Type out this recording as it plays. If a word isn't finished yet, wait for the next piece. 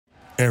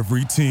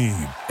Every team,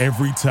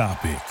 every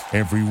topic,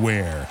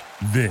 everywhere.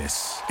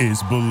 This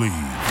is Believe.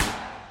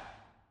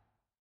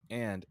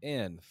 And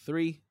in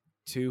 3,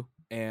 2,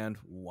 and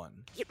 1.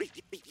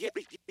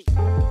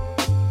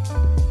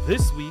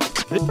 This week,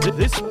 this week,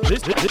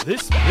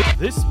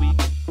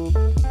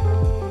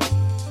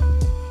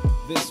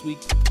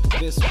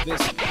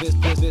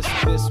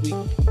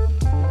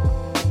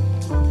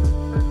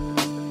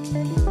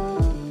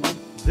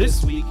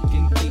 This week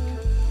in Geek.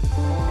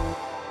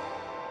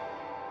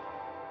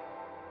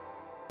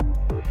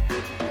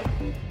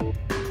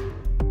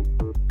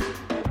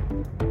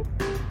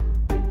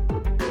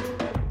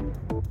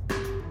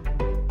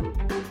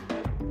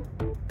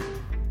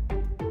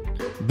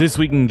 This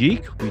week in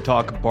Geek, we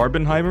talk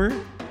Barbenheimer,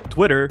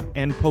 Twitter,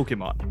 and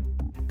Pokemon.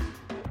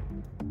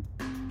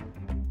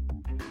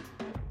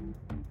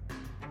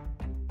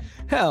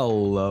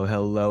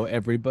 Hello,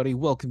 everybody.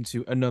 Welcome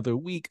to another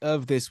week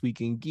of This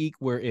Week in Geek,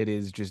 where it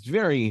is just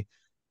very,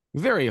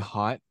 very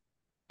hot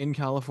in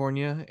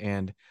California,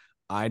 and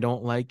I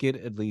don't like it,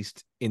 at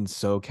least in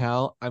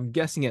SoCal. I'm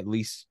guessing at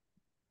least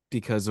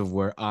because of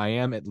where I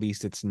am, at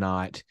least it's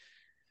not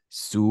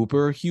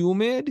super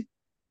humid.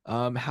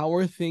 How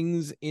are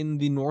things in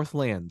the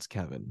Northlands,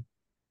 Kevin?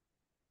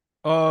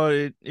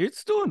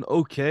 It's doing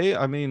okay.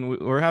 I mean,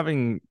 we're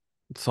having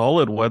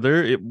solid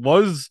weather. It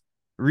was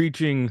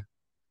reaching,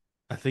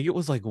 I think it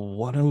was like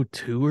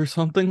 102 or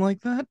something like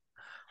that.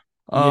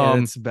 Yeah,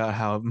 that's about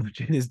how much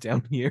it is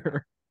down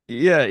here.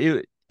 Yeah,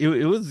 it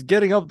was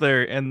getting up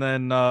there, and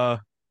then I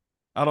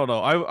don't know.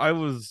 I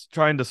was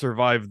trying to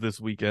survive this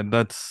weekend.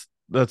 That's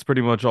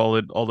pretty much all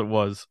it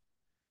was.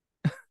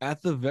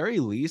 At the very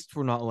least,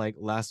 we're not like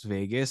Las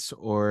Vegas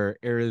or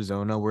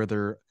Arizona where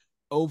they're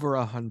over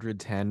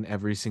 110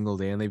 every single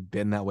day, and they've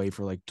been that way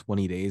for like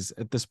 20 days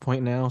at this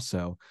point now.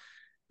 So,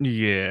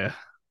 Yeah.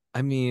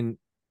 I mean,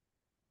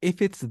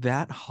 if it's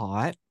that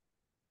hot,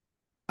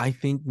 I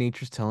think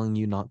nature's telling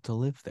you not to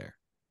live there.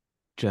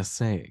 Just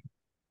saying.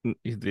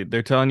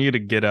 They're telling you to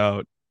get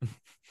out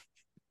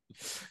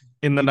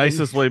in the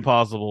nicest way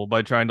possible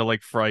by trying to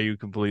like fry you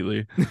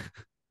completely.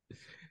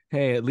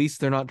 Hey, at least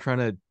they're not trying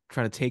to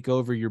take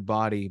over your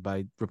body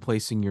by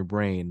replacing your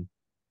brain.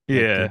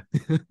 Yeah.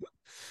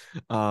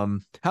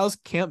 How's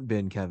camp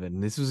been,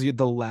 Kevin? This was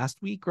the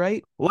last week,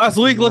 right? Last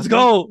week, let's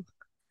go.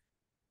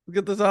 Let's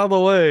get this out of the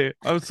way.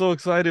 I'm so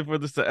excited for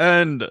this to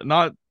end.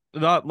 Not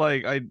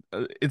like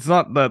it's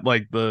not that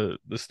like the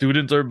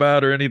students are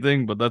bad or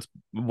anything, but that's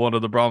one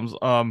of the problems.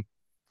 I'm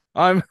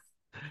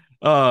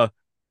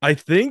I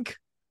think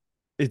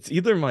it's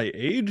either my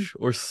age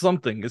or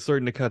something is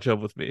starting to catch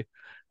up with me.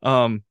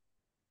 Um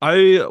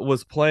I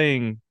was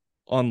playing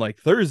on like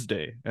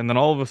Thursday, and then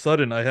all of a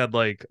sudden I had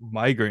like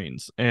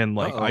migraines and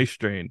like eye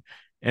strain,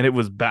 and it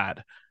was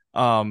bad.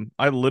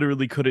 I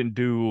literally couldn't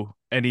do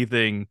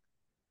anything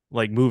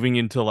like moving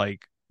into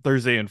like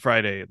Thursday and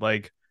Friday.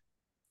 Like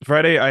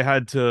Friday I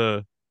had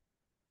to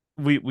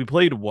we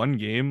played one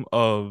game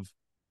of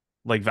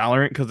like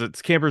Valorant because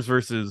it's campers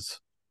versus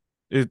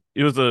it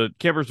was a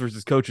campers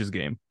versus coaches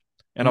game.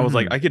 And I was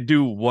like, I could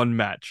do one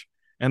match.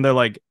 And they're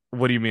like,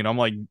 what do you mean? I'm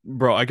like,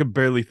 bro, I could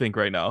barely think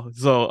right now.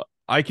 So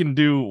I can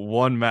do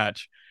one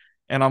match.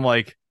 And I'm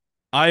like,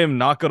 I am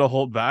not gonna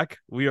hold back.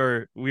 We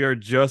are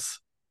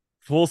just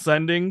full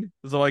sending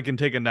so I can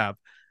take a nap.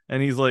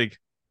 And he's like,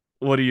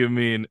 what do you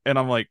mean? And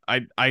I'm like,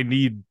 I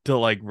need to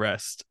like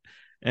rest.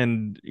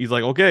 And he's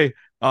like, okay.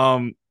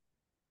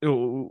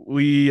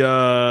 We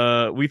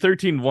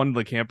 13 won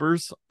the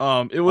campers.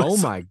 It was Oh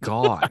my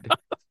god.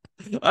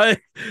 I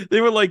they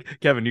were like,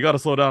 Kevin, you got to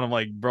slow down. I'm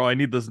like, bro, I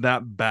need this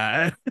nap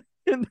bad.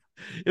 And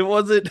it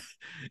wasn't.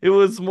 It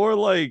was more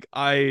like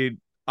I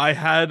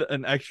had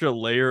an extra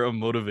layer of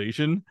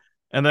motivation,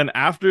 and then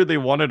after they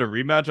wanted a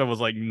rematch, I was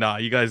like, nah,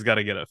 you guys got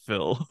to get a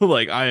fill.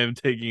 Like I am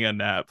taking a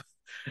nap,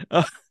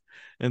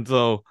 and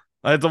so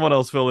I had someone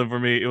else fill in for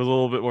me. It was a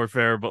little bit more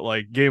fair, but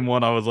like game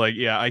one, I was like,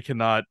 yeah, I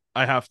cannot.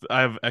 I have to.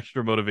 I have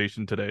extra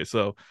motivation today,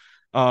 so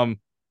um,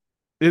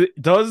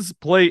 it does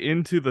play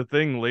into the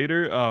thing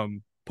later.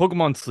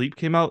 Pokemon Sleep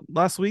came out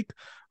last week.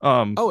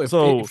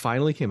 It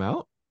finally came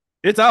out?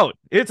 It's out.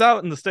 It's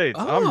out in the States.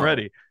 I'm Oh.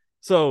 ready.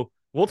 So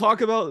we'll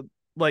talk about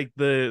like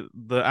the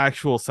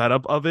actual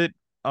setup of it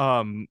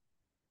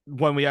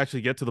when we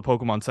actually get to the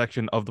Pokemon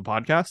section of the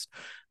podcast.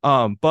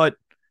 But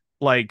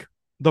like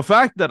the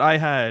fact that I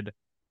had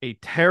a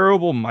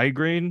terrible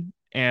migraine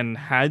and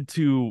had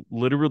to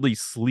literally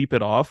sleep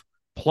it off,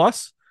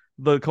 plus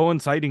the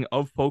coinciding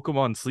of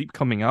Pokemon Sleep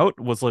coming out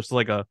was just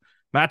like a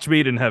match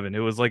made in heaven. It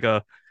was like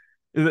a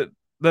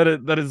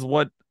that is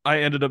what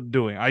I ended up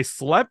doing. I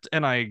slept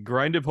and I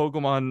grinded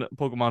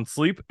Pokemon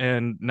Sleep,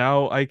 and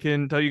now I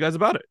can tell you guys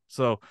about it.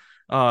 So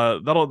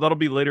that'll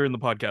be later in the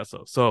podcast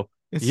though. So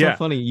it's so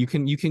funny. You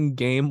can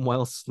game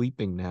while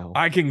sleeping now.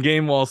 I can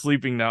game while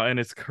sleeping now, and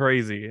it's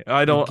crazy.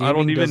 I don't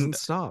even doesn't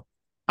stop.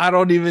 I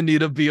don't even need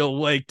to be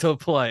awake to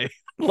play.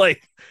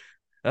 Like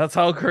that's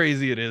how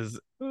crazy it is.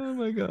 Oh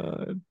my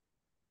god.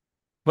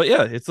 But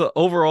yeah, it's a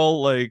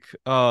overall like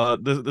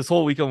this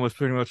whole weekend was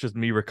pretty much just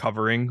me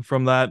recovering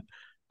from that.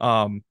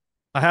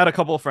 I had a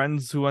couple of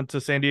friends who went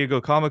to San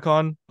Diego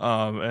Comic-Con,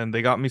 and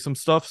they got me some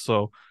stuff.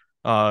 So,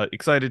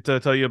 excited to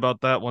tell you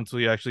about that once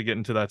we actually get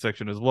into that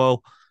section as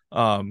well.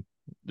 Um,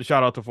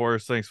 Shout out to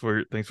Forrest. Thanks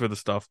for the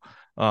stuff.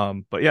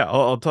 But yeah,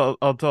 I'll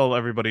tell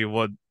everybody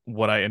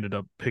what I ended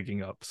up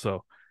picking up.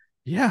 So,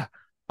 yeah.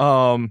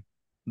 Um,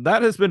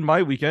 that has been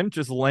my weekend,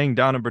 just laying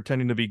down and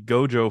pretending to be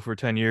Gojo for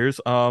 10 years.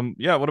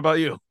 Yeah. What about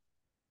you?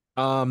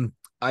 Um,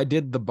 I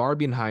did the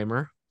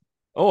Barbenheimer.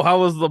 Oh, how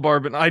was the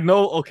Barbie? I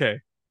know.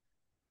 Okay.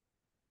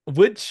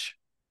 Which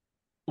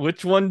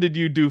which one did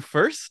you do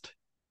first?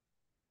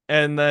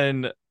 And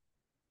then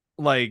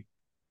like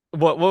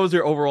what was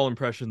your overall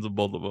impressions of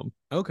both of them?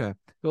 Okay.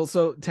 Well,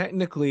 so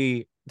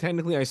technically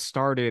I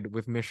started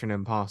with Mission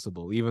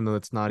Impossible, even though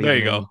There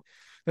you go.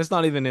 that's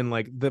not even in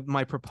like the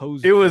my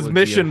proposed It was trilogy of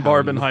Mission how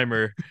you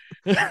Barbenheimer.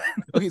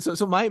 okay,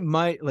 so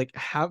my like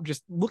how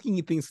just looking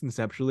at things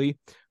conceptually,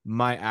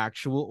 my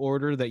actual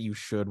order that you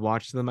should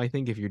watch them, I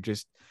think if you're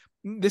just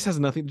this has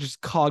nothing, just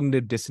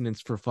cognitive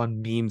dissonance for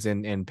fun memes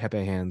and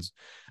Pepe hands.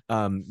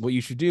 What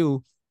you should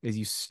do is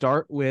you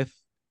start with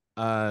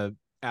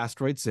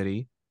Asteroid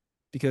City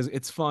because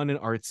it's fun and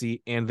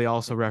artsy, and they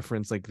also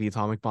reference like the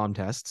atomic bomb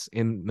tests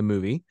in the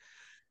movie.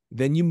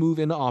 Then you move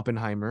into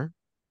Oppenheimer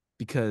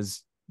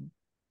because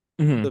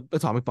Mhm. the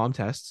atomic bomb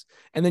tests,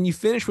 and then you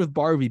finish with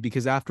Barbie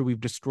because after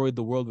we've destroyed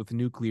the world with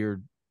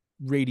nuclear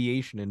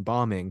radiation and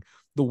bombing,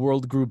 the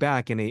world grew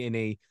back in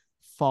a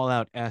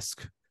Fallout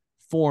esque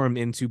form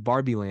into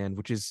Barbie Land,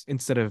 which is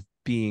instead of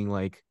being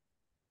like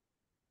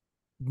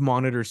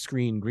monitor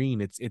screen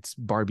green, it's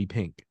Barbie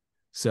pink.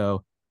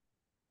 So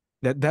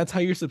that's how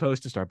you're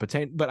supposed to start.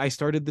 But I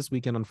started this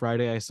weekend on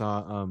Friday. I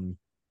saw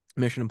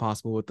Mission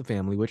Impossible with the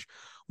family, which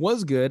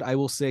was good. I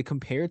will say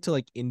compared to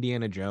like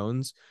Indiana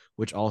Jones,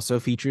 which also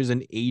features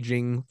an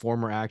aging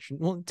former action,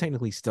 well,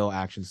 technically still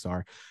action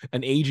star,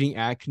 an aging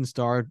action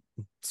star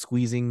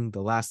squeezing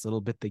the last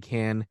little bit they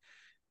can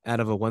out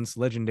of a once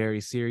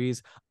legendary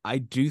series. I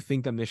do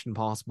think that Mission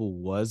Impossible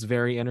was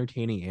very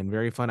entertaining and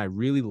very fun. I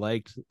really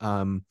liked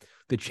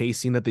the chase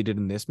scene that they did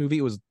in this movie.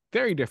 It was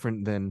very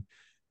different than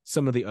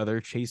some of the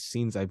other chase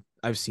scenes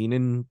I've seen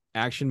in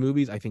action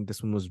movies. I think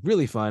this one was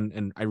really fun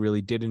and I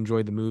really did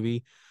enjoy the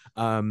movie.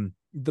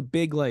 The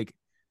big like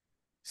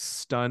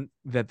stunt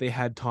that they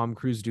had Tom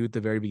Cruise do at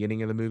the very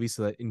beginning of the movie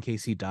so that in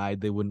case he died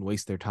they wouldn't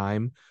waste their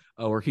time,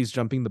 or he's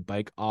jumping the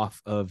bike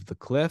off of the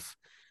cliff.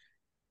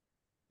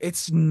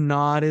 It's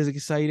not as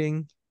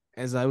exciting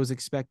as I was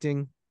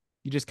expecting.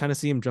 You just kind of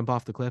see him jump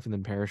off the cliff and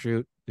then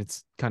parachute.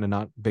 It's kind of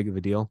not big of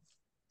a deal.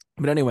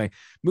 But anyway,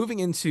 moving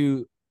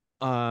into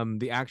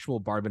the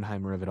actual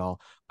Barbenheimer of it all,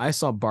 I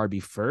saw Barbie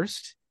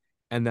first,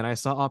 and then I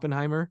saw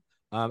Oppenheimer.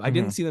 I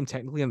didn't Mhm. see them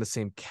technically on the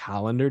same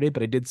calendar day,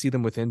 but I did see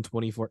them within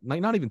 24,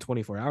 like not even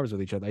 24 hours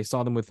with each other. I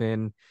saw them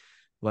within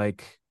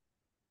like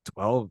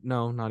 12,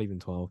 no, not even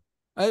 12.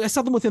 I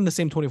saw them within the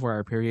same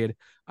 24-hour period.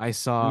 I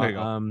saw There you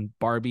go.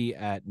 Barbie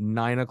at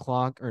 9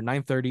 o'clock or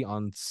 9:30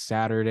 on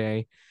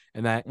Saturday,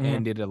 and that Mhm.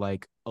 ended at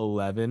like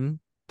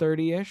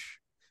 11:30 ish.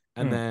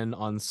 And Mhm. then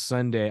on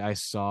Sunday, I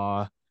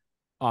saw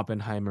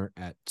Oppenheimer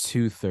at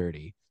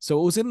 2:30.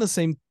 So it was in the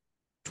same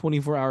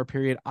 24-hour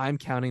period. I'm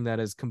counting that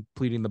as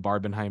completing the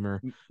Barbenheimer.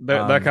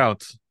 That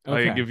counts. I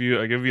Okay. give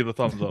you I give you the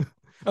thumbs up.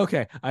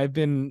 Okay, I've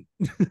been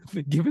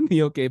given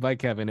the okay by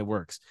Kevin. It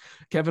works.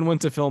 Kevin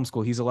went to film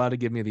school. He's allowed to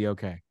give me the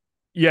okay.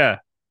 Yeah.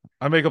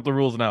 I make up the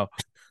rules now.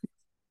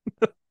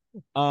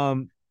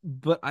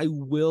 But I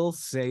will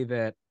say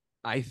that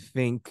I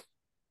think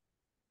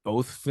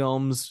both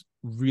films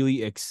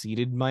really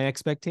exceeded my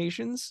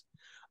expectations.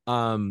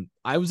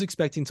 I was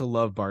expecting to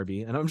love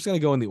Barbie, and I'm just gonna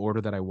go in the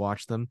order that I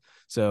watched them.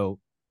 So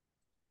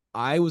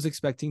I was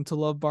expecting to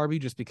love Barbie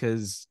just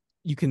because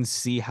you can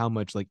see how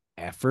much like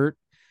effort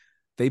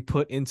they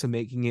put into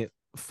making it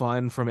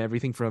fun, from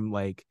everything from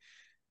like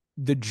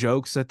the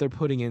jokes that they're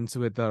putting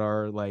into it that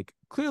are like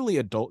clearly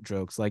adult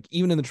jokes. Like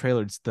even in the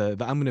trailer, it's the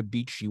I'm gonna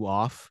beach you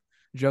off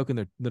joke, and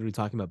they're literally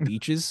talking about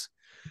beaches.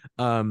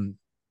 Um,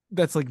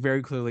 that's like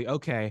very clearly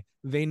okay.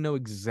 They know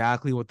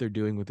exactly what they're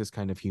doing with this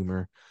kind of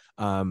humor.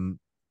 Um,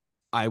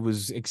 I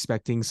was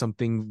expecting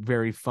something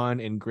very fun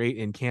and great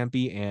and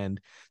campy, and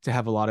to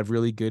have a lot of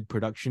really good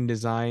production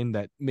design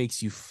that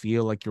makes you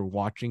feel like you're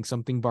watching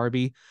something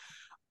Barbie.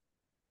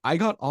 I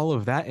got all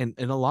of that and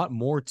a lot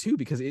more too,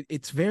 because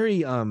it's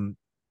very I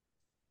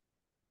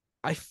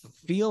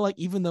feel like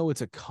even though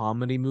it's a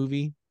comedy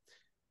movie,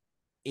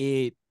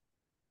 it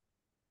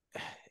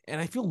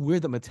and I feel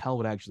weird that Mattel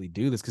would actually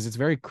do this because it's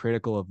very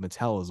critical of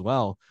Mattel as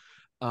well.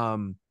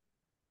 Um,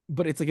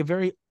 but it's like a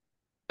very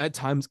at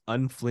times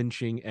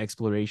unflinching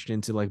exploration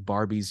into like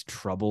Barbie's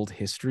troubled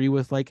history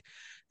with like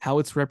how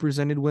it's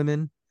represented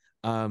women.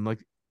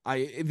 Like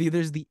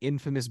there's the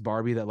infamous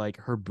Barbie that like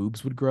her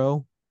boobs would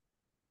grow.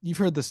 You've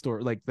heard the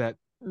story, like that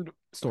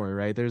story,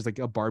 right? There's like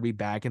a Barbie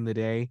back in the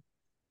day.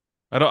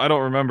 I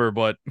don't remember,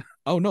 but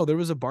Oh no, there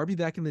was a Barbie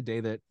back in the day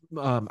that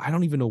I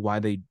don't even know why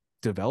they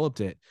developed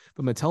it,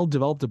 but Mattel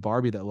developed a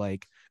Barbie that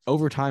like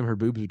over time her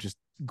boobs would just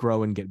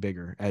grow and get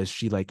bigger as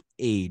she like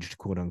aged,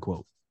 quote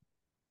unquote.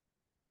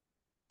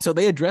 So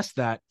they addressed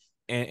that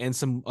and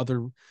some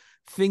other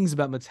things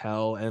about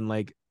Mattel and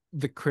like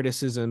the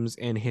criticisms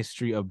and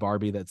history of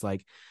Barbie. That's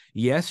like,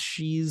 yes,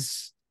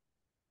 she's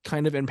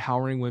kind of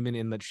empowering women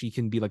in that she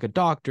can be like a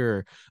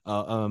doctor,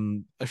 a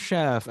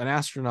chef, an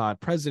astronaut,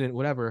 president,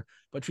 whatever.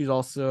 But she's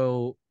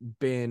also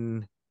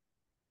been,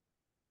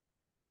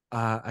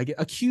 I get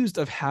accused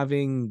of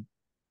having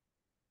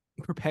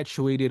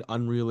perpetuated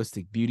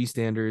unrealistic beauty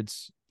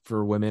standards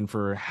for women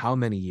for how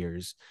many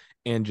years,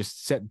 and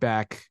just set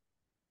back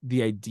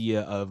the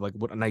idea of like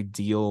what an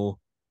ideal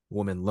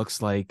woman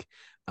looks like.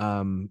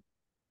 Um,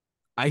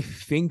 I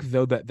think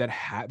though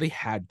they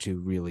had to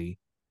really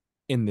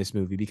in this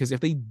movie, because if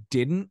they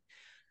didn't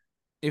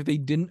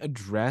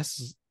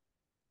address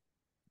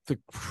the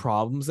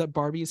problems that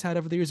Barbie has had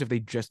over the years, if they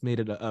just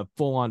made it a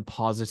full on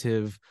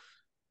positive,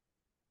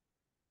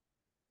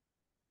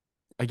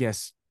 I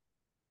guess,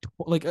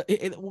 like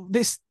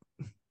this,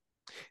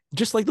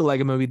 just like the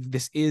Lego movie,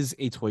 this is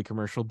a toy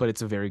commercial, but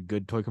it's a very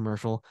good toy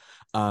commercial.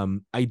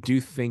 I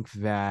do think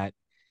that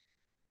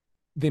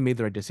they made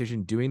the right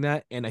decision doing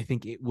that, and I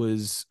think it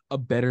was a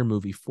better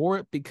movie for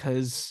it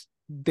because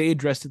they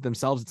addressed it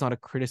themselves. It's not a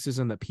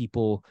criticism that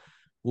people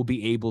will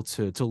be able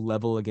to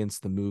level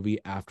against the movie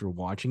after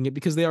watching it,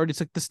 because they already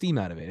took the steam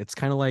out of it. It's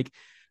kind of like,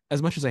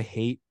 as much as I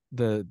hate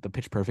the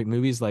Pitch Perfect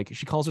movies, like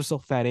she calls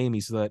herself Fat Amy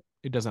so that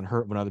it doesn't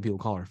hurt when other people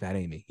call her Fat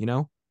Amy, you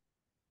know?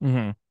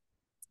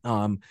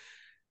 Mm-hmm.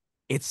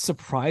 It's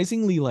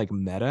surprisingly like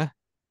meta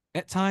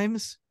at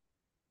times.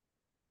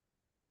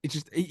 It's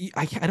just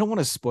I don't want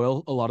to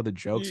spoil a lot of the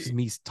jokes because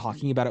me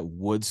talking about it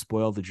would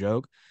spoil the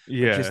joke. But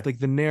Yeah. just like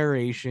the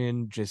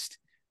narration, just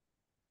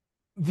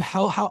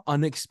how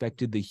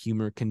unexpected the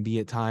humor can be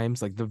at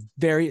times. Like the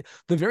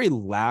very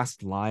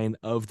last line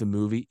of the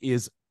movie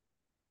is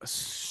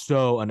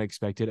so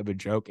unexpected of a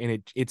joke,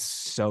 and it's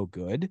so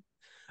good.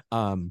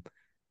 Um,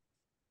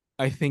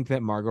 I think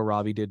that Margot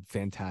Robbie did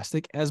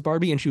fantastic as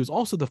Barbie, and she was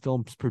also the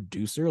film's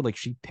producer. Like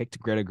she picked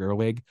Greta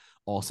Gerwig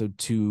also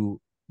to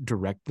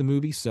direct the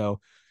movie. So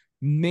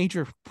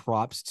major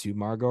props to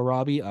Margot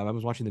Robbie. I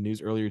was watching the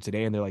news earlier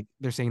today, and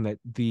they're saying that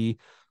the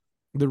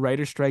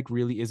writer strike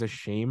really is a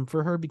shame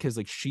for her, because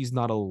like she's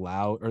not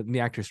allowed, or the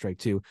actor strike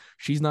too,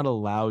 she's not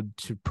allowed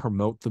to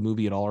promote the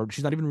movie at all, or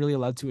she's not even really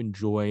allowed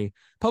to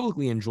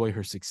publicly enjoy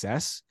her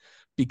success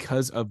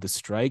because of the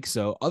strike.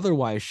 So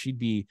otherwise she'd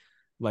be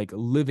like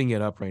living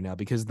it up right now,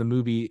 because the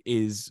movie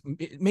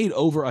it made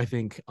over, I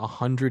think,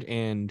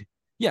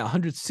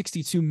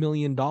 162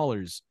 million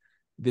dollars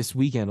this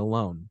weekend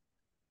alone,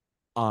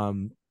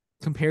 um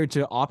compared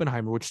to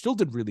Oppenheimer, which still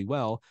did really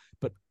well,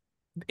 but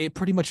it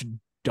pretty much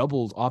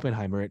doubled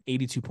Oppenheimer at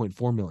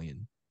 82.4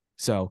 million.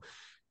 So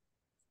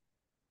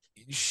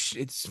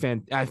it's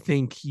I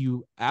think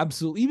you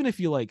absolutely, even if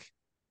you like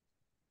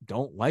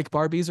don't like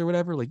Barbies or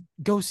whatever, like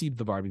go see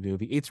the Barbie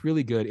movie. It's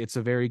really good. It's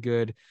a very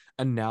good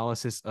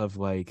analysis of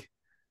like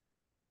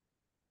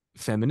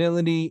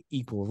femininity,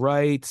 equal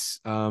rights,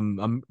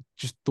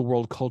 just the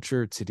world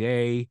culture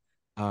today,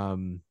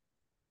 um,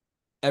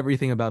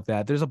 everything about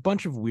that. There's a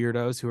bunch of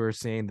weirdos who are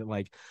saying that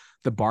like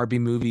the Barbie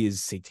movie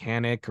is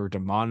satanic or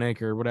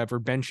demonic or whatever.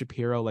 Ben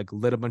Shapiro like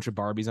lit a bunch of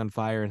Barbies on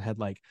fire and had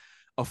like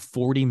a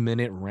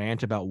 40-minute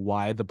rant about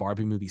why the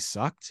Barbie movie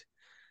sucked.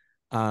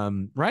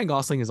 Ryan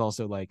Gosling is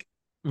also like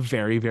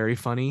very, very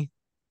funny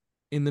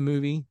in the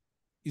movie.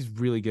 He's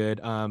really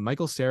good.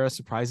 Michael Cera,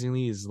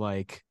 surprisingly, is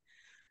like,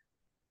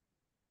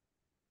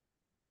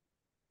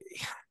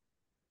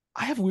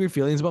 I have weird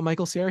feelings about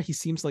Michael Cera. He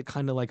seems like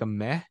kind of like a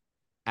meh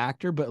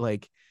actor, but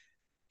like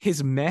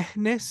his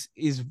mehness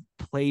is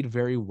played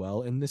very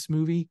well in this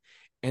movie,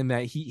 and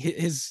that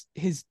his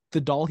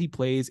the doll he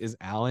plays is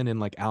Alan, and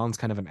like Alan's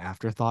kind of an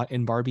afterthought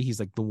in Barbie. He's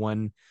like the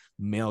one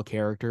male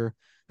character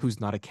who's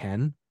not a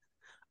Ken.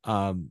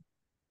 Um,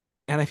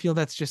 and I feel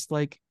that's just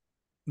like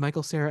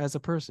Michael Cera as a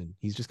person.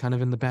 He's just kind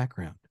of in the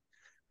background.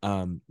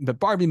 The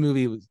Barbie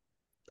movie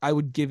I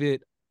would give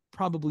it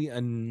probably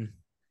an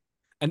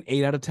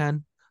 8 out of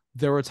 10.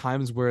 There were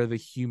times where the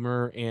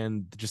humor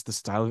and just the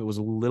style of it was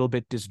a little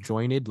bit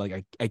disjointed.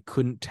 Like I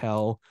couldn't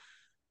tell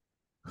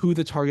who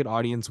the target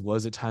audience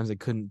was at times. I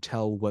couldn't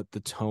tell what the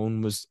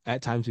tone was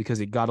at times,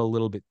 because it got a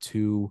little bit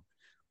too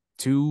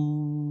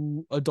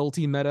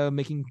adulty meta,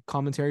 making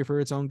commentary for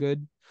its own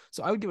good.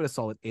 So I would give it a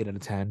solid 8 out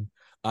of 10.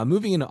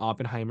 Moving into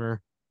Oppenheimer,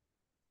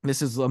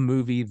 this is a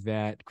movie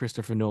that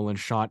Christopher Nolan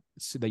shot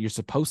that you're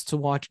supposed to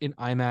watch in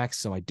IMAX.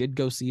 So I did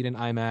go see it in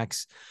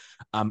IMAX.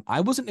 I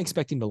wasn't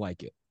expecting to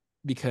like it,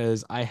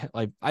 because I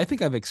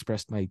think I've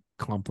expressed my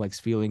complex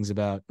feelings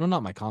about, well,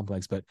 not my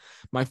complex, but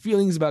my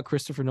feelings about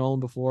Christopher Nolan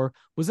before.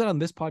 Was that on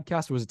this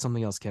podcast, or was it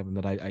something else, Kevin,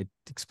 that I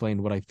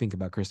explained what I think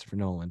about Christopher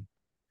Nolan?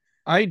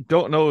 I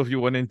don't know if you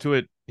went into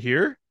it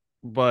here,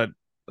 but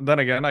then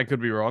again, I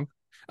could be wrong.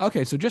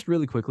 Okay, so just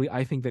really quickly,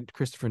 I think that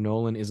Christopher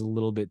Nolan is a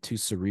little bit too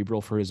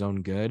cerebral for his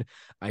own good.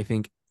 I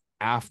think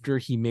after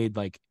he made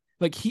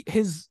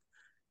his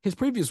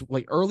previous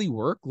like early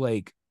work,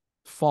 like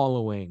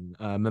Following,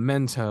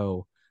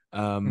 Memento,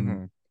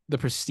 Mm-hmm. The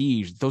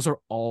Prestige, those are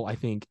all, I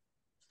think,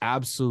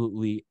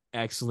 absolutely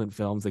excellent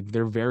films. Like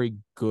they're very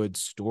good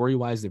story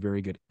wise. They're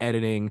very good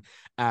editing,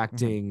 Mm-hmm.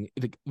 acting.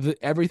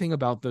 Everything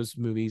about those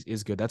movies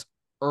is good. That's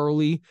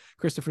early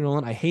Christopher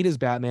Nolan. I hate his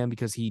Batman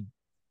because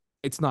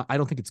it's not, I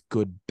don't think it's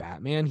good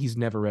Batman. He's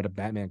never read a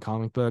Batman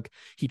comic book.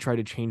 He tried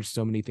to change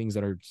so many things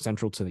that are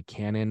central to the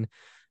canon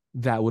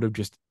that would have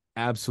just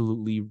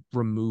absolutely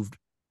removed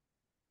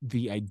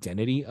the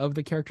identity of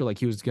the character. Like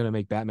he was gonna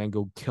make Batman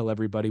go kill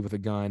everybody with a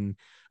gun.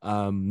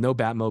 No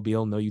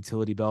Batmobile, no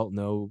utility belt,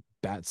 no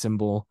bat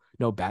symbol,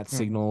 no bat Mm-hmm.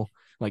 signal.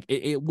 Like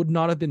it would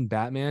not have been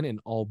Batman in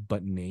all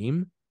but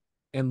name.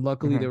 And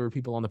luckily Mm-hmm. there were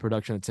people on the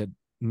production that said,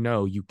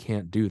 no, you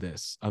can't do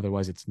this.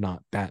 Otherwise it's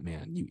not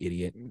Batman, you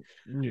idiot.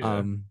 Yeah.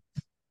 Um,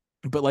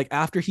 but like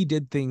after he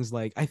did things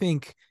like, I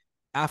think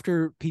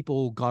after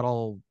people got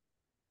all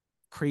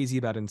crazy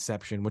about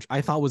Inception, which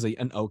I thought was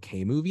an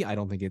okay movie. I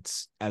don't think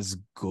it's as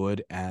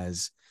good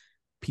as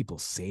people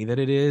say that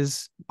it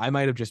is. I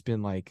might have just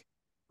been like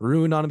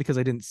ruined on it because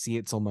I didn't see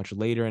it so much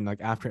later. And like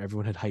after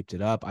everyone had hyped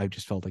it up, I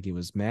just felt like it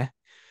was meh.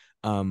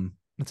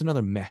 That's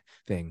another meh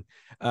thing.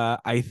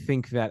 I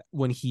think that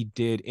when he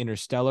did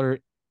Interstellar,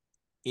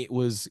 it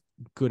was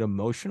good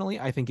emotionally.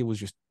 I think it was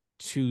just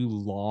too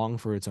long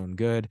for its own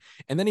good.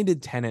 And then he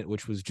did Tenet,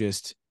 which was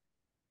just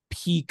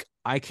peak.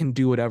 I can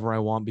do whatever I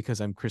want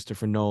because I'm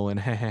Christopher Nolan.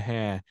 I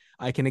can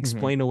Mm-hmm.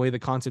 explain away the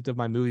concept of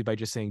my movie by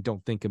just saying,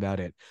 don't think about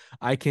it.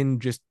 I can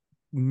just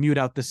mute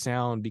out the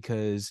sound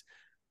because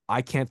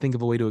I can't think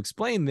of a way to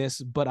explain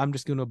this, but I'm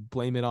just going to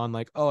blame it on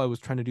like, oh, I was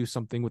trying to do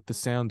something with the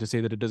sound to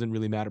say that it doesn't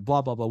really matter,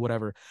 blah, blah, blah,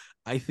 whatever.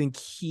 I think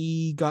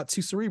he got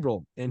too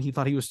cerebral and he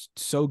thought he was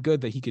so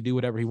good that he could do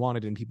whatever he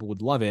wanted and people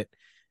would love it.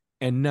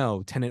 And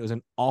no, Tenet was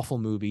an awful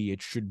movie.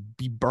 It should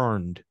be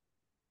burned.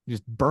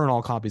 Just burn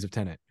all copies of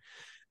Tenet.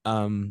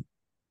 Um,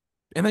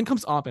 and then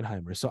comes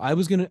Oppenheimer. So I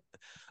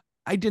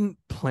didn't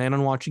plan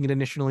on watching it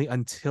initially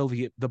until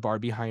the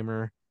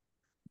Barbieheimer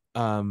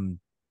um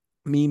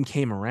meme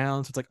came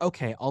around. So it's like,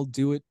 okay, I'll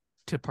do it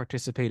to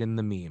participate in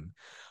the meme.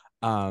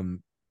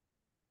 Um,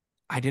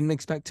 I didn't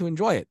expect to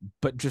enjoy it,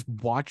 but just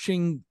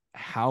watching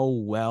how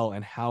well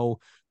and how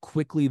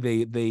quickly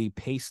they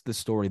pace the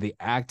story, the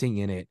acting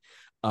in it,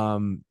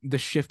 the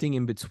shifting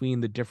in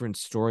between the different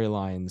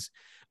storylines,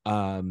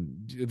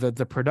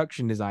 the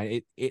production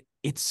design,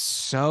 it's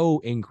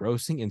so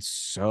engrossing and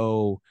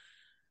so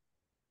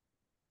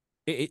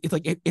it's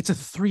like it's a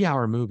 3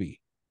 hour movie,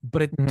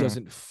 but it Mm-hmm.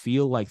 doesn't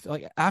feel like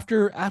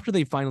after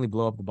they finally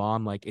blow up the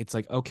bomb, like it's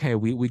like, okay,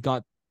 we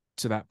got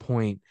to that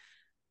point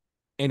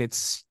and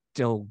it's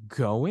still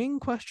going,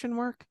 question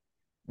mark.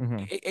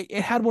 Mm-hmm.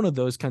 It had one of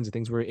those kinds of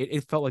things where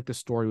it felt like the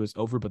story was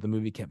over but the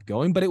movie kept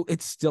going, but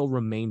it still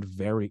remained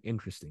very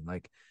interesting.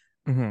 Like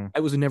Mm-hmm. I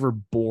was never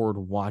bored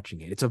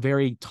watching it. It's a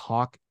very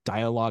talk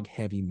dialogue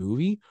heavy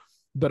movie,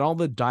 but all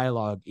the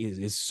dialogue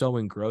is so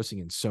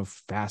engrossing and so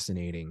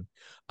fascinating.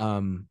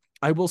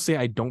 I will say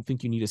I don't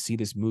think you need to see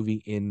this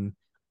movie in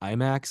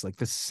IMAX. Like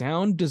the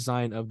sound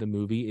design of the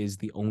movie is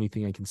the only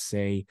thing I can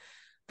say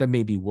that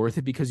may be worth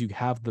it because you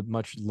have the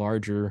much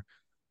larger,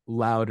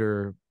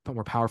 louder,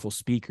 more powerful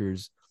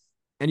speakers,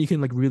 and you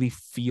can like really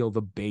feel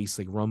the bass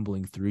like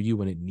rumbling through you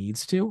when it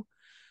needs to.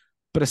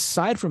 But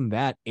aside from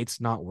that, it's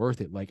not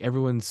worth it. Like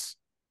everyone's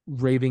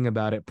raving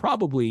about it,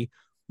 probably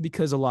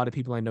because a lot of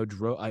people I know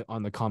drove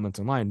on the comments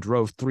online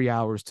drove 3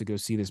 hours to go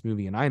see this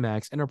movie in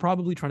IMAX and are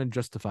probably trying to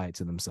justify it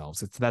to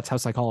themselves. That's how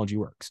psychology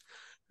works.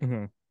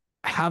 Mm-hmm.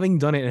 Having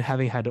done it and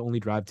having had to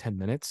only drive 10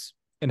 minutes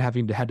and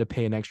having had to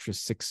pay an extra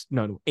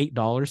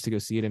 $8 to go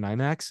see it in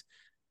IMAX,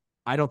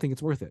 I don't think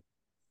it's worth it.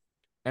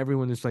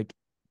 Everyone is like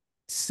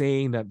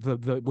saying that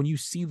the when you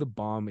see the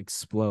bomb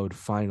explode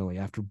finally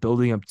after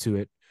building up to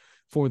it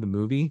for the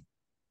movie,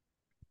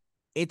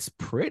 it's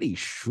pretty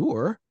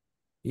sure.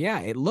 Yeah,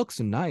 it looks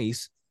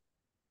nice,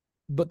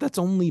 but that's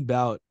only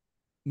about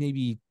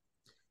maybe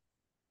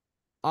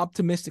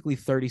optimistically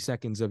 30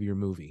 seconds of your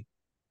movie.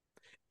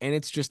 And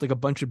it's just like a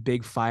bunch of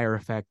big fire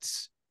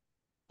effects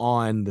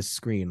on the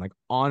screen. Like,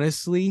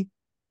 honestly,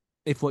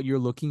 if what you're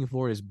looking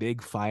for is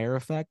big fire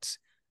effects,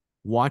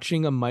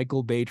 watching a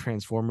Michael Bay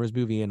Transformers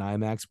movie in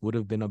IMAX would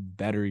have been a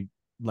better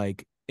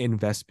like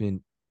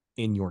investment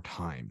in your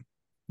time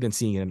than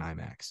seeing it in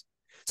IMAX.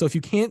 So if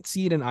you can't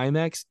see it in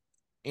IMAX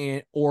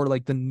and or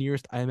like the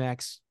nearest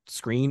IMAX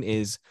screen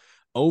is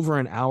over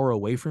an hour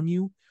away from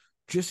you,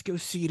 just go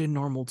see it in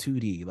normal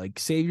 2D. Like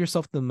save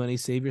yourself the money,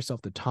 save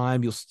yourself the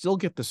time. You'll still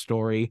get the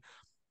story.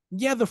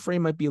 Yeah, the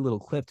frame might be a little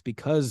clipped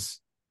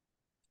because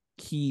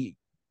he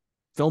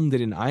filmed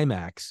it in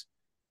IMAX,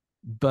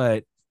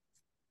 but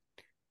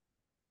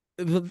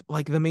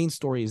the main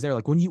story is there.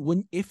 Like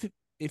when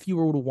if you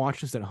were to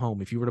watch this at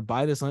home, if you were to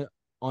buy this on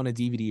a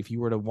DVD, if you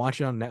were to watch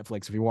it on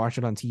Netflix, if you watch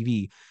it on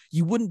TV,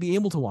 you wouldn't be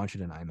able to watch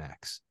it in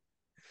IMAX.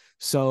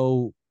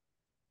 So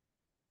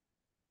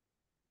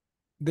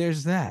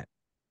there's that.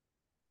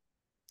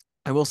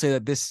 I will say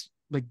that this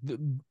like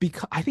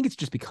because I think it's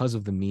just because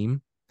of the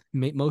meme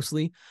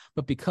mostly,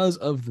 but because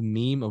of the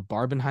meme of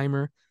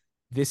Barbenheimer,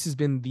 this has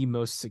been the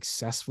most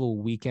successful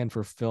weekend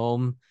for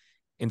film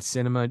and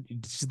cinema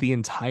just the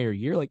entire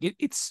year. Like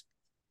it's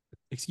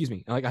excuse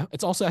me, like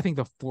it's also I think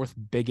the fourth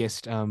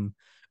biggest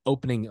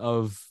opening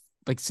of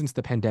like since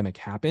the pandemic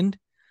happened,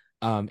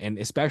 and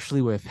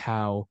especially with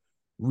how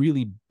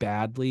really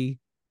badly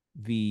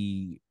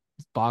the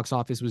box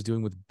office was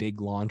doing with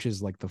big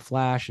launches like The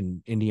Flash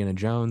and Indiana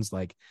Jones.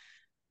 Like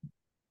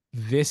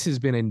this has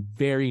been a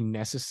very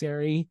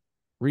necessary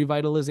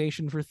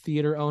revitalization for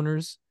theater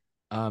owners,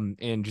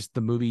 and just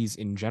the movies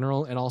in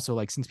general. And also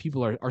like since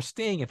people are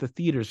staying at the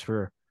theaters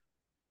for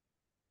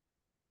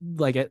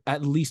like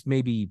at least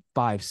maybe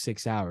 5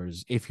 6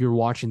 hours, if you're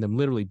watching them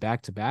literally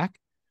back to back,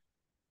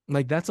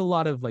 like that's a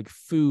lot of like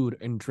food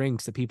and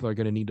drinks that people are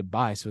going to need to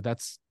buy. So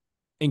that's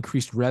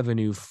increased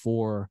revenue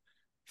for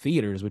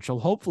theaters, which will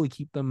hopefully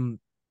keep them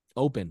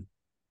open.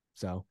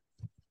 So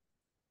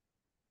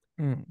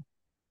Hmm.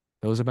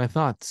 those are my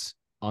thoughts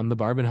on the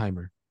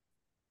Barbenheimer.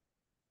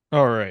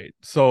 All right.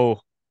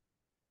 So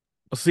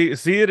see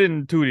it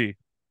in 2D.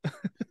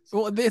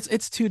 Well,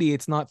 it's 2D,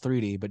 it's not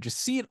 3D, but just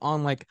see it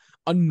on like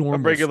a A normal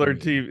regular screen.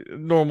 TV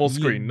normal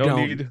screen. No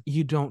need.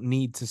 You don't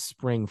need to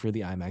spring for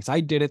the IMAX. I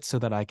did it so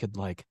that I could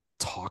like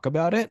talk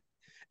about it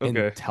and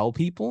Okay. tell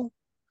people.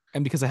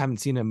 And because I haven't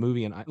seen a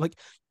movie and like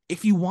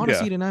if you want to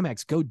see Yeah. it in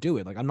IMAX, go do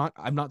it. Like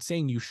I'm not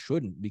saying you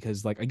shouldn't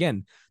because like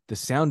again, the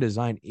sound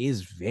design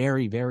is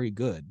very, very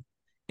good.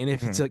 And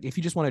if it's Hmm. like if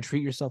you just want to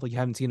treat yourself like you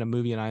haven't seen a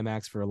movie in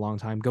IMAX for a long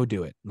time, go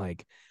do it.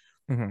 Like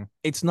Hmm.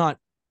 it's not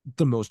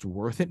the most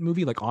worth it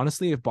movie. Like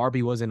honestly, if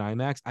Barbie was in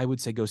IMAX, I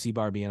would say go see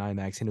Barbie in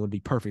IMAX and it would be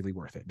perfectly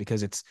worth it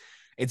because it's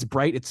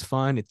bright, it's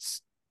fun,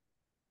 it's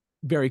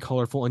very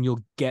colorful, and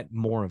you'll get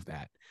more of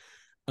that.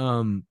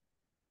 Um,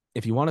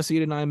 if you want to see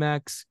it in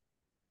IMAX,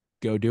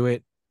 go do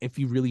it. If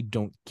you really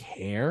don't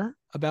care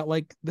about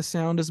like the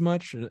sound as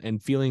much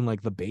and feeling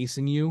like the bass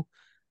in you,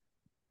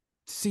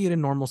 see it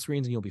in normal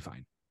screens and you'll be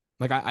fine.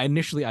 Like I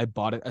initially I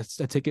bought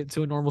a ticket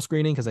to a normal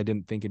screening because I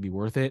didn't think it'd be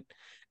worth it,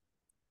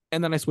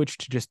 and then I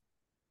switched to just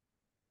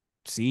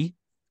see,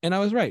 and I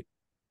was right.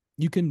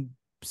 You can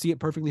see it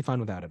perfectly fine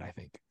without it, I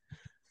think.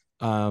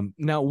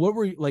 Now what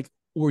were you like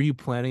were you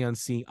planning on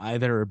seeing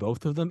either or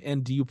both of them?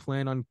 And do you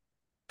plan on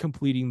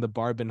completing the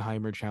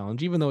Barbenheimer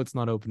challenge, even though it's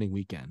not opening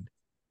weekend?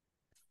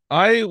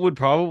 I would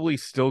probably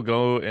still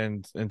go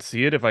and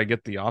see it if I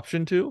get the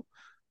option to.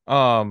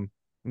 Um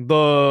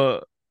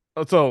the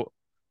so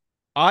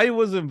I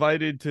was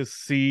invited to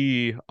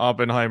see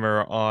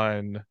Oppenheimer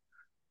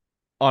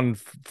on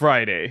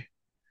Friday.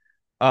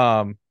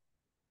 Um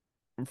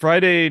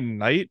Friday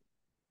night,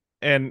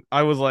 and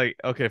I was like,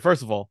 okay,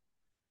 first of all,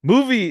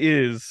 movie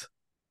is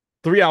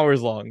 3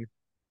 hours long.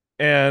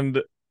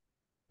 And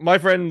my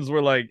friends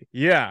were like,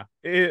 yeah,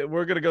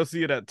 we're gonna go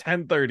see it at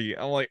 10:30.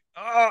 I'm like,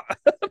 ah.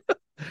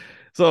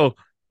 So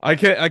I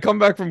come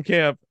back from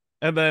camp,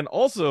 and then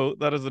also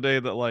that is the day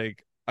that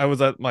like I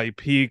was at my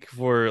peak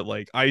for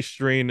like eye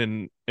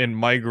strain and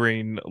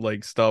migraine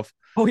like stuff.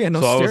 Oh yeah,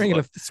 no So staring at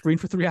a screen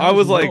for three I hours.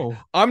 was like, No.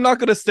 I'm not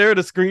gonna stare at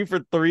a screen for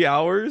 3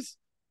 hours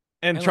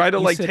and And try like to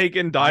you like said, take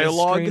in eye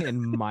dialogue. strain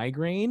and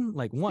migraine.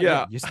 Like one, yeah,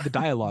 Yeah. you said the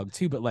dialogue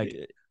too, but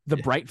like the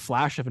bright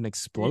flash of an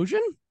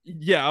explosion.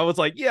 Yeah, I was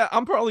like, yeah,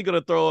 I'm probably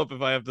gonna throw up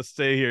if I have to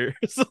stay here.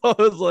 So I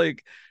was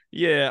like,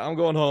 yeah, I'm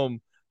going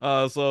home.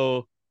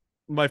 So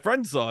my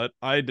friend saw it,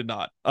 I did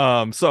not.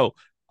 So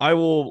I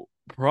will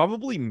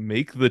probably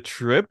make the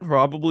trip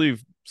probably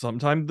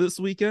sometime this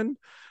weekend.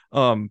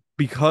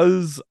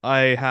 Because I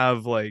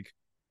have like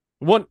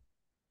one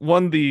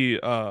the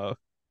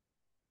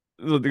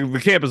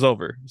camp is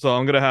over, so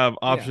I'm gonna have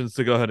Yeah, options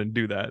to go ahead and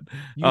do that.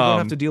 you won't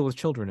have Um, to deal with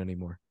children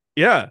anymore.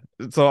 yeah,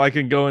 so I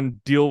can go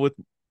and deal with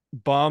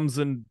bombs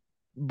and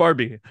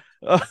Barbie.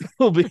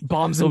 It'll be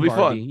Bombs it'll and be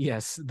Barbie. fun.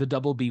 Yes, the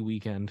double B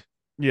weekend.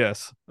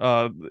 Yes.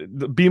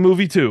 The B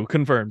movie 2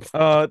 confirmed.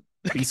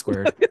 B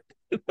squared.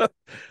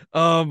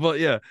 But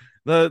yeah,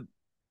 the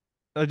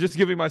just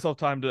giving myself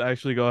time to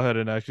actually go ahead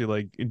and actually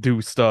like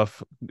do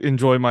stuff,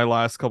 enjoy my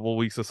last couple of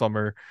weeks of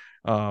summer,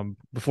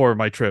 before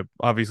my trip.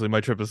 Obviously,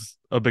 my trip is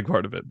a big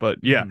part of it, but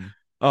yeah, Mhm.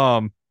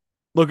 um,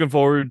 looking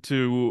forward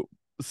to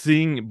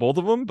seeing both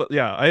of them. But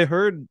yeah, I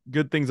heard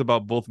good things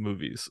about both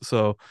movies,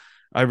 so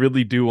I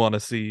really do want to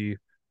see.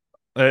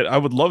 I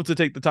would love to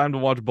take the time to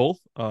watch both.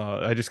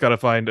 I just gotta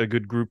find a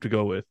good group to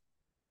go with.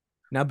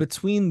 Now,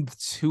 between the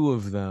two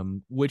of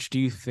them, which do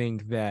you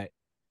think that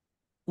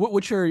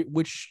which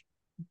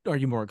are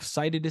you more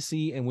excited to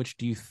see, and which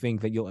do you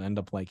think that you'll end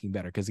up liking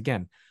better? Because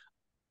again,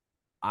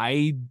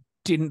 I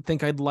didn't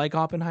think I'd like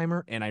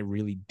Oppenheimer, and I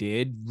really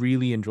did,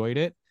 really enjoyed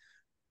it.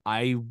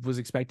 I was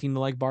expecting to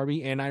like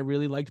Barbie, and I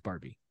really liked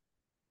Barbie.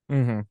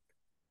 Hmm.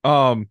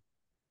 Um,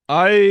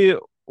 I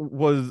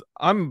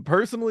I'm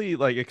personally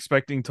like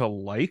expecting to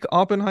like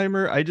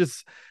Oppenheimer. I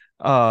just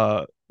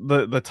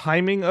the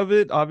timing of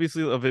it,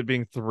 obviously of it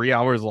being 3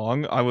 hours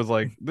long, I was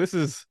like, this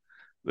is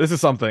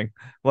something.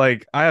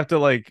 Like I have to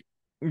like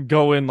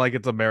go in like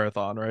it's a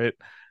marathon, right?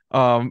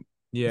 Um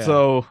Yeah.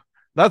 so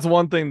that's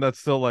one thing that's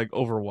still like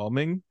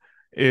overwhelming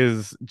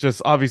is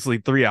just obviously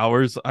 3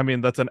 hours. I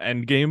mean, that's an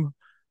end game.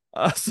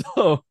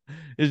 So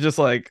it's just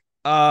like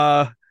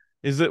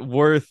is it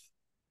worth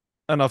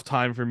enough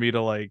time for me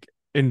to like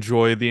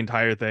enjoy the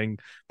entire thing.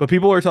 But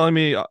people are telling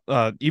me,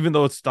 even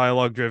though it's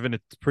dialogue driven,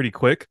 it's pretty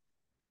quick.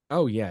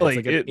 Oh yeah, it's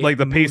Like like like it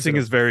the moves at pacing a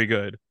is very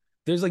good.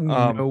 there's like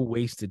Um, no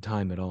wasted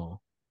time at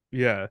all.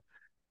 yeah.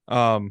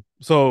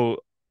 So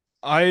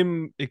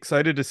I'm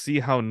excited to see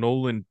how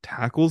Nolan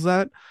tackles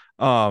that.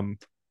 Um,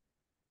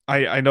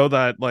 I know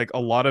that like a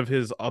lot of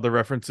his other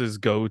references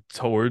go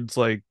towards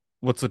like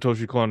what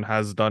Satoshi Kon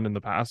has done in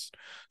the past.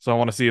 So I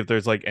want to see if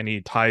there's like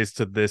any ties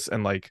to this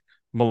and like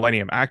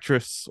Millennium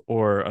Actress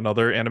or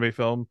another anime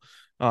film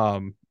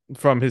um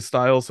from his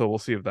style. So we'll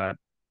see if that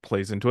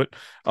plays into it.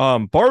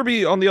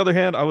 Barbie, on the other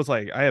hand, I was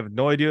like, I have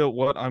no idea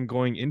what I'm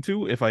going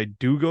into if I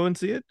do go and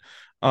see it.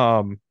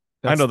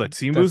 I That's know that that's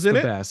Simu's in the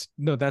it, best.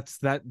 No, that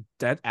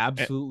and,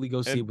 absolutely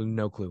go see it and with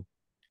no clue.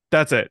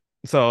 that's it.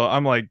 So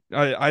I'm like,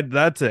 I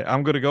that's it.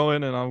 I'm gonna go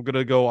in and I'm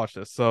gonna go watch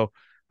this. So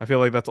I feel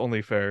like that's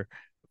only fair.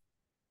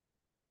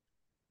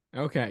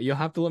 Okay, you'll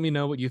have to let me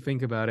know what you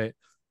think about it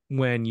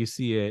when you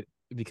see it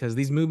because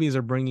these movies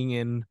are bringing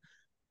in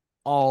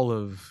all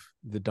of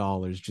the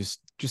dollars. Just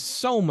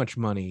so much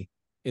money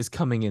is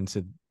coming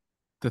into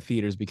the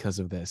theaters because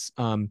of this.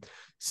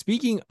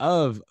 Speaking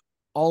of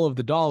all of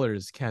the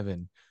dollars,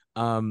 Kevin,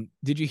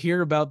 did you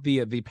hear about the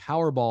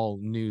Powerball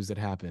news that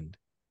happened?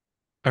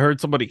 I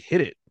heard somebody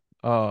hit it,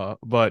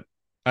 but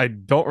I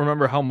don't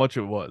remember how much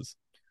it was.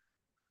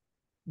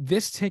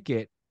 This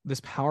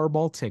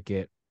Powerball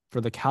ticket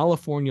for the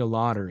California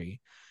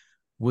lottery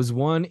was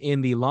won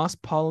in the Las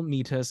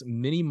Palomitas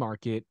mini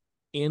market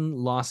in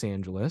Los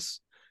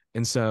Angeles.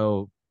 And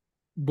so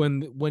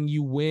when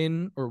you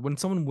win or when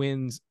someone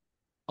wins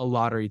a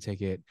lottery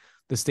ticket,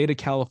 the state of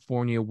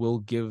California will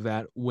give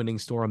that winning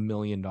store $1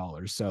 million.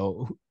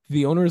 So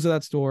the owners of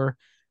that store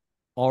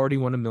already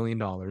won $1 million.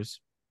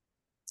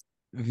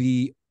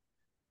 The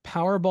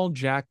Powerball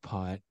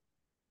jackpot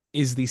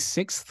is the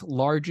sixth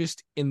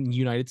largest in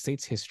United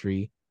States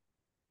history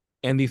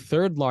and the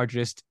third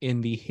largest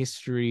in the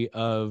history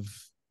of,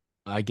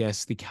 I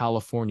guess, the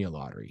California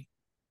lottery.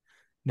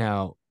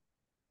 Now,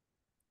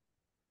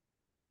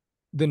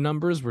 the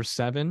numbers were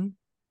 7,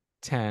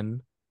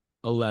 10,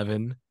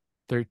 11,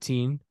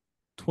 13,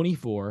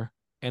 24,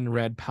 and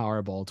red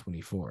Powerball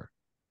 24.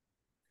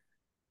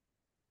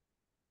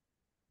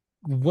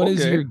 What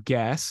is Okay, your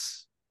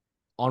guess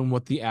on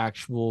what the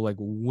actual like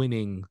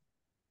winning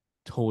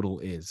total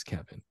is,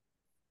 Kevin?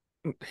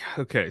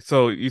 okay.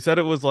 So you said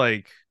it was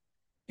like,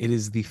 It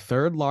is the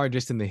third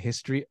largest in the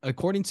history,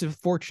 according to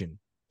Fortune.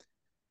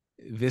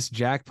 This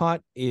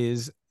jackpot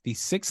is the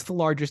sixth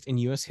largest in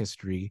US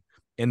history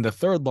and the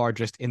third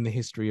largest in the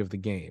history of the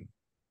game.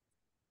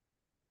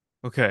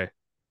 okay,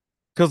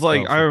 because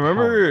like So I for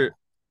remember, Powerball.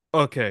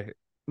 okay,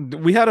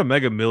 we had a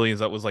Mega Millions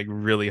that was like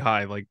really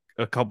high, like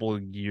a couple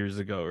of years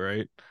ago,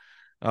 right?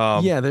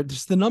 Um, Yeah,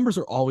 just the numbers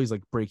are always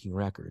like breaking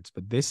records,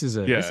 but this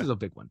yeah. is a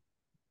big one.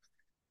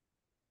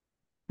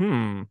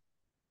 Hmm.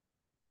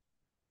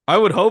 I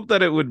would hope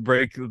that it would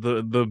break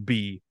the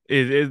B.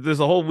 There's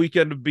a whole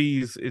weekend of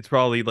B's. It's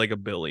probably like a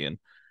billion.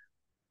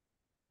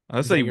 I'll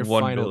Is say that your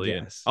 1 final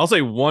billion. guess? I'll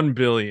say 1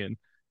 billion.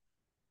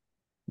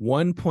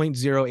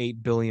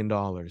 $1.08 billion.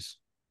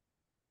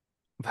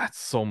 That's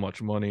so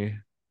much money.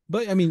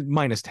 But I mean,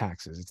 minus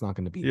taxes, it's not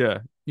going to be, Yeah.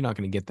 you're not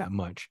going to get that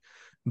much.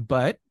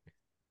 But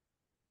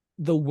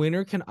the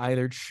winner can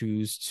either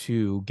choose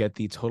to get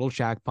the total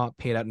jackpot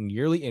paid out in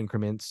yearly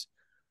increments,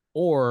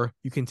 or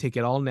you can take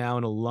it all now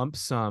in a lump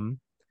sum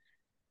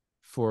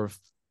for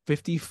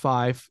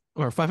 55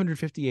 or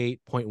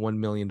 $558.1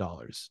 million.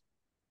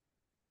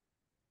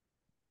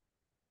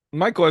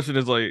 My question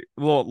is like,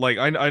 well, like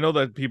I know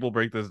that people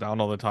break this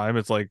down all the time.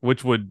 It's like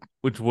which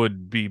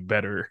would be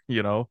better,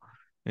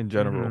 in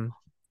general.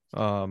 Mm-hmm.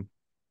 Um,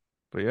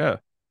 but yeah.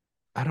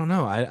 I don't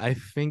know. I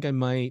think I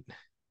might.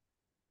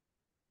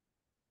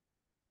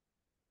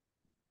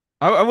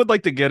 I would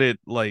like to get it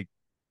like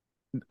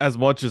as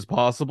much as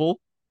possible,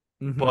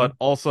 Mm-hmm. but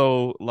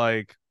also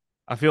like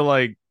I feel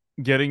like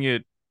getting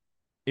it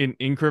in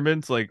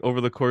increments like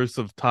over the course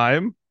of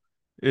time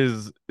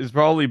is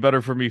probably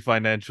better for me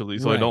financially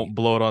so I Right. don't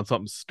blow it on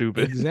something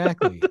stupid.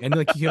 Exactly. And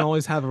like you can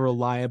always have a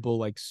reliable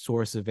like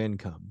source of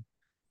income.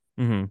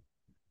 Hmm.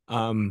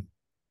 Um,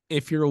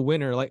 if you're a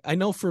winner, like I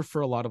know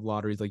for a lot of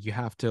lotteries, like you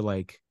have to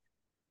like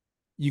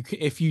you can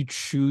if you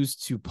choose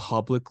to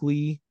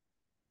publicly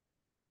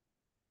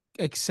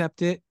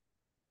accept it,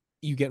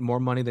 you get more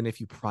money than if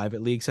you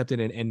privately accept it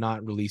and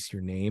not release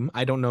your name.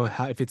 I don't know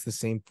how if it's the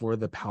same for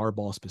the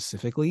Powerball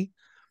specifically.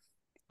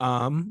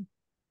 Um,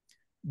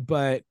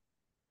 but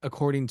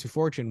according to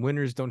Fortune,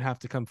 winners don't have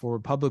to come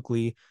forward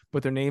publicly,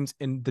 but their names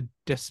and the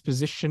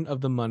disposition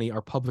of the money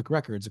are public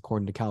records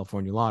according to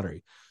California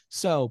Lottery.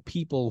 So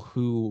people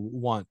who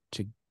want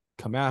to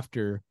come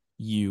after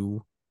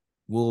you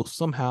will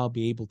somehow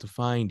be able to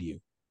find you.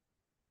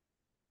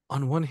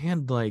 On one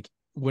hand, like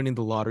winning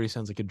the lottery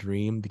sounds like a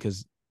dream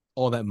because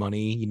all that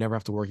money, you never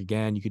have to work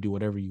again. You could do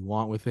whatever you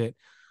want with it.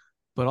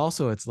 But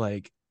also, it's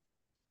like,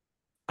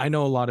 I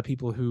know a lot of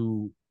people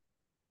who,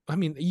 I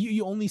mean,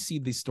 you only see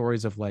these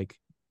stories of like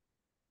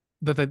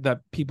that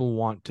people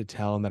want to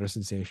tell and that are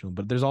sensational.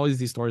 But there's always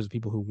these stories of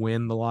people who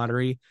win the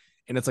lottery,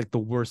 and it's like the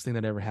worst thing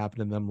that ever happened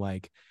to them.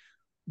 Like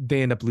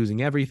they end up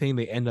losing everything.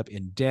 They end up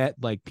in debt.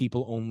 Like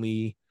people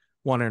only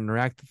want to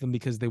interact with them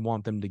because they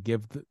want them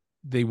to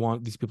they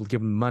want these people to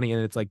give them money,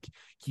 and it's like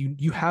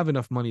you have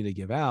enough money to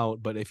give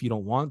out, but if you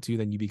don't want to,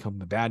 then you become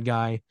the bad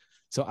guy.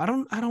 So I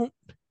don't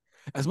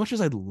as much as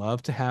I'd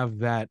love to have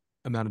that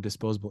amount of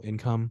disposable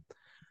income,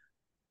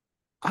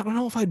 I don't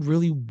know if I'd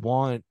really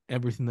want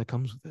everything that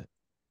comes with it.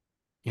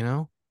 You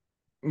know,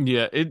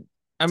 Yeah, it.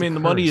 I it's a mean, the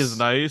money is curse.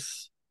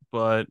 nice,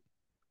 but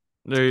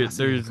It's a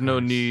blessing and a there's no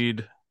curse.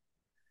 need.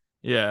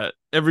 Yeah,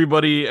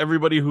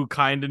 everybody who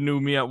kind of knew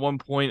me at one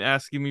point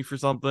asking me for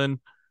something,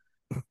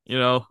 you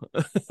know,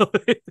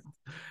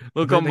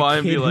 they'll come The by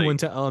and be kid who like,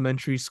 went to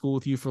elementary school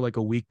with you for like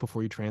a week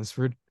before you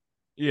transferred.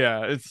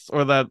 yeah, it's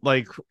or that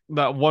like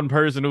that one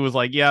person who was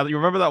like, yeah, you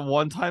remember that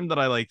one time that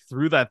I like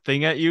threw that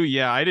thing at you?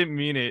 Yeah, I didn't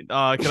mean it.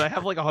 Can I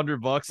have like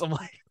 $100? I'm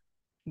like,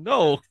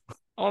 no,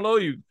 I don't know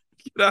you.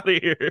 Get out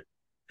of here.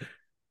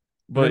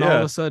 And But then all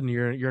of yeah, a sudden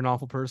you're an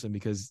awful person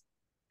because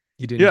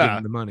you didn't give yeah,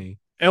 him the money.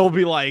 it'll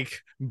be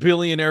like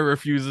billionaire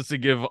refuses to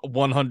give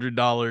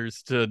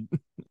 $100 to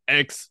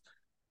X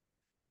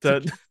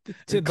To,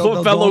 to they'll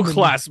go fellow on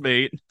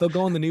classmate. they'll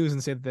go on the news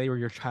and say that they were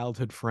your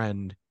childhood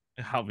friend.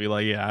 I'll be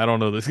like, yeah, I don't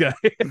know this guy.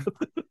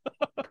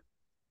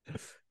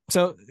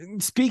 So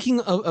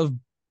speaking of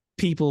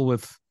people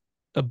with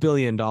 $1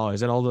 billion,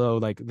 and although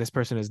like this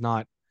person has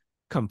not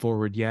come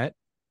forward yet,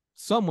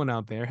 someone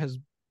out there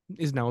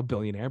is now a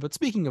billionaire. But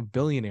speaking of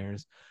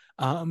billionaires,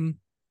 um,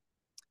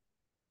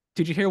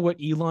 did you hear what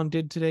Elon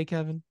did today,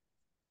 Kevin?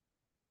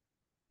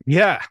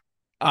 Yeah.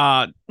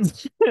 Uh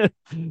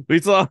we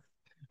saw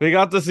we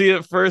got to see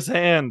it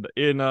firsthand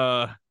in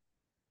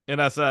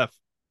SF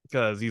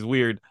because he's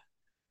weird.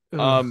 Ugh.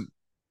 Um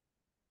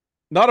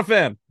not a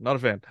fan. Not a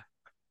fan.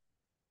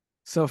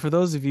 So for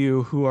those of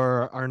you who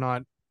are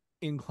not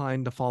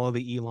inclined to follow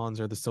the Elons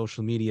or the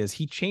social medias,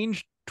 he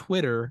changed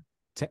Twitter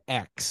to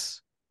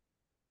X.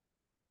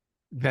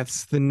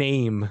 That's the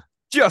name.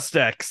 Just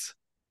X.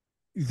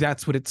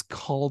 That's what it's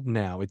called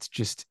now. It's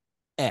just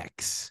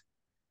X.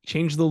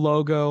 Change the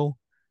logo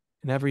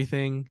and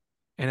everything.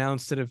 And now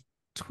instead of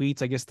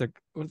tweets, I guess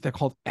they're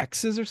called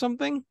X's or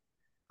something.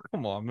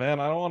 Come on, man.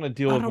 I don't want to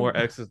deal I with don't. more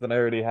X's than I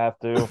already have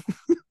to.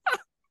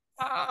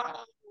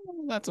 Ah,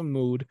 that's a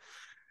mood.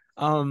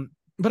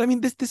 But I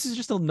mean, this is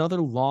just another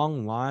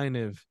long line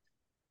of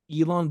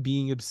Elon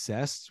being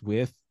obsessed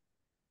with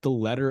the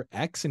letter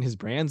X in his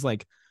brands.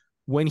 Like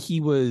when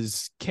he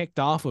was kicked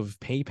off of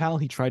PayPal,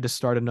 he tried to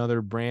start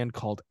another brand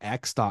called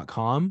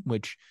X.com,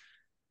 which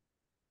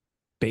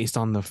based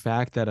on the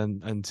fact that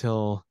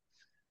until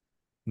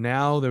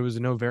now there was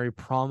no very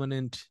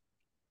prominent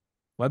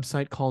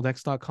website called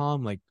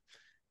X.com, like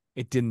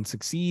it didn't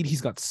succeed.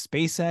 He's got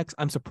SpaceX.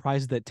 I'm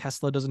surprised that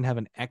Tesla doesn't have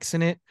an X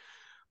in it.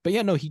 But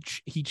yeah, no, he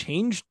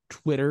changed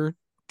Twitter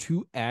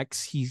to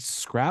X. He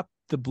scrapped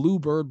the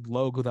Bluebird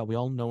logo that we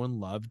all know and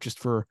love just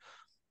for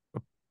a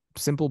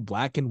simple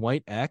black and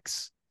white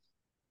X.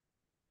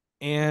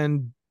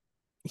 And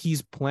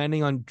he's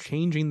planning on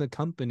changing the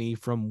company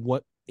from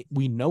what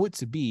we know it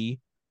to be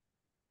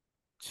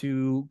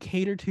to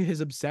cater to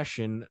his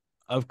obsession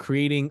of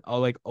creating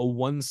a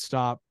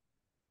one-stop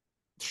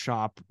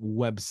shop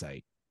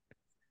website.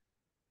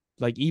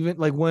 Like even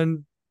like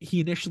when he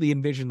initially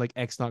envisioned like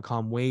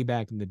X.com way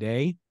back in the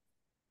day,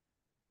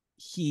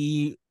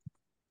 he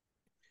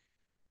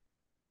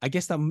I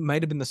guess that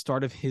might have been the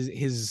start of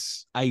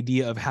his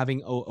idea of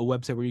having a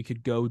website where you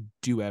could go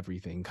do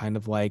everything, kind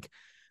of like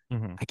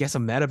Mhm. I guess a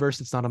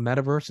metaverse. It's not a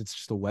metaverse; it's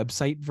just a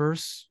website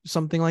verse,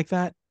 something like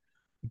that.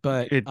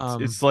 But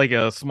It's like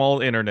a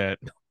small internet.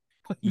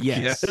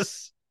 yes,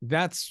 Yes.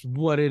 that's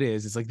what it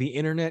is. It's like the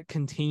internet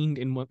contained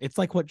in what it's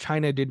like what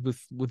China did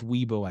with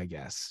Weibo, I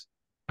guess.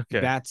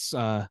 Okay. That's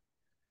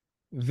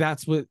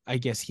what I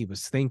guess he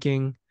was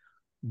thinking.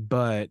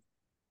 But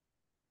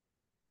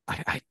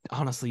I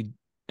honestly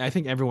I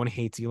think everyone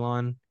hates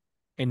Elon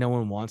and no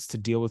one wants to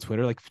deal with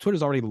Twitter. Like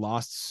Twitter's already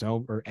lost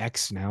or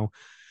X now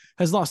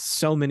has lost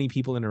so many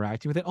people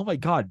interacting with it. Oh my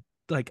god.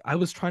 Like I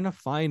was trying to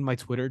find my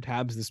Twitter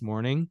tabs this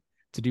morning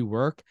to do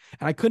work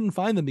and I couldn't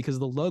find them because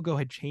the logo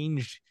had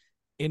changed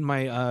in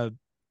my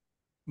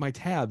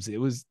tabs. It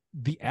was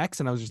the X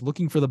and I was just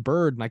looking for the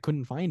bird and I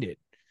couldn't find it.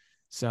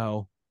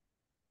 So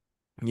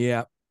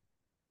yeah.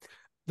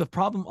 The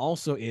problem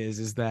also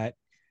is that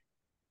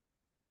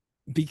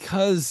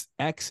because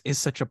X is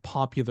such a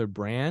popular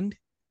brand,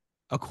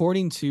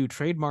 according to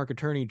trademark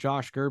attorney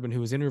Josh Gerben, who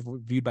was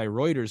interviewed by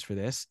Reuters for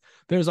this,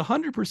 there's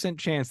 100%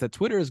 chance that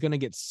Twitter is going to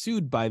get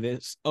sued by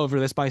this over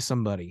this by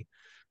somebody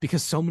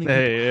because so many people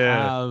Hey,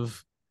 yeah.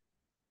 have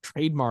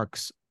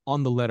trademarks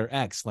on the letter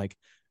X. Like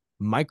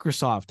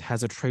Microsoft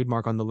has a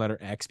trademark on the letter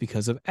X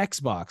because of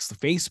Xbox.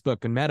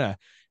 Facebook and Meta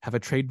have a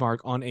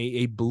trademark on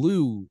a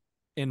blue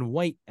and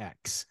white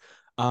X.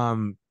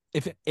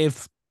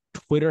 If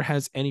Twitter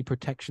has any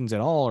protections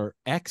at all, or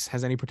X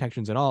has any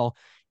protections at all,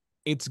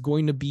 it's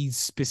going to be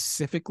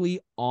specifically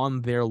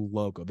on their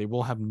logo. They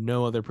will have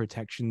no other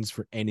protections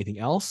for anything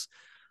else.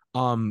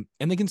 And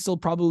they can still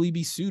probably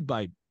be sued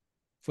by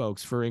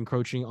folks for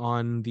encroaching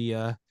on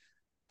the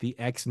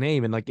X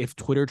name. And like if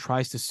Twitter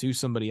tries to sue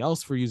somebody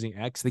else for using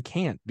X, they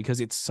can't because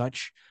it's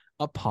such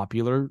a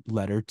popular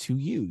letter to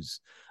use.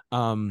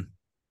 And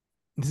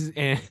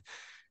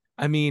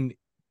I mean,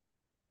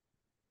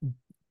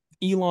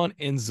 Elon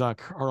and Zuck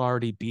are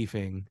already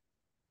beefing.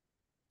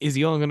 Is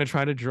Elon going to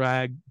try to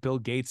drag Bill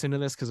Gates into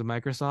this because of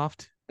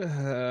Microsoft?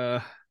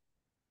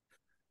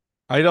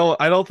 I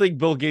don't think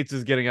Bill Gates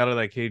is getting out of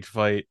that cage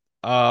fight.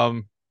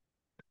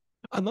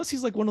 Unless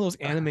he's like one of those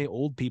anime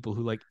old people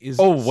who like is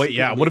Oh wait,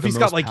 yeah. secretly What if the he's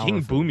got most like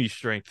King powerful, Boomy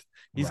strength?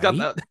 He's got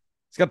right? that.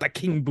 He's got that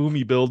King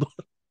Boomy build.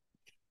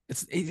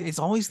 It's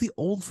always the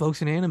old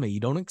folks in anime. You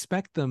don't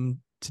expect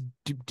them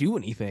to do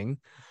anything,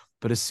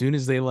 but as soon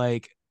as they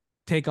like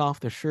take off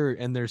their shirt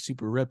and they're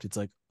super ripped, it's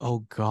like, oh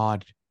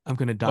god, I'm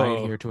gonna die in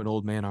Oh, here to an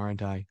old man,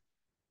 aren't I?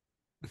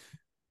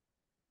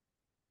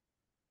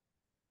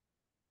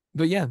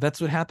 But yeah, that's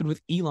what happened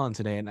with Elon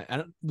today, and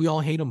we all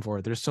hate him for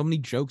it. There's so many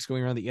jokes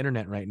going around the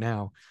internet right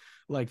now.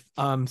 Like,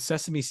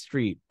 Sesame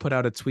Street put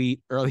out a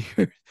tweet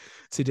earlier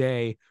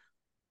today.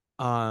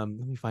 Let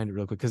me find it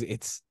real quick because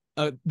it's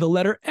the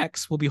letter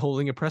X will be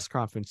holding a press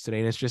conference today,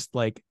 and it's just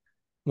like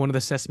one of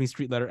the Sesame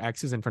Street letter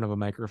X's in front of a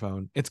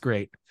microphone. It's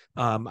great.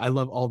 I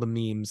love all the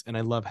memes, and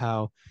I love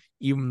how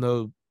even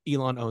though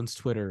Elon owns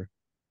Twitter,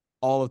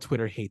 all of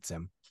Twitter hates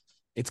him.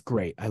 It's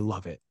great. I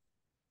love it.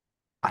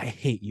 I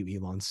hate you,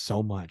 Elon,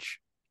 so much.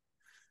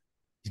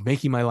 He's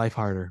making my life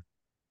harder.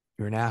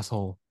 You're an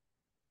asshole.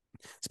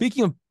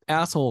 Speaking of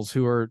assholes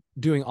who are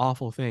doing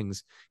awful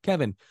things,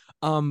 Kevin,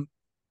 um,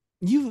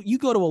 you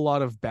go to a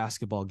lot of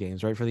basketball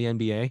games, right, for the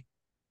NBA?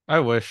 I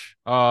wish.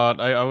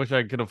 I wish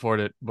I could afford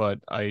it, but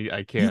I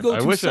You can't. go I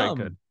to wish I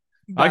could.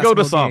 some I go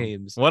to basketball some.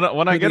 games When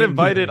I for get the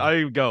invited,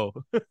 NBA. I go.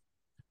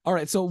 All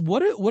right, so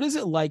what is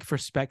it like for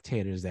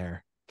spectators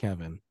there,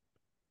 Kevin?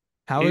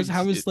 How It's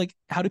is like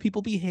how do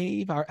people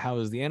behave? How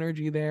is the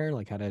energy there?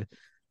 Like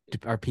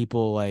are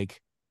people like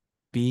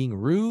being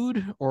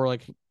rude or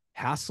like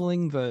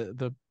hassling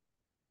the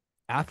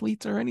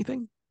athletes or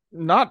anything?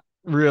 not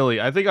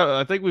really. I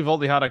think we've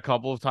only had a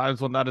couple of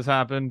times when that has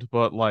happened,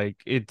 but like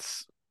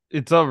it's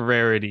a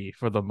rarity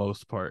for the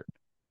most part.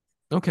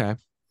 Okay.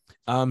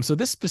 So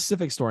this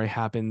specific story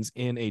happens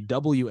in a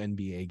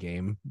WNBA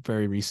game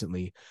very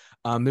recently.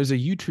 There's a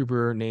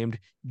YouTuber named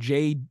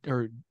J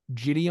or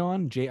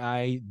Gideon, Oh,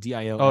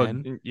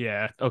 Jidion.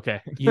 yeah.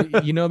 Okay.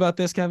 You know about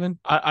this, Kevin?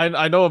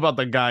 I know about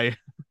the guy.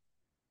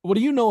 What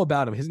do you know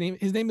about him? His name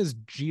is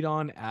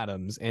Jidon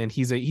Adams, and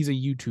he's a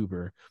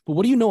YouTuber. But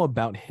what do you know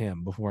about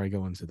him before I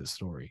go into this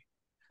story?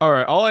 All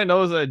right. All I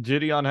know is that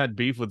Gideon had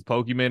beef with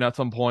Pokimane at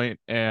some point,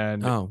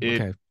 and Oh,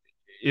 it okay.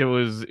 it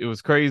was it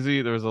was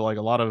crazy. There was like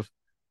a lot of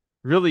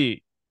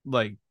really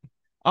like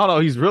I don't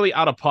know. He's really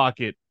out of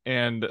pocket,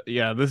 and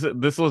yeah,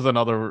 this was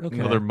another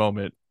Okay.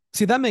 moment.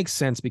 See, that makes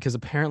sense because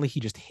apparently he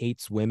just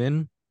hates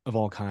women of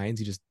all kinds.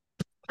 He just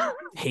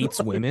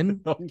hates women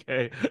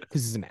Okay.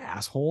 because he's an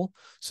asshole.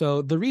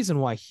 So the reason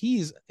why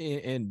he's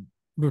and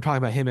we were talking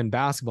about him in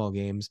basketball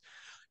games,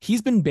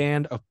 he's been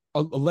banned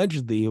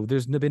allegedly.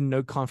 There's been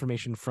no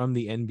confirmation from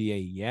the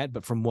NBA yet,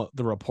 but from what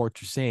the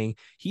reports are saying,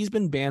 he's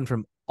been banned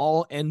from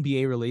all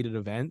NBA related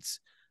events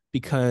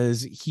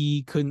because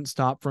he couldn't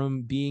stop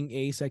from being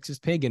a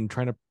sexist pig and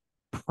trying to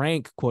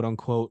prank, quote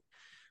unquote,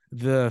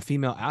 the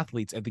female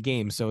athletes at the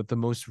game. So at the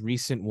most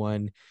recent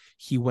one,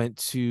 he went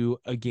to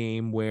a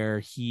game where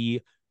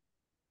he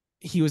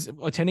was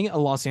attending a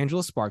Los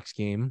Angeles Sparks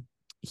game.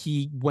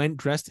 He went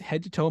dressed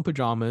head to toe in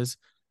pajamas,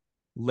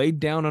 laid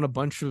down on a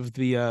bunch of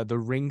the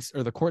rings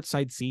or the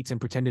courtside seats and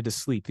pretended to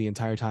sleep the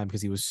entire time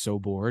because he was so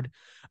bored.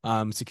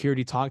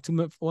 Security talked to him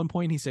at one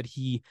point. He said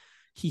he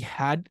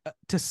had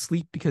to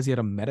sleep because he had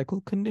a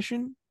medical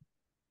condition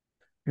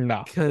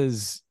No.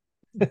 because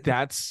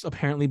that's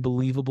apparently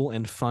believable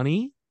and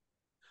funny.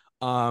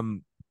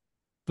 Um,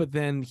 but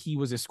then he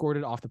was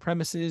escorted off the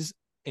premises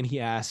and he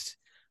asked,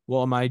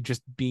 well, am I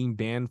just being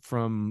banned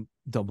from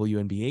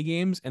WNBA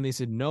games? And they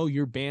said, no,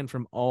 you're banned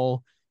from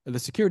all, the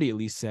security at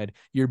least said,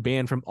 you're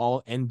banned from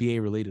all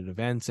NBA related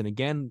events. And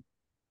again,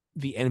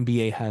 the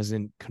NBA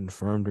hasn't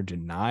confirmed or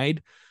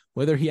denied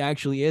whether he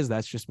actually is.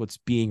 That's just what's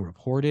being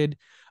reported.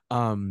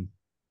 Um,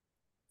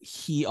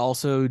 he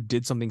also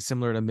did something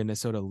similar to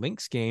Minnesota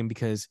Lynx game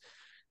because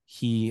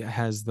he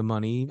has the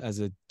money as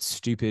a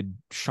stupid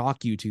shock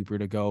YouTuber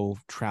to go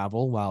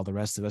travel while the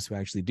rest of us who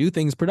actually do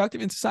things productive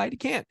in society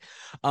can't.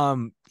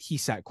 He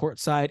sat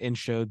courtside and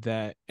showed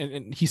that,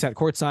 and he sat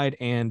courtside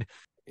and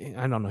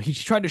I don't know, he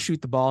tried to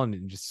shoot the ball and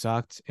it just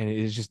sucked and it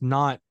is just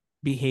not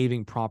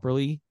behaving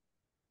properly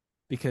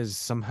because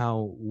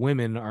somehow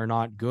women are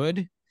not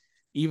good,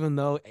 even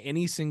though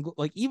any single,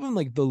 like even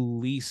like the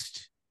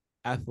least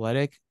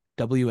athletic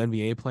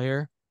WNBA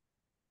player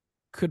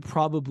could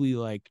probably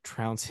like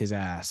trounce his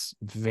ass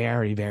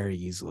very, very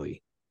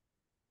easily.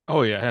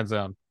 Oh yeah, hands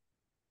down.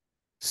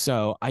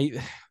 So I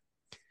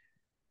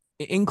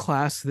in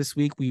class this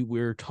week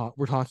we're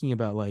talking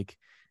about like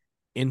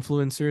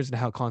influencers and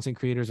how content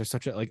creators are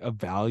such a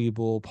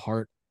valuable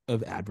part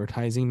of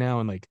advertising now,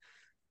 and like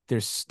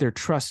they're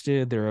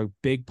trusted, they're a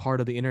big part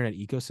of the internet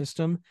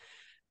ecosystem.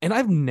 And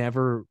I've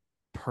never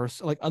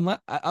like, unless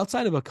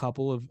outside of a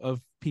couple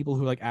of people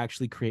who like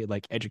actually create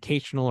like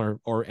educational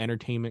or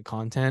entertainment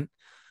content,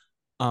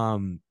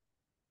 um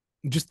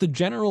just the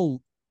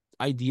general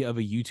idea of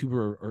a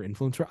YouTuber or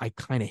influencer I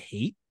kind of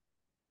hate,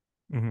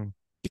 Mm-hmm.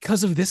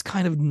 because of this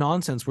kind of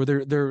nonsense where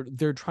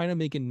they're trying to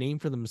make a name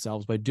for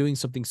themselves by doing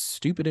something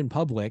stupid in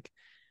public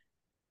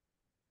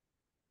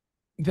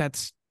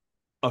that's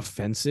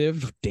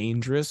offensive,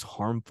 dangerous,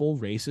 harmful,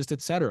 racist,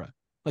 etc.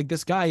 Like,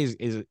 this guy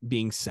is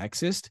being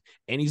sexist,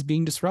 and he's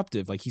being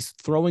disruptive. Like, he's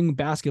throwing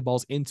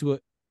basketballs into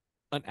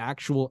an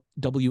actual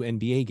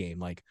WNBA game.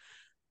 Like,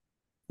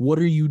 what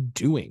are you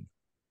doing?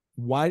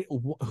 Why?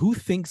 Who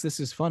thinks this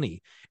is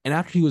funny? And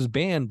after he was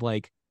banned,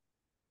 like,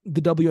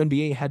 the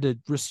WNBA had to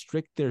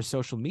restrict their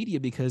social media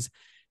because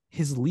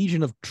his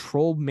legion of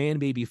troll man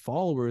baby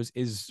followers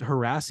is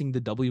harassing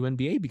the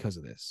WNBA because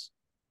of this.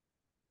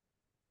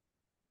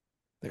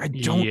 Like, I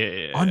don't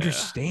Yeah.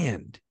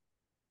 understand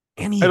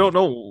any I of don't it.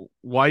 know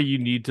why you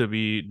need to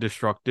be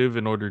destructive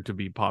in order to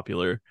be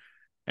popular.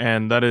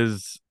 And that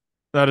is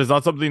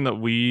not something that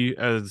we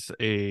as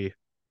a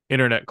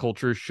internet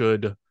culture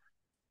should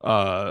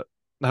uh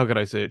how could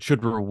I say it,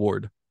 should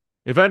reward.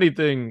 If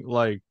anything,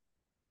 like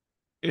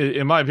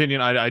in my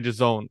opinion, I just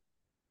don't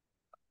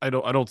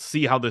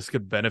see how this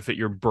could benefit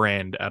your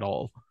brand at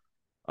all.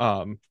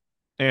 Um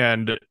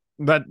and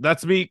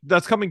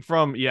that's coming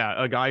from, yeah,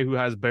 a guy who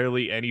has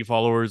barely any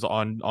followers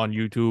on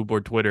YouTube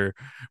or Twitter,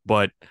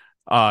 but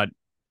uh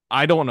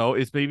I don't know,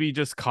 it's maybe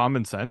just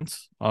common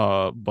sense.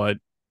 But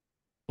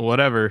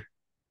whatever.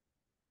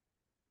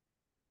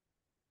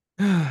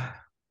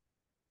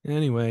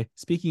 Anyway,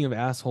 speaking of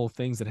asshole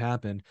things that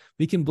happened,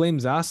 we can blame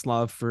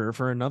Zaslav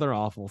for another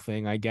awful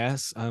thing, I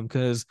guess.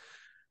 Because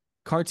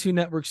Cartoon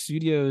Network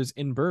Studios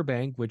in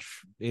Burbank,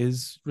 which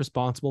is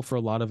responsible for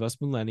a lot of us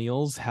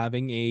millennials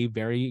having a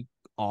very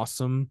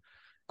awesome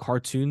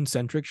cartoon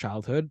centric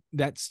childhood,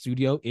 that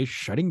studio is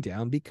shutting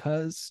down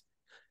because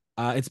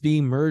it's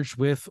being merged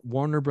with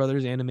Warner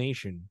Brothers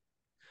Animation,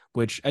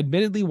 which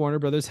admittedly Warner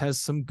Brothers has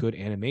some good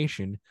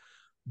animation,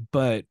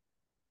 but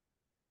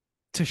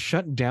to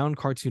shut down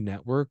Cartoon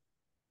Network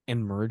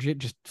and merge it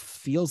just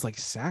feels like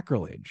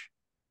sacrilege.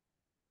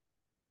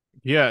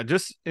 Yeah,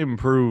 just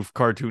improve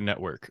Cartoon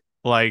Network.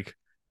 Like,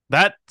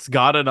 that's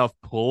got enough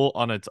pull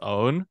on its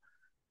own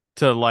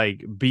to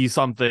like be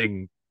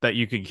something that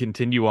you can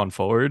continue on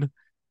forward.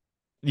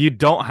 You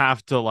don't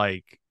have to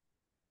like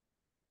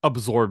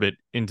absorb it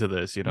into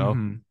this, you know?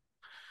 Mm-hmm.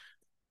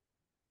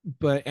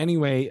 But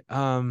anyway,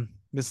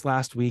 this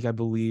last week, I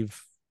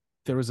believe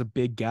there was a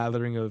big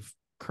gathering of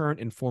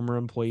current and former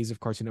employees of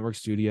Cartoon Network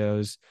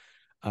Studios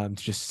to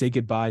just say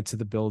goodbye to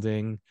the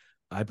building.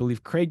 I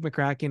believe Craig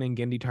McCracken and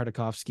Gendy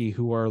Tartakovsky,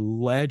 who are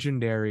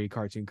legendary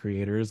cartoon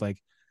creators,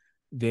 like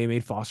they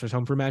made Foster's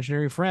Home for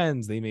Imaginary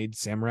Friends, they made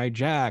Samurai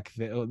Jack,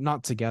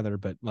 not together,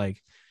 but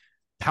like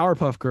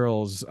Powerpuff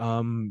Girls.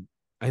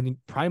 I think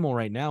Primal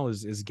right now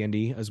is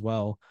Gendy as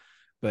well,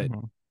 but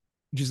Mhm.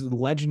 just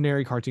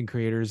legendary cartoon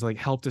creators like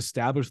helped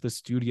establish the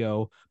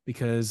studio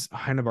because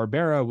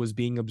Hanna-Barbera was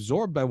being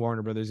absorbed by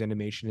Warner Brothers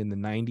Animation in the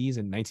 90s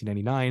and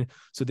 1999.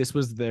 So this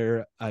was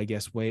their, I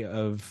guess, way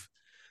of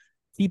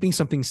keeping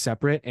something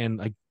separate. And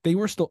like they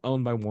were still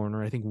owned by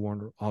Warner. I think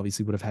Warner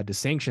obviously would have had to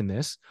sanction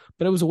this,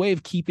 but it was a way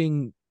of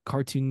keeping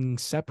cartoon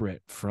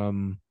separate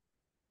from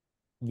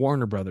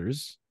Warner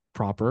Brothers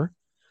proper.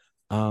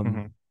 Um,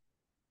 Mhm.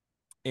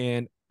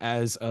 and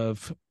as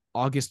of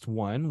August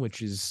 1,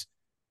 which is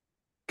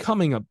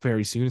coming up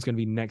very soon, it's going to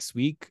be next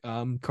week,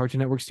 Cartoon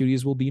Network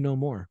Studios will be no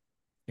more.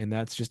 And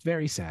that's just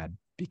very sad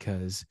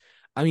because,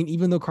 I mean,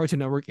 even though Cartoon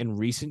Network in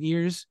recent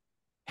years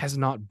has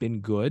not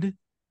been good,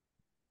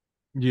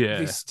 they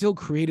Yeah. still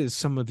created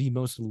some of the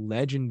most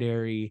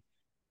legendary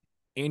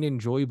and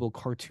enjoyable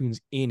cartoons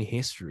in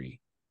history.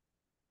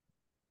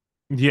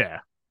 Yeah.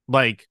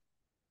 Like,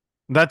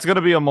 that's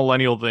gonna be a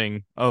millennial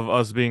thing of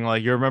us being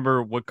like, you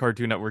remember what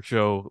Cartoon Network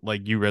show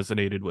like you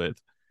resonated with?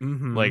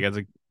 Mm-hmm. Like as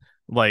a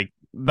like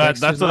that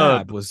Dexter's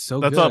Lab was so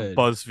that's a good.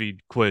 BuzzFeed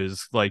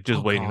quiz like just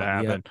Oh waiting to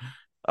God, yep.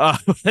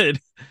 happen. But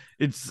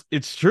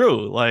it's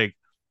true. Like,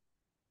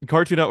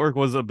 Cartoon Network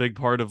was a big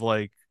part of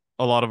like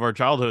a lot of our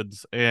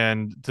childhoods,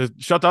 and to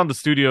shut down the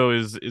studio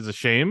is a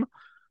shame.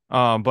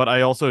 But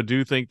I also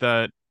do think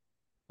that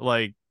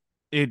like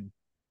it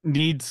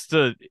needs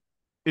to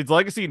its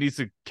legacy needs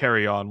to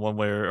carry on one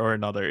way or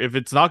another. If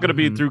it's not going to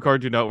be Mm-hmm. through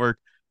Cartoon Network,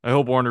 I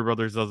hope Warner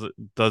Brothers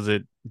does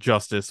it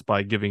justice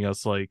by giving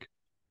us like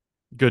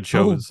good Oh,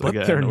 shows but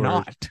they're again. Or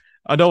not.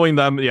 knowing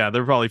them, yeah,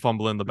 they're probably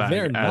fumbling the bag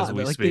They're as not. we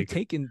They're like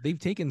speak. they've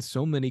taken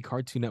so many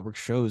Cartoon Network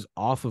shows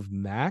off of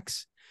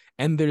Max,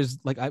 and there's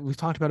like we've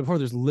talked about it before.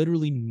 There's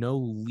literally no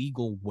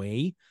legal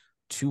way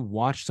to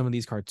watch some of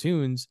these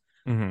cartoons,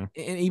 Hmm.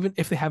 and even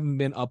if they haven't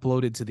been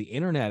uploaded to the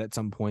internet at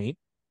some point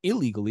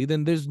illegally,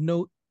 then there's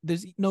no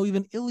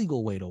even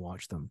illegal way to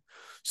watch them.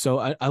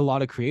 So a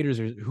lot of creators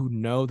who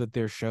know that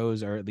their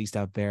shows are at least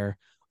out there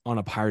on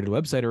a pirated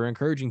website are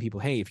encouraging people,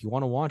 hey, if you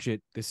want to watch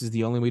it, this is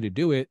the only way to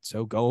do it,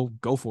 so go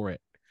for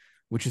it.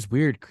 Which is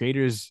weird.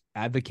 Creators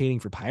advocating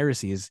for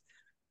piracy is,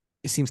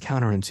 it seems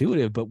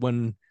counterintuitive, but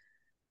when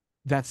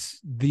that's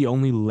the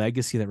only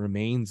legacy that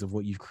remains of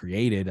what you've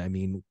created, I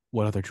mean,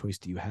 what other choice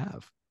do you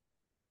have?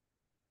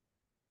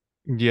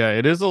 Yeah,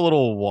 it is a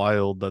little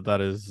wild that that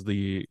is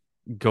the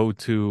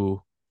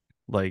go-to,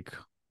 like,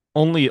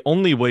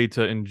 only way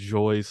to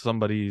enjoy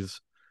somebody's,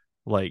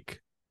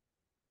 like,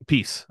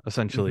 piece,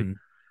 essentially.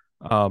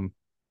 Mm-hmm. Um,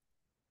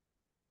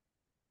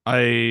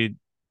 I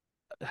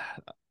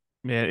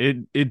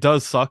Man, it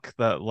does suck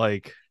that,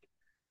 like,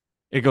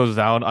 it goes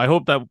down. I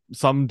hope that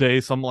someday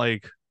some,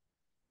 like,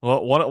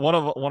 well, one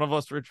of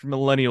us rich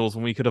millennials,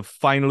 when we could have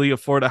finally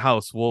afford a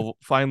house, will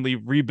finally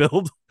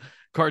rebuild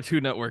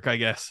Cartoon Network, I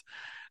guess.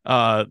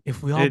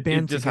 If we all It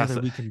band just has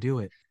together, to. we can do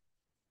it.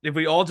 If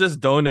we all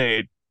just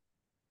donate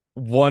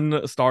one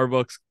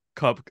Starbucks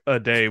cup a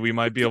day, we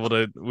might be able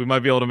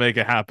to make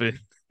it happen.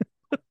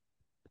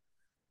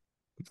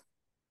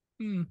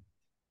 Hmm.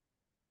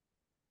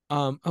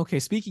 Okay,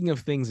 speaking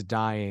of things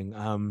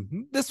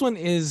dying, this one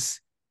is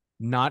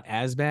not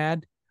as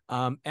bad.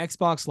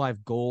 Xbox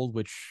Live Gold,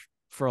 which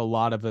for a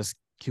lot of us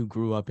who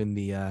grew up in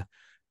the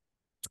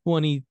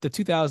 2000s,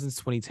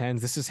 2010s,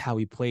 this is how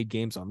we played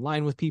games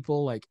online with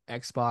people. Like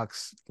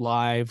Xbox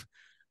Live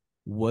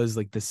was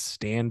like the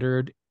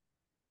standard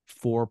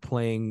for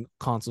playing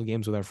console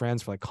games with our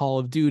friends for like Call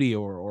of Duty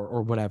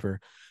or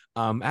whatever.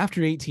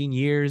 After 18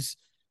 years,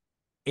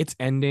 it's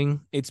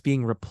ending. It's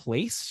being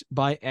replaced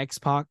by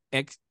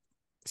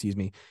excuse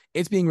me.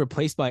 It's being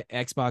replaced by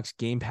Xbox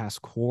Game Pass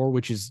Core,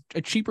 which is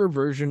a cheaper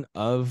version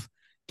of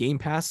Game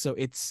Pass. So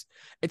it's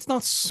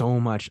not so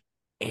much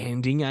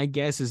ending, I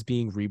guess, as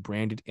being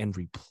rebranded and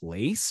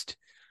replaced.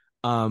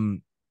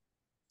 Um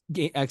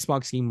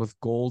Xbox Game with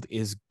Gold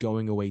is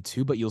going away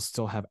too, but you'll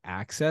still have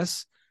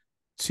access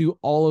to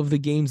all of the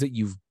games that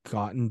you've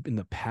gotten in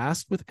the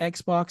past with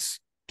Xbox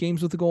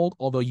games with the gold,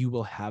 although you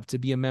will have to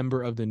be a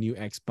member of the new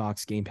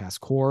Xbox Game Pass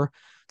Core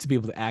to be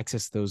able to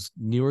access those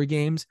newer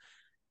games.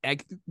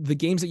 The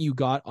games that you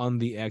got on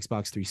the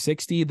Xbox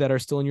 360 that are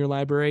still in your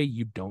library,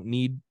 you don't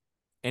need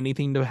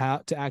anything to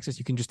have to access.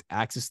 You can just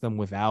access them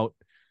without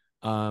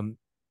um,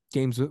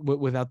 games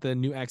without the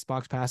new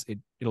Xbox Pass.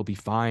 It'll be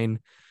fine.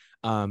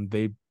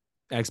 They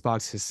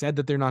Xbox has said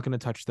that they're not going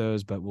to touch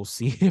those, but we'll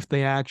see if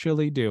they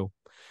actually do.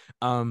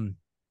 Um,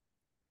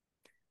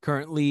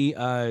 Currently,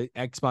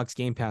 Xbox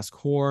Game Pass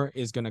Core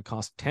is going to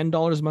cost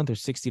 $10 a month or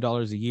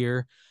 $60 a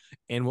year,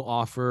 and will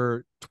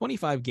offer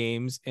 25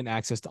 games and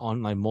access to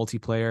online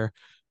multiplayer.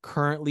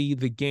 Currently,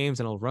 the games,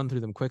 and I'll run through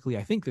them quickly.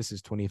 I think this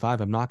is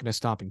 25. I'm not going to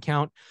stop and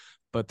count,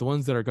 but the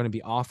ones that are going to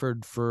be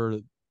offered for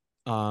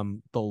the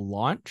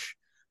launch,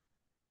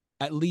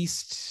 at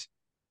least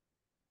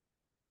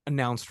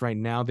announced right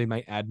now, they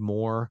might add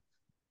more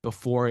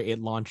before it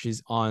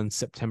launches on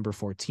September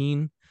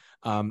 14.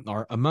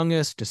 Are Among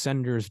Us,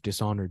 Descenders,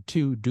 Dishonored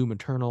 2, Doom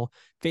Eternal,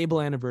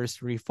 Fable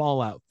Anniversary,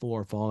 Fallout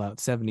 4, Fallout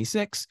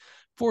 76,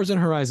 Forza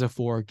Horizon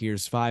 4,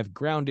 Gears 5,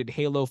 Grounded,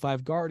 Halo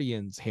 5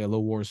 Guardians, Halo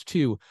Wars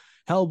 2,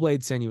 Hellblade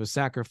Senua's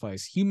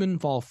Sacrifice, Human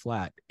Fall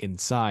Flat,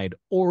 Inside,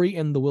 Ori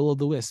and the Will of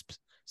the Wisps,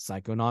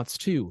 Psychonauts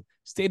 2,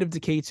 State of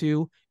Decay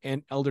 2,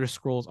 and Elder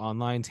Scrolls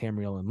Online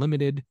Tamriel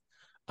Unlimited.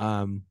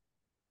 Um,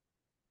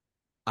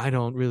 I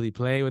don't really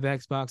play with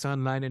Xbox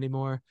Online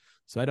anymore,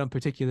 so I don't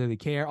particularly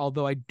care.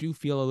 Although I do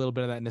feel a little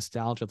bit of that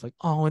nostalgia of like,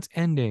 oh, it's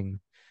ending.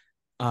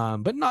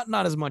 But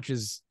not as much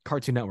as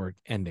Cartoon Network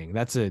ending.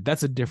 That's a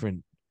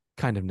different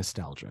kind of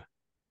nostalgia.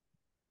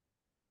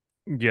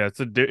 Yeah, it's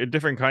a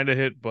different kind of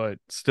hit, but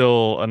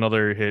still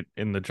another hit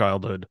in the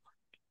childhood.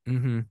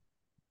 Mm-hmm.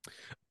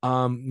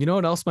 You know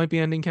what else might be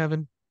ending,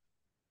 Kevin?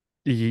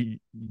 Ye-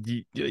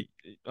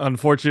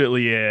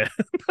 Unfortunately, yeah.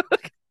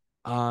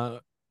 Uh,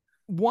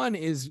 One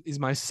is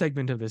my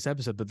segment of this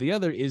episode, but the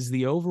other is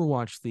the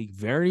Overwatch League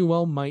very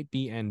well might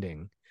be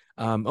ending.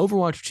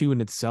 Overwatch 2 in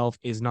itself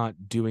is not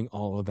doing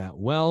all of that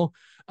well.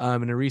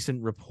 In a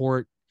recent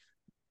report,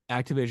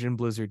 Activision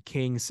Blizzard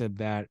King said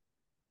that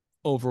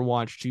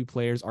Overwatch 2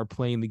 players are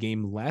playing the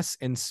game less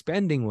and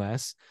spending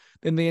less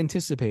than they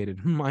anticipated.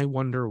 I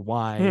wonder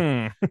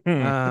why.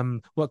 Hmm.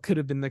 What could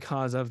have been the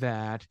cause of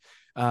that?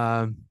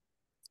 Um,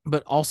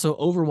 but also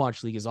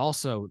Overwatch League is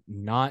also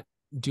not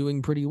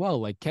doing pretty well.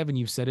 Like Kevin,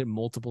 you've said it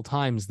multiple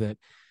times that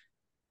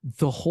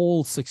the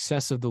whole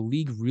success of the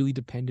league really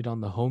depended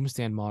on the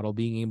homestand model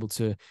being able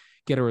to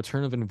get a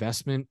return of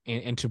investment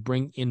and to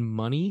bring in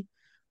money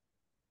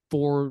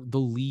for the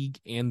league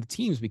and the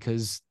teams,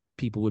 because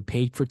people would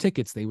pay for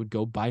tickets, they would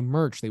go buy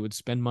merch, they would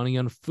spend money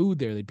on food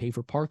there, they'd pay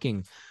for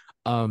parking.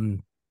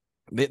 um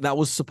that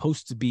was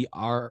supposed to be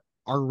our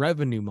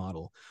revenue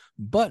model,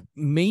 but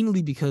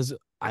mainly because,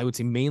 I would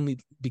say mainly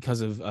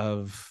because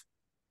of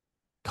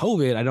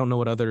COVID. I don't know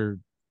what other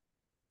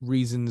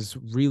reasons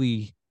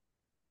really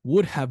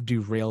would have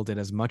derailed it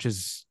as much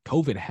as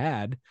COVID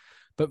had,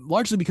 but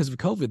largely because of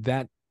COVID,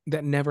 that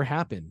never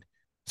happened.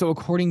 So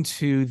according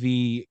to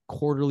the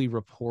quarterly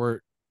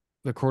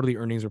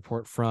earnings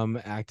report from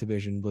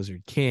Activision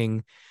Blizzard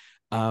King,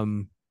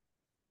 um,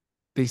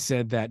 They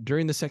said that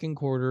during the second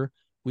quarter,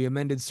 we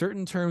amended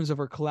certain terms of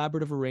our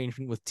collaborative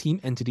arrangement with team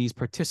entities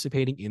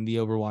participating in the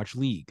Overwatch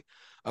League.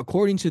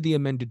 According to the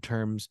amended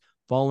terms,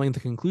 following the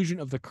conclusion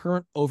of the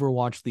current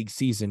Overwatch League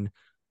season,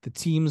 the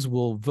teams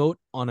will vote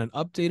on an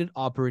updated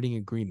operating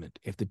agreement.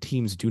 If the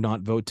teams do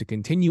not vote to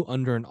continue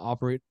under an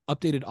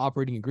updated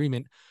operating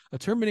agreement, a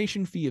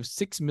termination fee of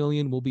 $6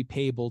 million will be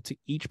payable to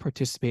each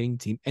participating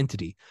team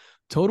entity.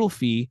 Total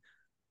fee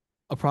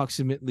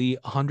approximately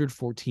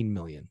 $114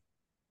 million.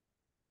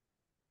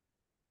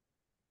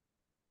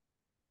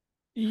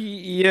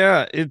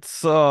 Yeah,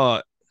 it's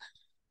I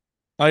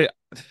I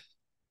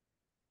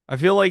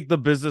feel like the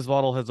business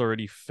model has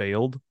already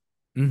failed,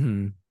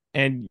 Mm-hmm.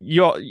 and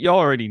y'all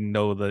already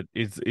know that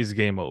it's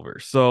game over.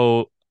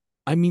 So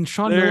I mean,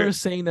 Sean Miller there is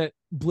saying that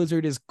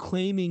Blizzard is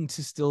claiming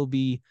to still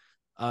be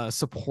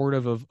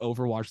supportive of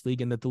Overwatch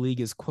League and that the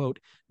league is, quote,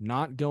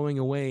 not going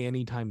away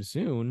anytime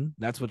soon.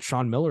 That's what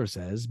Sean Miller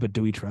says. But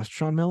do we trust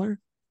Sean Miller?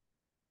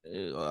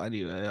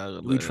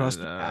 Do we trust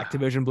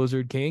Activision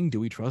Blizzard King? Do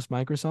we trust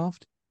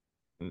Microsoft?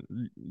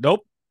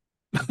 nope.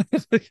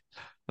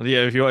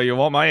 Yeah, if you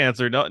want my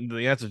answer, no,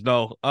 the answer is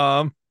no.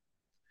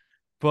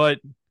 But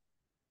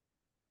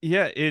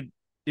yeah, it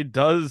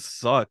does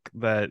suck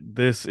that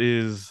this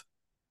is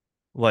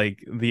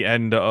like the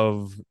end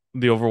of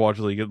the Overwatch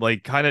League. It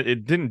like kind of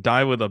it didn't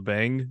die with a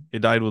bang. It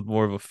died with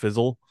more of a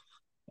fizzle.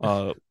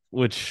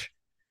 Which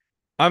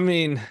I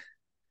mean,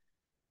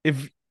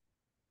 if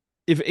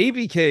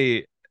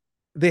ABK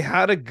they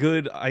had a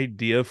good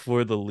idea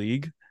for the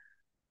league,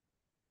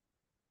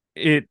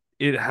 it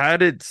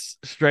had its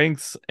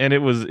strengths and it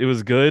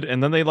was good,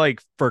 and then they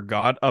like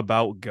forgot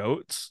about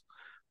goats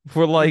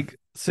for like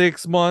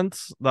 6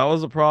 months. That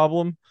was a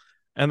problem.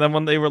 And then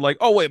when they were like,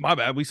 "Oh wait, my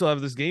bad, we still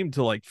have this game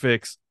to like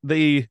fix,"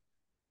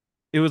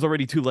 it was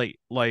already too late.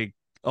 Like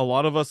a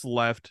lot of us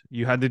left.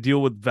 You had to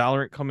deal with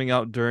Valorant coming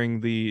out during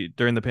the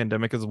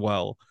pandemic as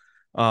well.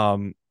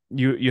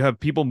 You have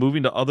people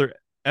moving to other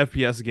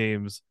FPS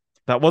games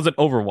that wasn't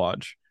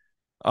Overwatch.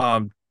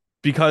 Um,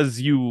 because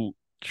you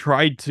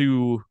tried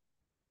to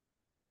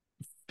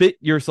fit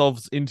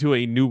yourselves into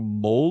a new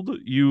mold,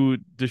 you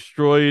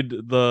destroyed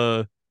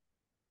the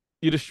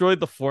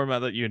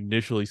format that you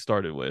initially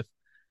started with.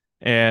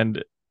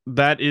 And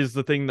that is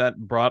the thing that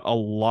brought a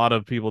lot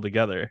of people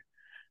together.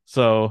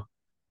 So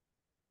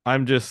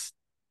I'm just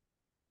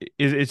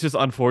it's just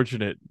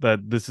unfortunate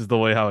that this is the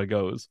way how it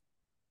goes.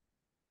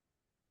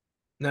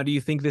 Now, do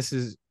you think this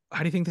is how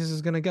do you think this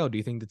is going to go? Do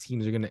you think the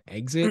teams are going to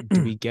exit?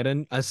 Do we get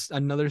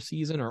another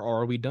season, or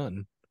are we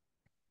done?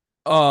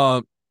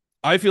 uh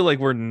I feel like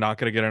we're not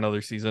gonna get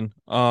another season.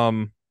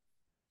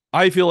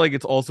 I feel like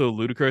it's also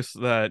ludicrous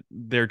that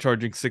they're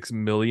charging 6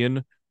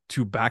 million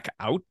to back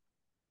out.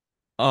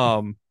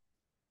 Um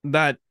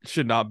that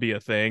should not be a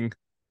thing.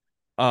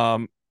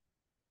 Um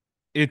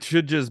it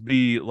should just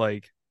be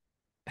like,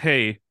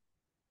 hey,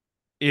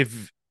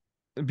 if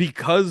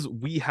because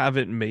we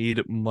haven't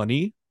made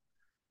money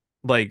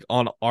like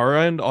on our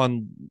end,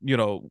 on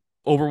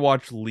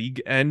Overwatch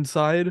League end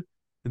side,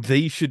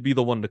 they should be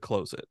the one to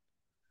close it.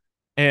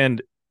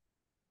 And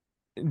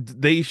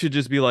they should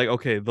just be like,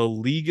 okay, the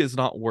league is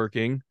not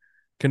working,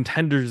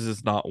 contenders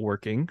is not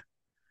working,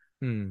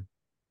 Hmm.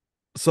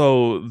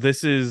 so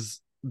this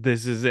is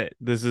it.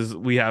 This is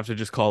we have to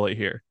just call it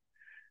here.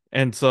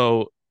 And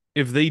so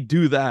if they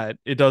do that,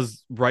 it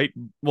does right.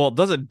 Well, it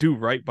doesn't do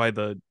right by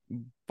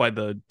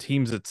the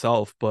teams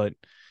itself, but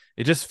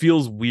it just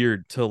feels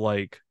weird to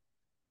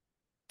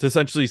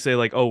essentially say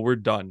like, oh, we're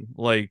done.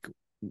 Like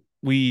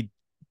we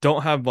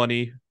don't have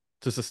money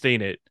to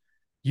sustain it.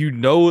 You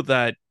know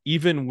that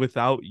even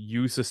without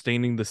you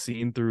sustaining the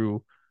scene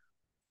through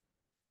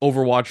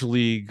Overwatch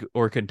League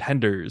or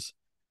contenders,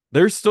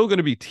 there's still going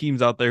to be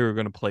teams out there who are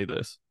going to play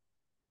this.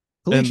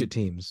 Collegiate And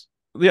teams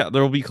yeah,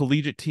 there will be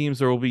collegiate teams.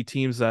 There will be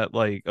teams that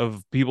like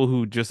of people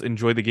who just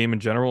enjoy the game in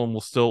general and will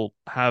still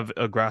have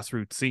a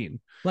grassroots scene.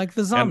 like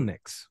the And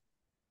Zomnics.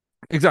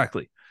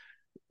 exactly.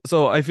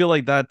 So I feel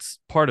like that's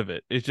part of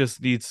it. It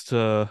just needs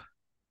to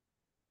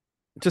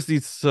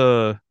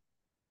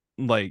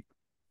like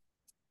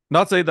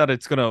not say that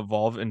it's going to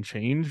evolve and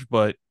change,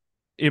 but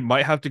it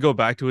might have to go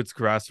back to its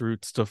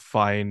grassroots to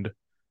find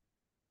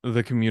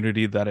the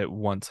community that it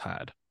once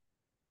had.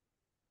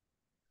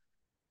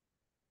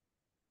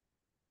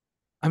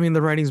 I mean,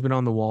 the writing's been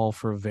on the wall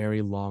for a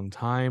very long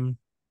time.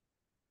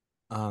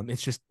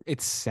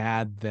 It's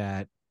sad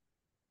that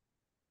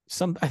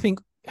I think.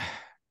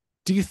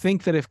 Do you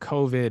think that if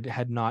COVID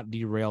had not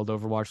derailed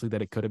Overwatch League,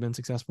 that it could have been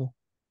successful?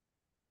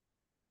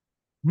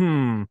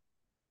 Hmm.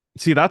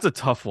 See, that's a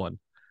tough one.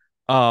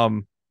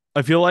 Um,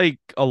 I feel like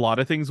a lot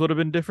of things would have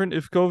been different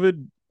if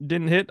COVID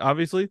didn't hit,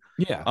 obviously.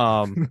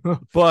 Yeah.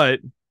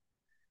 But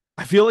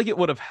I feel like it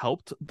would have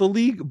helped the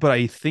league, but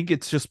I think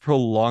it's just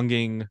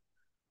prolonging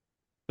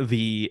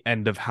the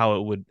end of how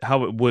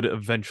it would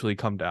eventually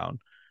come down.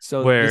 So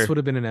this Where would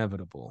have been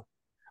inevitable.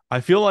 I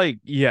feel like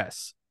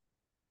yes,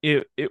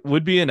 it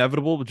would be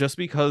inevitable just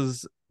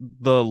because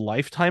the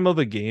lifetime of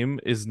a game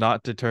is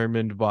not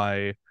determined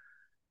by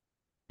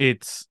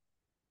its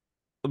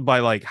by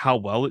like how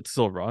well it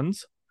still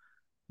runs,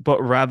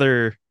 but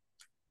rather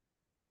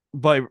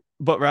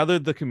rather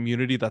the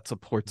community that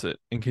supports it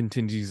and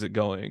continues it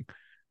going.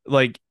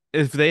 Like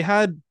if they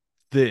had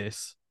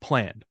this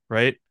planned,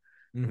 right?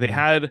 They Hmm.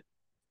 had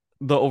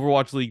the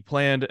Overwatch League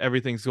planned,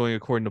 everything's going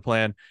according to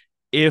plan.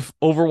 If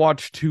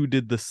Overwatch 2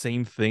 did the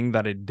same thing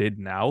that it did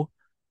now,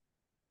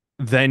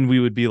 then we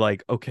would be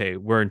like, okay,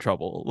 we're in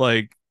trouble.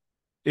 Like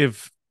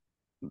if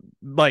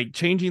like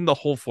changing the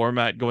whole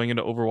format going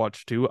into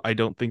Overwatch 2, I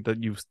don't think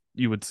that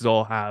you would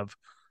still have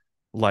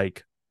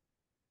like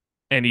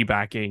any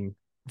backing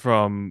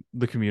from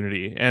the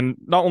community. And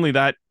not only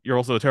that, you're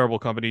also a terrible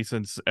company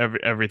since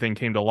everything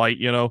came to light,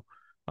 you know.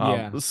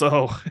 Yeah.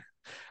 So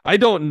I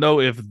don't know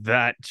if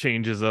that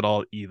changes at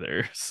all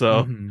either.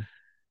 So Hmm.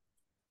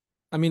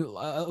 I mean,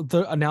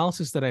 the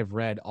analysis that I've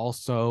read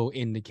also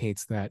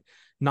indicates that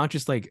not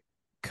just like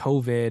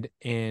COVID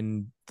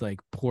and like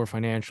poor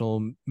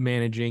financial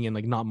managing and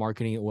like not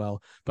marketing it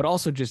well, but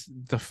also just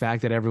the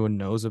fact that everyone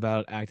knows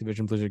about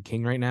Activision Blizzard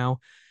King right now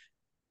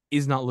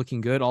is not looking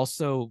good.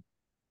 Also,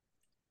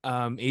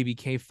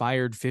 ABK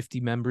fired 50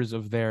 members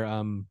of their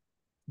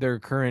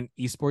current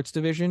esports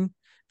division,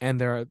 and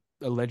they're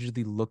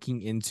allegedly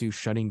looking into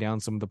shutting down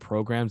some of the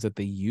programs that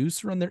they use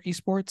to run their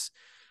esports.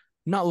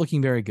 Not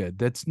looking very good.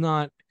 That's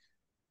not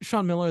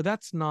Sean Miller.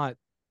 That's not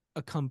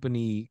a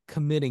company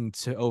committing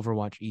to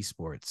Overwatch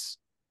esports.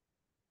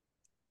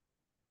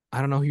 I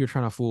don't know who you're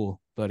trying to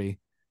fool, buddy.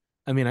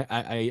 I mean,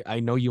 I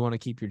know you want to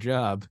keep your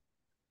job,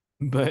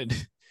 but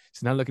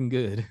it's not looking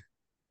good.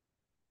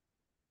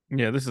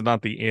 yeah, this is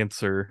not the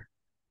answer.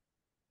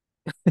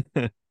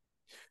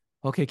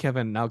 Okay,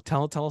 Kevin, now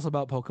tell us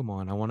about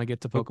Pokemon. I want to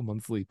get to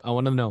Pokemon Sleep. I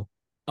want to know.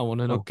 I want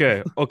to know.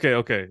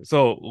 Okay.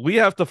 So we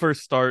have to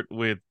first start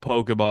with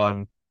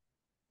Pokemon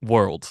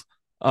Worlds.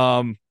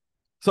 Um,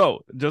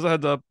 so just a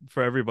heads up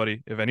for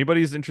everybody, if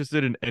anybody's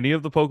interested in any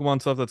of the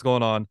Pokemon stuff that's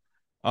going on,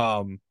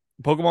 um,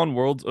 Pokemon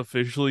Worlds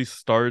officially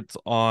starts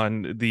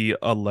on the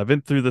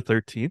 11th through the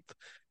 13th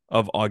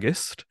of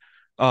August.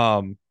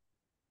 Um,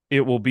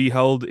 it will be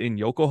held in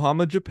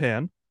Yokohama,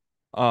 Japan.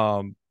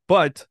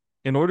 But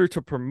in order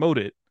to promote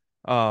it,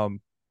 um,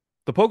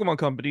 the Pokemon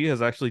Company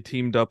has actually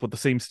teamed up with the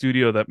same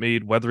studio that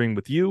made Weathering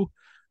with You,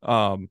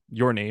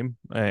 Your Name,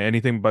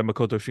 anything by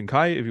Makoto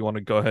Shinkai. If you want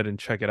to go ahead and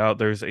check it out,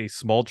 there's a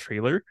small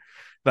trailer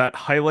that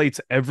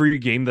highlights every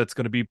game that's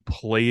going to be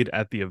played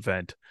at the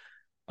event.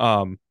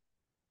 Um,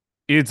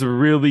 it's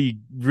really,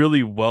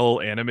 really well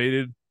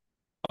animated.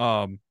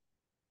 Um,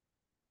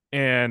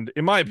 and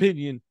in my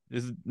opinion,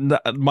 is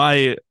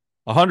my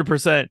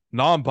 100%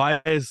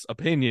 non-biased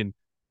opinion,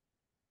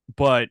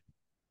 but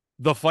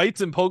the fights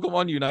in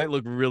Pokemon Unite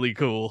look really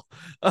cool.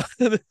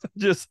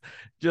 just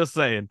just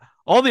saying.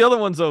 All the other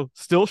ones though,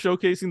 still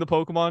showcasing the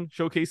Pokemon,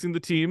 showcasing the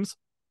teams.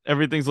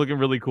 Everything's looking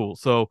really cool.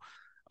 So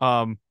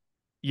um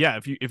yeah,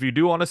 if you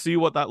do want to see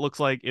what that looks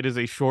like, it is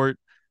a short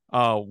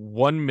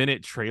 1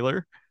 minute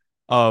trailer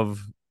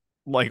of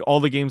like all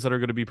the games that are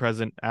going to be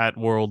present at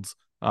Worlds.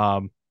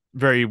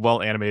 Very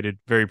well animated,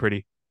 very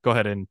pretty. Go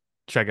ahead and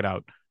check it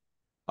out.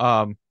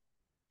 Um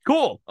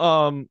Cool.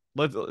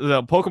 Let's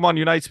Pokemon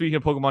Unite. Speaking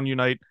of Pokemon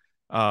Unite,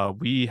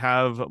 we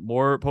have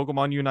more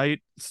Pokemon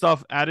Unite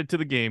stuff added to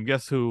the game.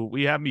 Guess who?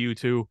 We have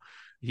Mewtwo.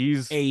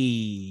 He's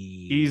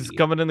he's Hey,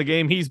 coming in the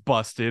game. He's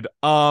busted.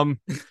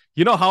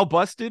 You know how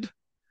busted?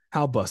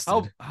 how How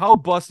busted? how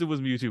busted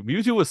was Mewtwo?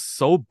 Mewtwo was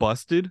so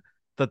busted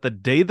that the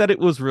day that it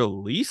was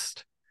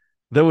released,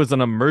 there was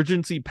an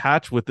emergency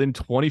patch within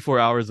 24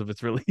 hours of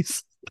its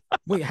release.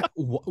 Wait,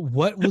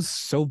 what was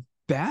so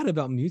bad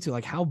about Mewtwo?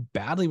 Like, how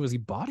badly was he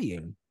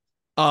bodying?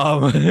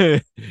 Um,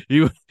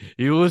 he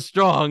he was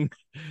strong.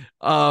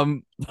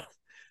 Um,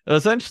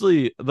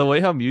 Essentially, the way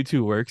how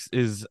Mewtwo works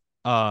is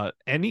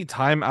any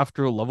time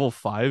after level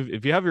 5,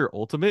 if you have your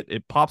ultimate,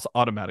 it pops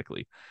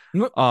automatically.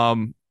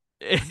 Mm.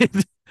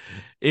 It,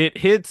 it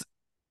hits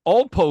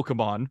all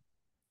Pokemon on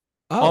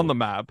Oh, the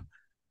map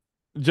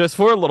just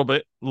for a little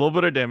bit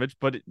of damage,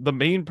 but the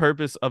main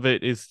purpose of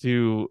it is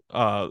to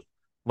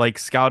like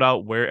scout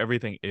out where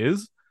everything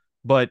is,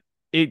 but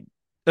it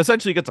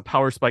essentially gets a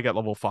power spike at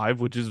level 5,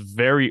 which is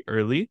very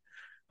early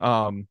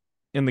um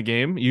in the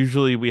game.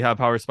 Usually we have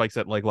power spikes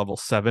at like level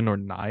 7 or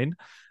 9.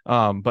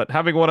 But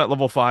having one at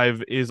level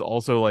 5 is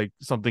also like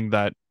something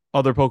that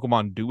other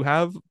Pokemon do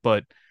have,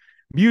 but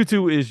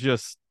Mewtwo is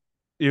just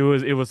it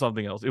was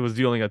something else. It was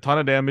dealing a ton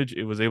of damage.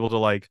 It was able to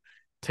like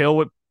tail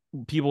whip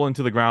people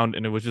into the ground,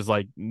 and it was just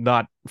like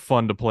not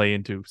fun to play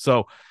into.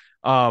 So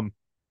um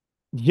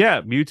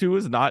yeah, Mewtwo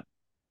is not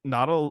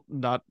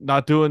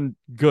doing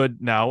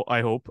good now,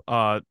 I hope.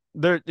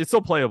 There it's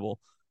still playable,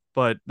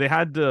 but they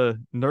had to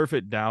nerf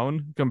it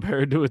down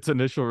compared to its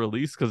initial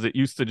release because it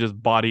used to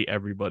just body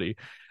everybody.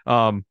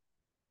 Um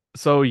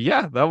so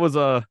yeah, that was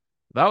a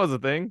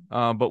thing.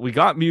 But we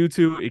got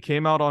Mewtwo. It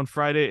came out on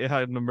Friday. It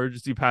had an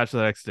emergency patch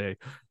the next day.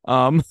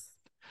 Um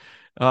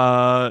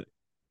uh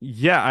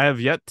yeah, I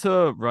have yet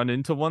to run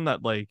into one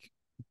that like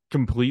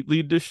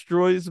completely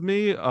destroys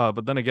me.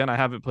 But then again, I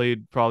haven't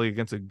played probably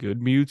against a good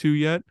Mewtwo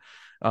yet.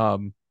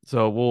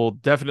 So we'll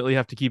definitely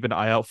have to keep an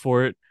eye out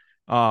for it.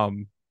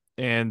 um,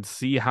 and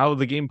see how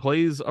the game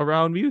plays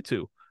around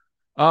Mewtwo.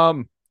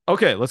 Um,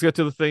 okay, let's get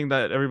to the thing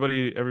that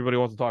everybody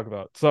wants to talk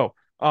about. So,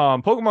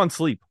 Pokemon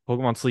Sleep.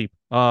 Pokemon Sleep.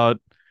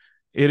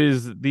 It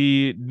is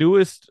the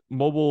newest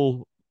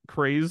mobile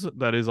craze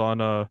that is on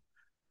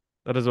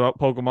that is about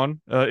Pokemon.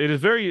 It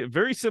is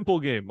very simple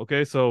game.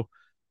 Okay, so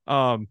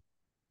um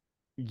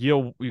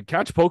you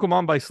catch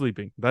Pokemon by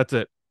sleeping. That's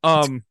it.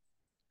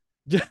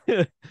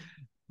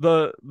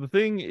 The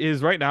thing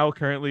is right now,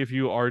 currently, if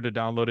you are to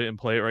download it and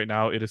play it right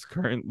now, it is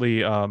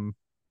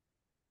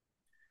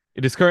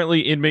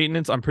currently in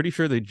maintenance. I'm pretty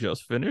sure they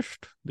just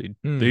finished.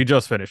 They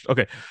just finished.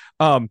 Okay.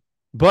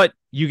 But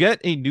you get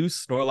a new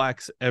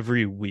Snorlax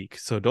every week.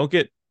 So don't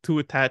get too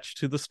attached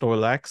to the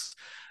Snorlax.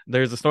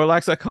 There's a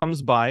Snorlax that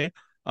comes by.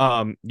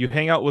 You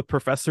hang out with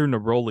Professor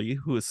Neroli,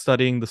 who is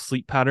studying the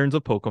sleep patterns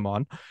of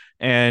Pokemon,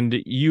 and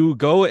you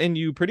go and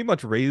you pretty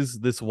much raise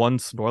this one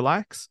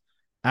Snorlax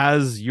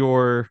as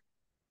your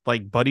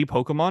like buddy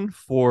Pokemon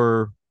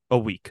for a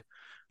week.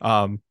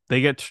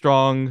 They get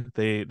strong.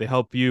 They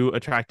help you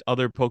attract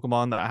other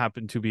Pokemon that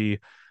happen to be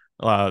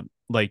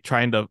like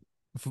trying to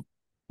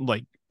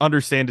like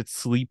understand its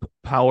sleep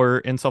power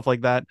and stuff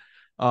like that.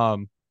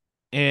 Um,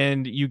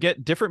 and you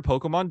get different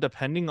Pokemon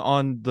depending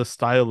on the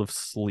style of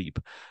sleep.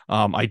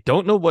 I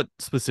don't know what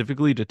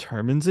specifically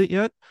determines it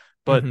yet,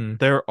 but Mm-hmm.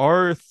 there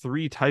are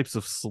three types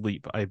of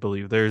sleep, I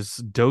believe. There's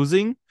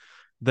dozing,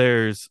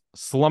 there's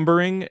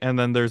slumbering, and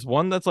then there's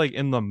one that's like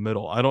in the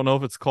middle. I don't know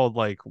if it's called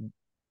like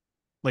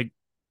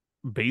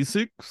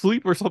basic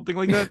sleep or something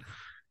like that.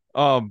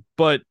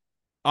 But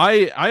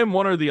I am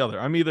one or the other.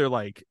 I'm either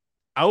like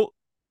out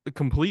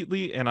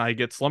completely and I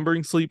get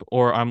slumbering sleep,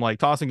 or I'm like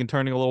tossing and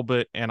turning a little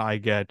bit and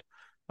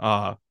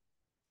uh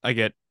I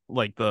get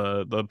like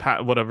the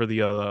pat whatever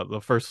the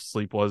first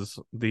sleep was,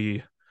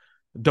 the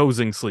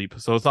dozing sleep.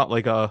 So it's not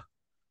like a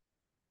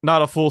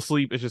not a full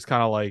sleep, it's just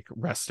kind of like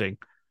resting.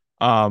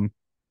 Um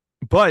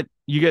but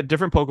you get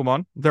different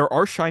Pokemon. There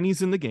are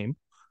shinies in the game.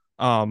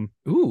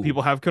 Ooh.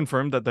 People have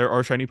confirmed that there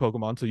are shiny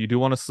Pokemon, so you do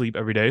want to sleep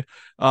every day.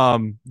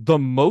 The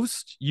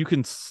most you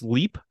can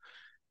sleep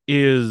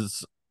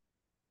is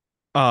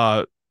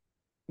uh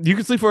you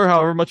can sleep for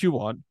however much you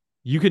want.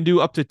 You can do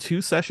up to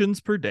 2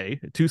 sessions per day,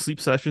 2 sleep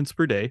sessions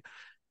per day,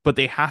 but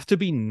they have to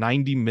be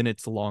 90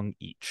 minutes long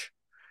each.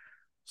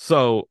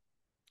 So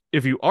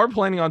if you are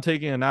planning on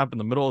taking a nap in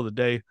the middle of the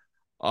day,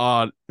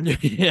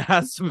 it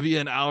has to be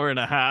an hour and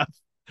a half.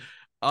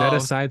 Set Um,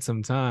 aside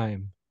some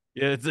time.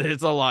 yeah,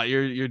 it's a lot.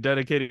 You're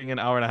dedicating an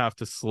hour and a half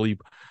to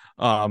sleep.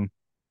 Um,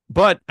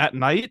 but at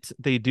night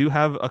they do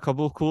have a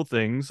couple of cool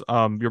things.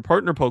 Your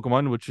partner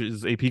Pokemon, which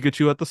is a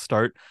Pikachu at the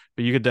start,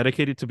 but you could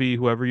dedicate it to be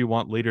whoever you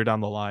want later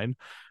down the line.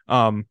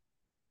 Um,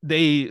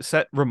 they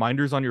set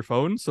reminders on your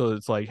phone, so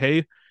it's like,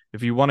 hey,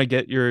 if you want to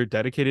get your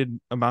dedicated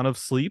amount of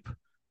sleep,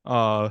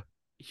 uh,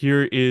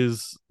 here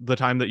is the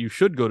time that you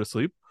should go to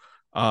sleep.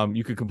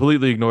 You could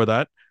completely ignore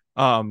that.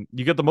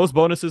 You get the most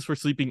bonuses for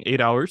sleeping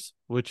 8 hours,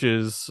 which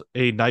is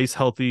a nice,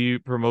 healthy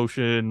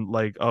promotion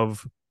like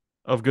of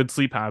good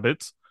sleep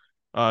habits.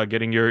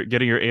 Getting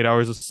your 8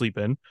 hours of sleep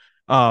in.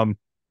 Um,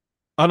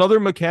 Another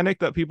mechanic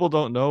that people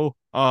don't know.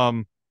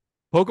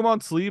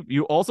 Pokemon Sleep,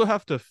 you also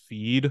have to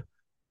feed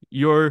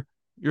your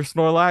your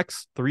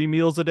Snorlax 3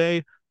 meals a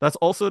day. That's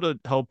also to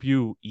help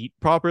you eat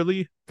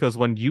properly, because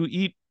when you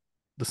eat,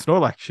 the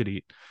Snorlax should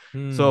eat.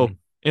 So Hmm.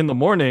 in the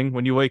morning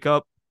when you wake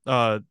up,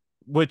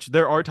 which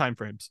there are time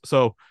frames.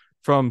 So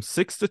from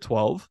 6 to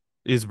 12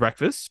 is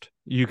breakfast.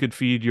 You could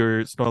feed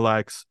your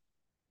Snorlax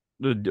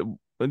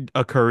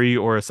a curry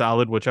or a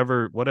salad,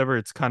 whatever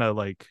it's kind of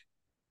like.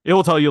 It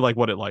will tell you like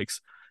what it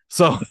likes.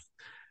 So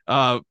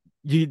uh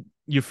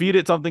you feed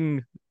it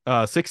something.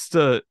 6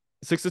 to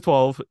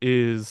 12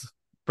 is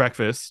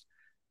breakfast.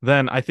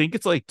 Then I think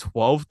it's like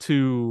 12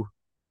 to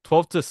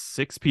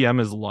 6 p.m.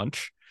 is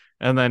lunch.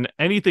 And then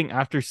anything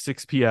after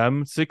 6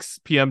 p.m.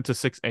 to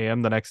 6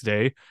 a.m. the next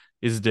day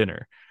is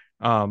dinner.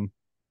 Um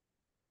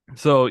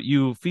so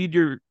you feed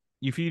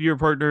your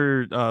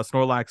partner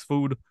Snorlax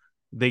food.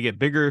 They get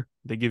bigger,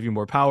 they give you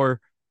more power,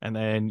 and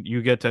then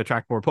you get to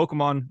attract more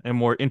Pokemon and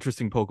more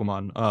interesting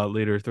Pokemon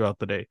later throughout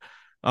the day.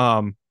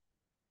 Um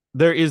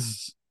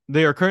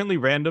they are currently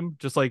random,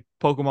 just like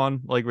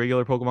Pokemon, like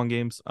regular Pokemon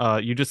games.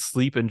 You just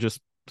sleep and just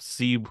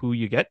see who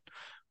you get.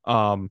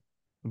 Um,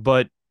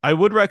 but I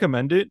would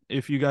recommend it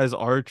if you guys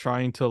are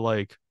trying to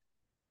like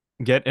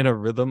get in a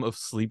rhythm of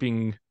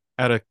sleeping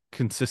at a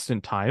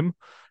consistent time.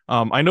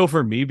 I know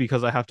for me,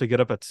 because I have to get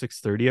up at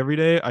 6:30 every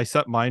day, I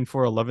set mine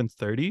for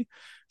 11:30.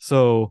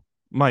 So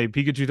my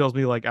Pikachu tells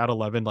me like at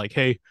 11, like,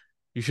 hey,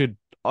 you should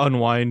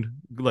unwind,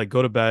 like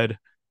go to bed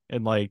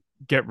and like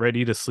get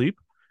ready to sleep.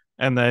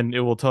 And then it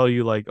will tell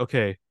you like,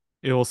 okay,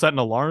 it will set an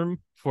alarm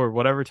for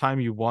whatever time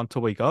you want to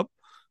wake up.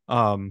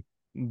 Um,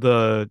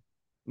 the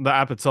the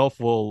app itself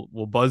will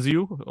buzz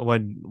you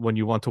when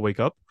you want to wake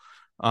up.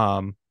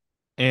 Um,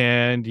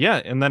 and yeah,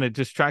 and then it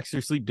just tracks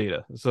your sleep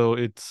data, so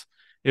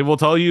it will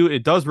tell you,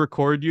 it does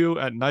record you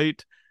at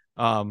night,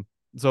 um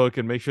so it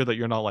can make sure that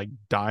you're not like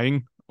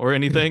dying or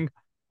anything.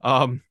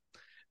 um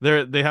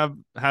they have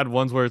had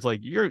ones where it's like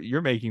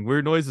you're making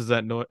weird noises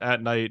at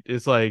night.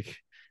 It's like,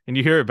 and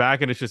you hear it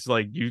back, and it's just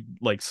like you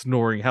like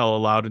snoring hella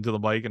loud into the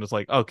mic, and it's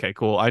like, okay,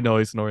 cool, I know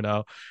I snore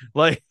now.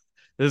 Like,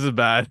 this is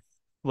bad.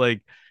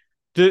 Like,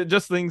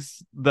 just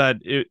things that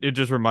it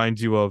just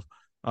reminds you of.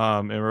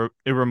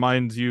 It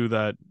reminds you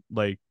that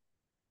like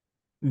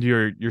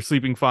you're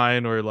sleeping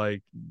fine, or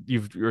like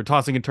you're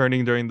tossing and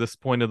turning during this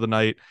point of the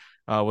night.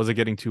 Was it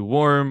getting too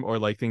warm, or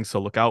like things to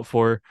look out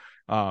for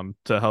to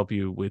help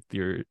you with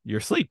your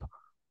sleep.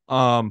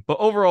 But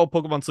overall,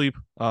 Pokemon Sleep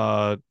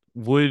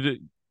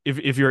would,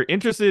 if you're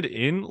interested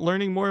in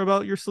learning more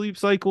about your sleep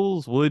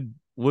cycles, would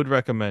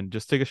recommend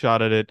just take a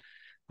shot at it.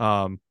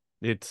 um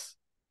it's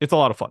a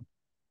lot of fun.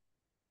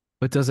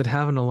 But does it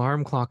have an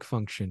alarm clock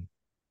function?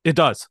 It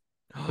does.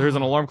 There's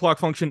an alarm clock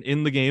function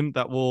in the game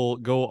that will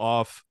go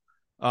off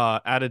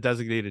at a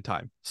designated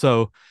time.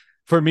 So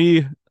for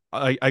me,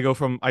 I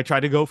try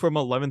to go from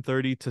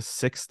 11:30 to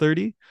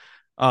 6:30.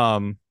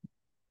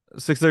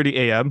 6:30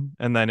 a.m.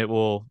 and then it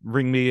will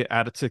ring me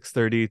at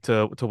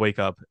 6:30 to wake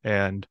up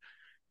and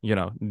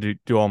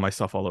do all my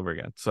stuff all over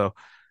again. So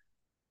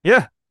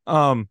yeah.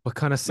 What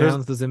kind of There's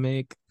sounds does it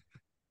make?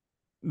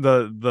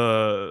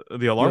 the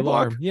The alarm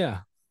clock. alarm,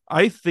 yeah.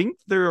 I think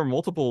there are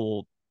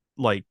multiple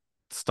like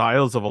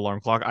styles of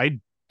alarm clock. I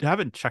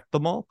haven't checked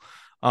them all.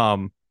 I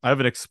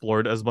haven't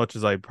explored as much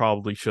as I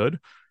probably should.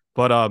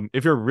 But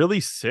if you're really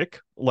sick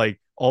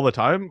like all the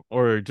time,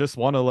 or just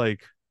want to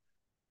like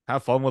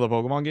have fun with a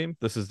Pokemon game,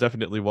 this is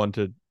definitely one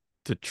to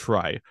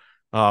try.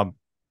 Um,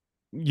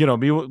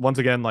 me once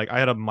again, like I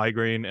had a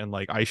migraine and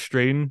like eye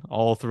strain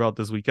all throughout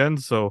this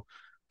weekend, so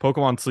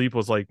Pokemon Sleep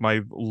was like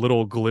my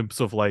little glimpse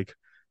of like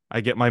I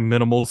get my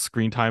minimal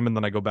screen time and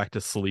then I go back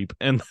to sleep,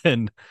 and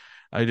then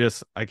I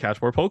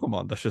catch more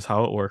Pokemon. That's just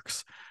how it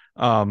works.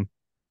 Um,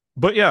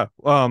 but yeah,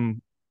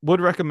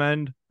 would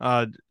recommend.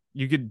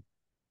 You could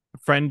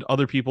friend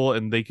other people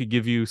and they could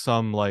give you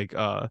some like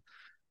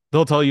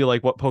they'll tell you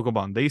like what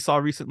Pokemon they saw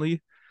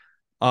recently,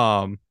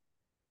 um,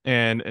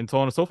 and so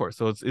on and so forth.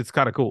 So it's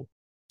kind of cool.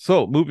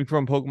 So moving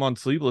from Pokemon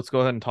Sleep, let's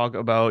go ahead and talk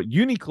about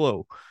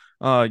Uniqlo.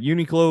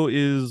 Uniqlo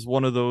is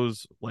one of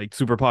those like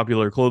super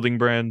popular clothing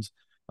brands.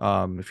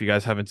 If you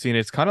guys haven't seen it,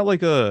 it's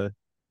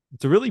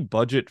a really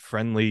budget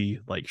friendly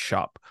like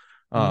shop.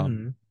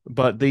 Mm-hmm.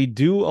 But they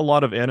do a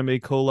lot of anime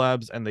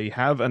collabs, and they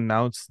have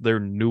announced their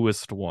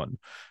newest one.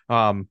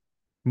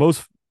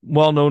 Most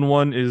well-known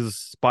one is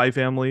Spy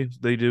Family.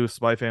 They do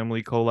Spy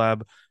Family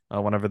collab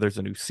whenever there's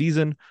a new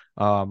season.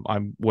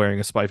 I'm wearing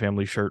a Spy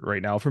Family shirt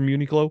right now from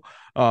Uniqlo.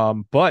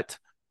 But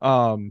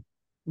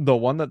the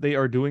one that they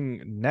are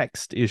doing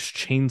next is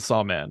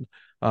Chainsaw Man,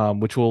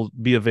 which will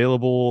be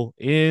available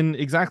in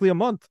exactly a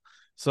month.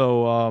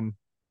 So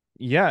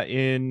yeah,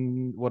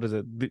 in what is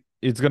it?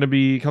 It's going to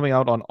be coming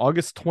out on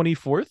August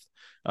 24th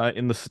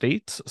in the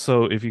States.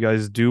 So if you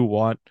guys do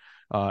want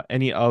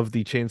any of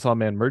the Chainsaw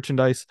Man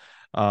merchandise,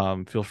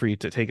 feel free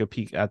to take a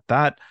peek at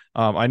that.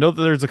 I know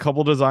that there's a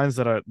couple designs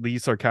that at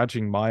least are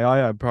catching my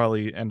eye. I'd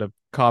probably end up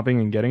copying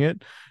and getting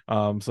it.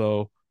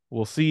 So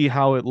we'll see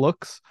how it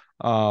looks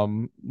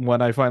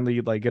when I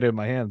finally like get it in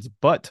my hands.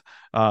 But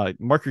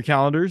mark your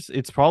calendars.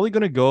 It's probably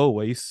going to go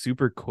away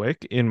super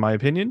quick, in my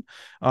opinion.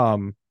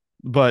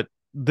 But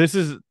this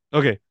is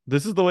okay.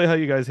 This is the way how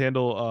you guys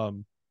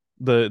handle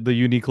the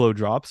Uniqlo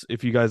drops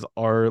if you guys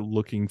are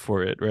looking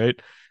for it, right?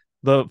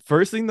 The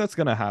first thing that's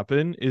going to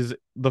happen is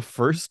the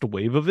first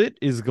wave of it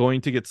is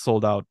going to get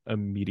sold out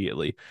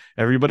immediately.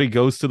 Everybody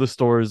goes to the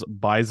stores,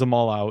 buys them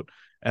all out,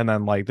 and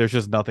then like there's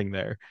just nothing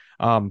there.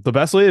 The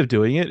best way of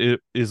doing it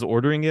is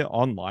ordering it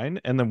online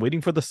and then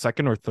waiting for the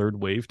second or third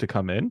wave to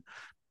come in,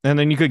 and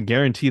then you could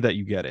guarantee that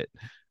you get it.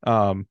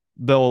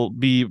 There'll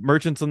be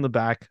merchants in the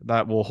back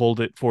that will hold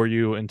it for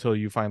you until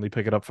you finally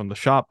pick it up from the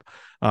shop,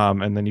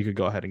 and then you could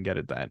go ahead and get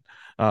it then.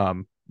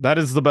 That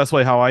is the best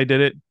way how I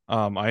did it.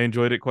 I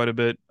enjoyed it quite a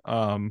bit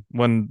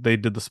when they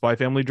did the Spy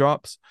Family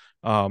drops.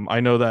 I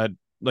know that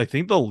I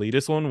think the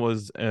latest one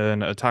was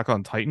an Attack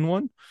on Titan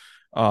one.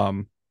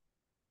 Um,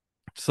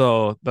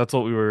 so that's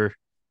what we were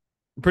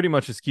pretty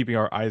much just keeping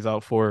our eyes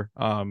out for.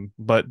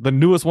 But the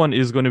newest one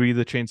is going to be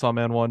the Chainsaw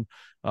Man one.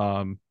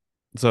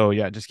 So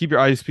yeah, just keep your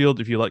eyes peeled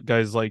if you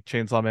guys like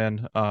Chainsaw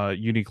Man.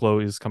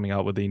 Uniqlo is coming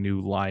out with a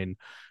new line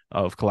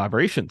of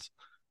collaborations.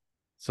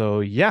 So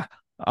yeah,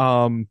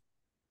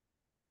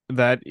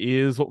 that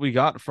is what we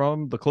got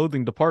from the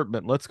clothing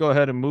department. Let's go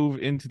ahead and move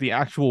into the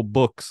actual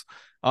books.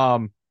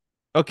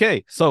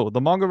 Okay, so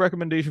the manga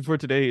recommendation for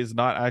today is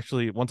not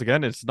actually, once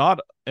again, it's not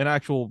an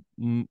actual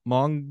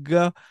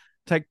manga.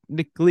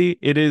 Technically,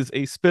 it is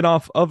a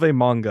spin-off of a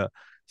manga.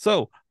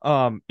 So,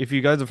 if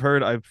you guys have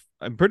heard,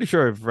 I'm pretty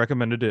sure I've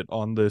recommended it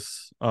on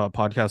this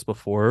podcast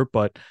before,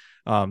 but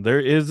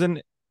there's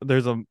an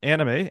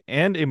anime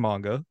and a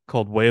manga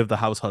called Way of the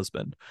House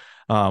Husband,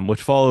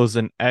 which follows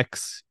an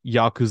ex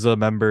Yakuza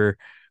member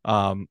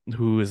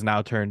who is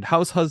now turned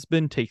house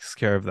husband, takes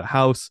care of the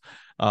house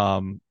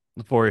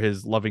for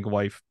his loving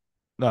wife,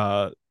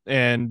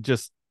 and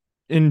just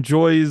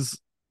enjoys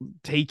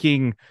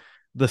taking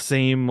the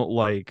same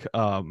like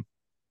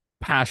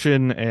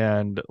passion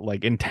and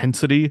like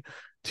intensity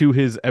to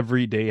his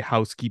everyday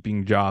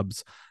housekeeping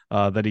jobs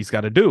that he's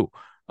got to do.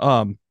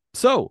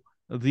 So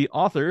the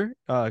author,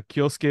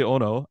 Kyosuke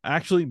Ono,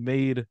 actually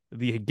made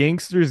the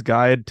Gangster's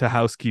Guide to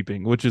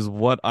Housekeeping, which is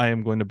what I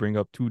am going to bring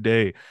up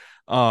today.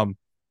 Um,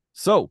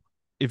 so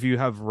if you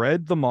have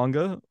read the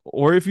manga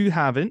or if you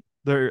haven't,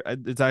 there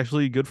it's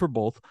actually good for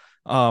both.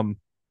 Um,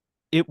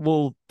 it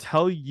will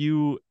tell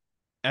you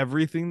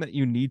everything that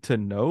you need to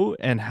know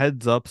and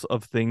heads ups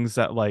of things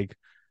that like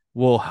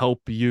will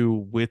help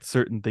you with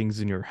certain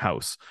things in your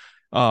house.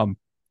 Um,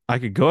 I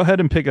could go ahead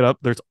and pick it up.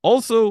 It's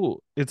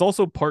also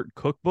part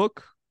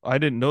cookbook. I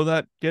didn't know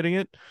that getting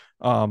it.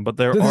 But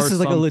there So this are is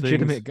like a some things.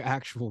 legitimate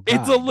actual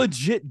It's a guide.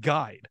 legit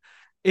guide.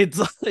 It's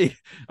like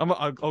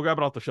I'll grab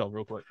it off the shelf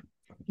real quick.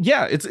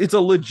 Yeah, it's a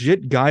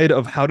legit guide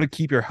of how to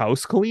keep your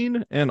house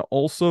clean and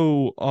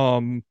also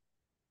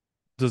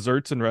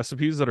desserts and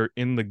recipes that are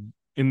in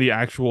the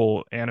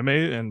actual anime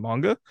and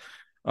manga.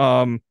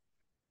 Um,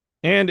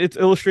 and it's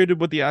illustrated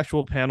with the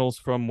actual panels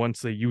from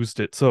whence they used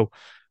it. So,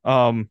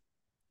 um,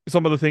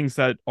 some of the things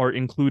that are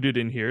included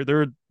in here,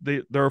 there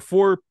are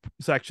four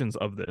sections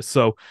of this.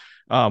 So,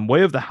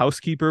 way of the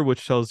housekeeper,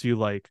 which tells you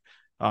like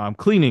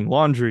cleaning,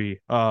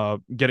 laundry,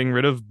 getting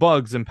rid of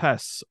bugs and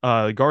pests,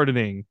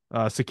 gardening,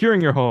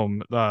 securing your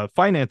home,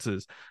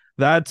 finances.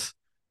 That's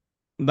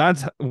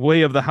that's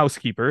way of the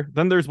housekeeper.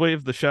 Then there's way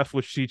of the chef,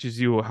 which teaches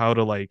you how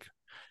to like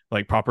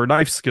proper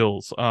knife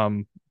skills,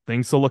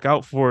 things to look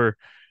out for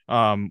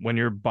when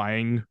you're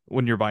buying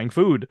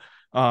food.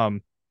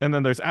 And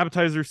then there's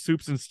appetizers,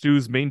 soups and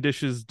stews, main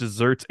dishes,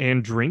 desserts,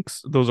 and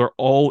drinks. Those are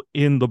all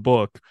in the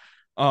book.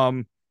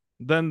 Um,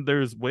 then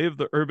there's way of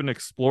the urban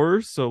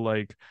explorer, so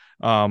like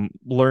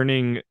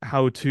learning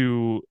how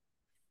to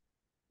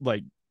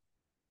like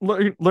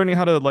learning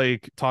how to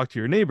like talk to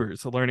your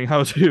neighbors, learning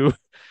how to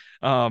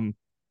um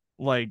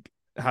like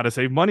how to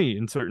save money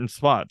in certain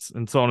spots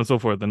and so on and so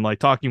forth, and like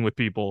talking with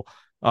people.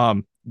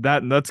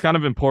 That's kind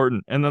of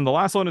important. And then the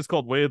last one is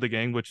called Way of the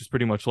Gang, which is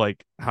pretty much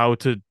like how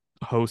to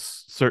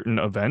host certain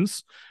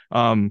events,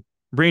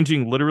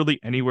 ranging literally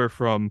anywhere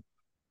from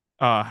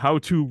how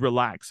to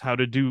relax, how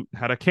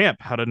to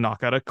camp, how to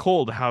knock out a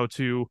cold, how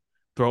to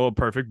throw a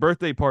perfect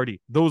birthday party.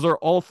 Those are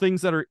all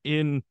things that are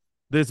in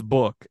this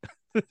book.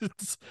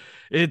 it's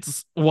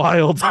it's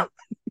wild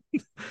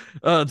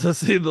to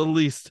say the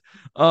least.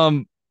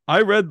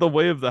 I read the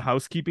way of the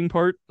housekeeping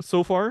part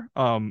so far.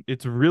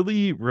 It's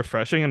really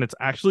refreshing and it's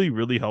actually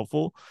really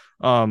helpful.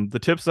 The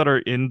tips that are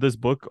in this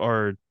book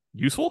are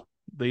useful.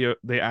 They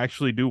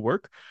actually do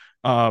work.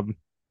 Um,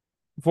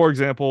 for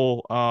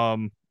example,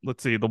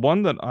 let's see, the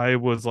one that I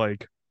was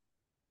like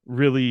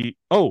really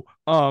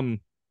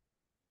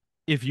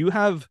if you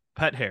have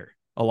pet hair,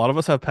 a lot of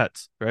us have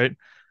pets, right?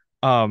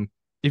 Um,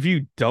 if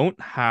you don't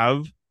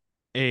have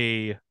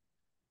a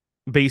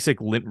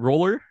basic lint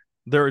roller,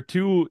 there are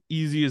two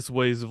easiest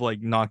ways of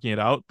like knocking it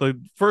out. The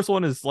first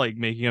one is like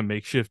making a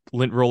makeshift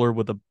lint roller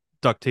with a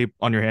duct tape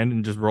on your hand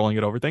and just rolling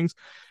it over things.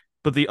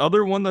 But the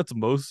other one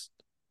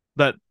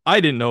that I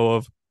didn't know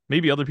of,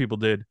 maybe other people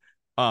did,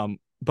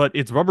 but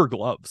it's rubber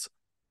gloves.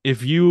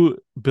 If you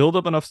build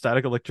up enough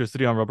static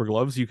electricity on rubber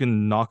gloves, you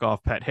can knock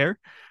off pet hair.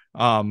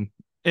 Um,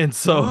 and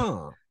so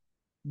Oh.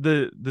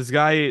 this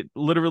guy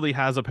literally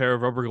has a pair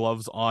of rubber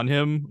gloves on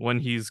him when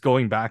he's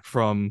going back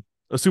from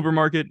a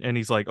supermarket, and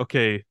he's like,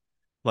 okay,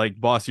 like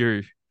boss,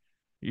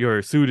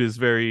 your suit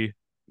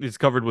is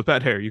covered with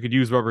pet hair. You could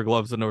use rubber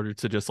gloves in order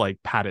to just like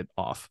pat it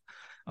off.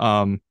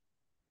 um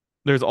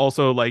there's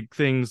also like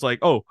things like,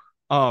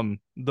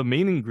 the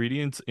main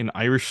ingredients in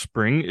Irish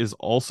Spring is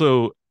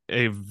also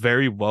a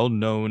very well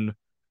known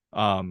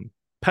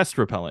pest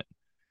repellent.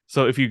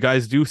 So if you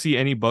guys do see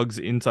any bugs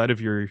inside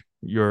of your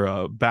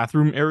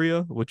bathroom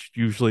area, which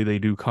usually they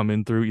do come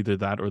in through either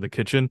that or the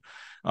kitchen,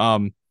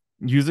 um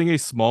using a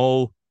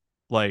small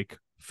like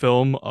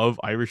film of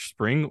Irish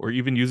Spring or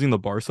even using the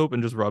bar soap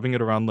and just rubbing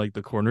it around like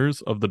the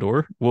corners of the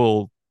door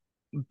will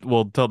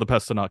tell the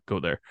pests to not go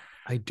there.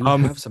 I do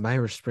Um have some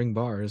Irish Spring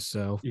bars,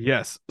 so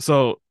Yes.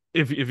 So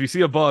if you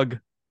see a bug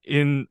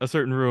in a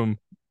certain room,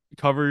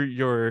 cover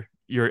your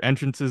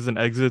entrances and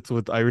exits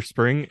with Irish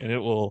Spring, and it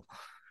will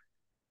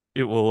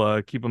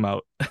keep them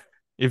out.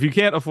 If you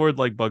can't afford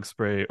like bug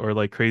spray or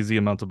like crazy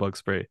amounts of bug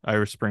spray,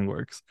 Irish Spring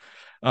works.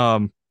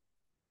 Um,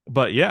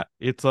 but yeah,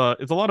 it's a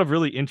lot of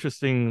really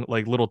interesting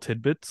like little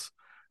tidbits.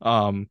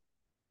 Um,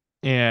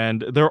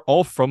 and they're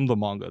all from the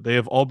manga. They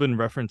have all been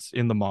referenced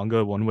in the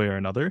manga one way or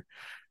another.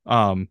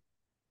 Um,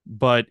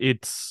 but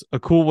it's a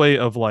cool way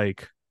of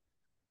like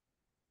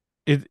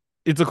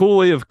it's a cool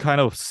way of kind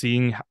of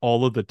seeing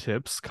all of the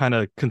tips kind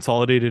of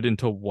consolidated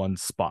into one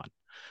spot.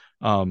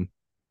 Um,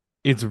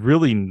 it's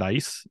really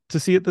nice to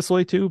see it this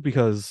way too,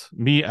 because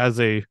me as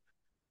a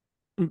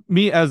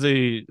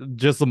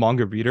just the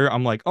manga reader,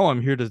 I'm like, oh,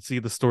 I'm here to see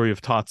the story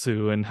of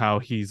Tatsu and how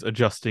he's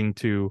adjusting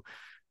to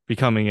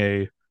becoming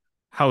a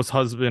house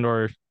husband,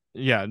 or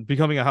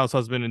becoming a house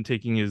husband and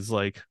taking his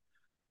like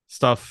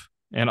stuff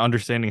and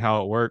understanding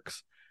how it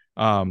works.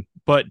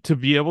 But to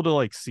be able to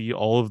like see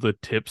all of the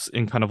tips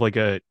in kind of like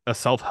a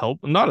self-help,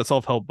 not a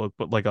self-help book,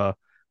 but like a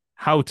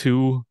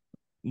how-to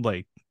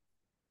like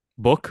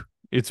book,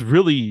 it's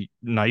really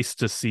nice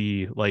to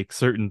see like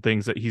certain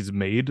things that he's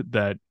made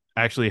that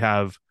actually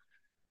have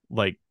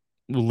like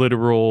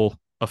literal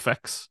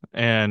effects,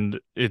 and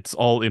it's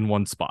all in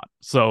one spot.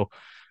 So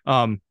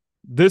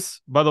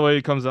this, by the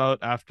way, comes out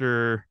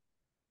after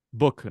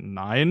book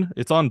 9.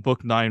 It's on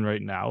book 9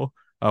 right now.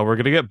 We're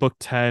gonna get book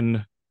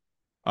 10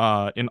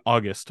 in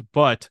August,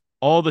 but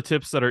all the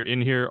tips that are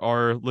in here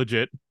are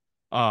legit.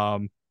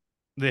 Um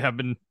they have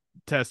been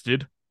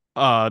tested,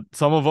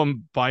 some of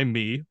them by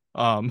me.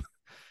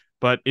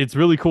 But it's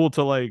really cool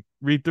to like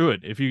read through it.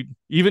 If you,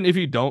 even if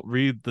you don't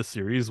read the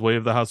series Way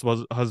of the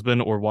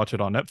Husband or watch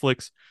it on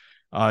Netflix,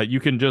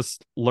 you can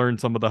just learn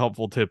some of the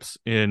helpful tips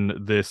in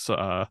this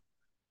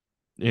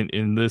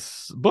in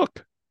this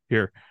book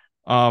here.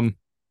 Um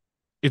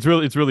it's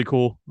really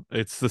cool.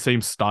 It's the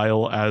same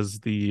style as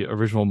the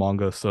original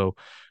manga, so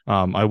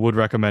I would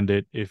recommend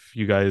it if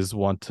you guys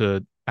want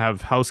to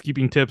have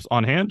housekeeping tips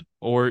on hand,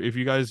 or if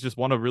you guys just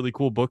want a really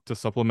cool book to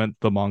supplement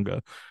the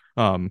manga.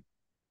 Um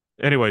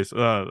Anyways,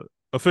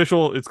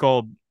 official, it's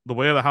called The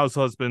Way of the House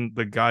Husband,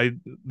 the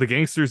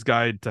Gangster's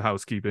Guide to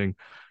Housekeeping,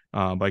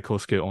 by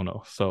Kosuke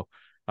Ono. So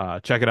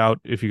check it out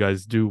if you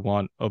guys do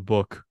want a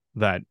book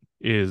that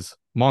is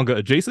manga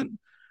adjacent,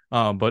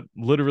 but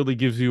literally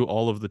gives you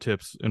all of the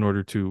tips in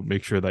order to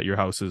make sure that your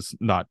house is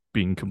not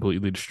being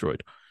completely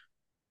destroyed.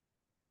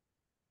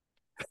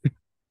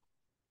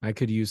 I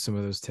could use some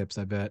of those tips,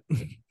 I bet.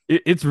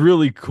 It's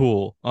really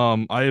cool.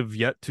 I have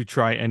yet to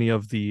try any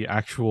of the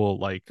actual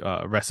like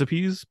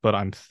recipes, but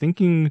I'm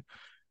thinking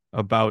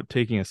about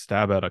taking a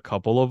stab at a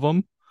couple of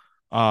them.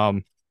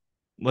 Um,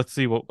 let's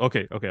see what.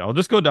 Okay. I'll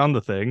just go down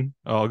the thing.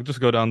 I'll just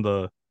go down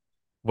the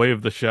Way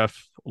of the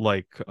Chef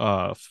like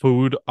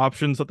food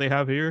options that they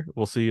have here.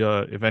 We'll see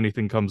if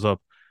anything comes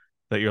up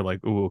that you're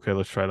like, ooh, okay,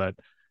 let's try that.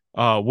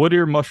 Wood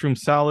ear mushroom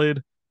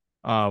salad.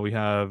 We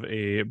have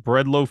a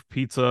bread loaf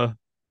pizza.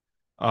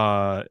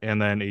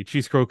 And then a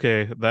cheese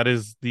croquet. That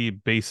is the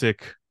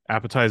basic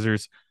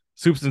appetizers.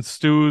 Soups and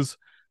stews.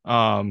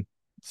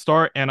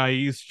 Star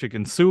anais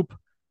chicken soup,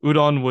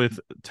 udon with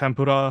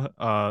tempura,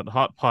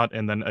 hot pot,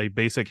 and then a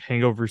basic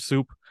hangover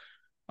soup.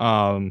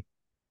 Um,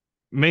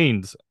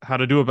 Mains: how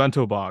to do a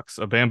bento box,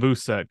 a bamboo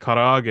set,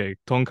 karaage,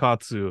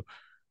 tonkatsu, Ooh,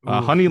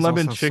 honey this all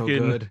lemon sounds so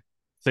chicken good.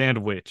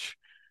 sandwich,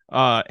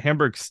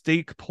 Hamburg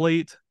steak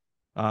plate,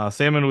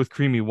 salmon with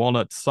creamy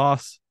walnut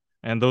sauce,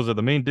 and those are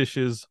the main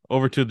dishes.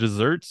 Over to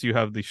desserts, you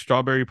have the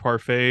strawberry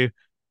parfait,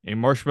 a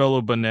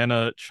marshmallow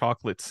banana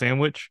chocolate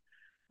sandwich,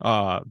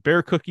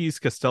 bear cookies,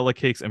 castella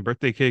cakes, and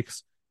birthday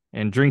cakes.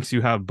 And drinks,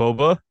 you have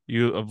boba.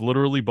 You have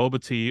literally boba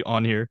tea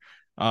on here.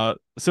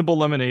 Simple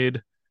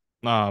lemonade,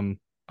 um,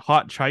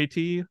 hot chai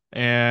tea,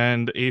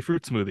 and a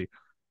fruit smoothie.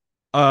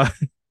 Uh,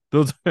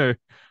 those are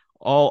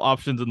all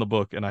options in the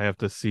book, and I have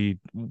to see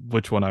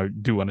which one I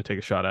do want to take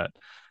a shot at.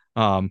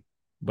 Um,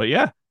 but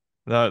yeah,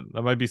 that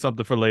might be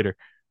something for later.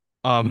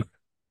 Um,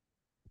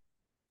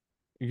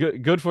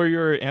 good for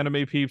your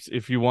anime peeps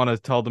if you want to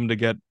tell them to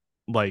get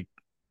like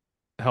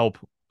help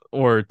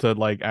or to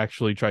like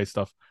actually try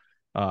stuff.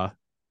 Uh,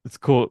 it's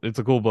cool. It's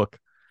a cool book.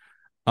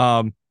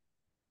 Um,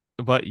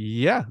 but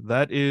yeah,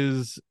 that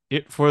is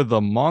it for the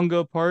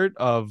manga part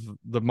of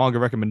the manga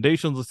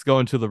recommendations. Let's go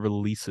into the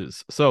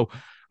releases. So,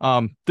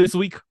 this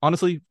week,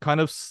 honestly, kind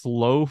of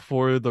slow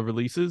for the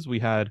releases. We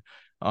had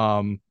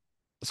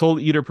Soul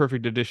Eater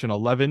Perfect Edition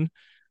 11.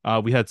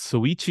 We had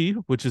Soichi,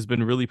 which has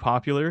been really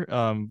popular.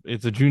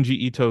 It's a Junji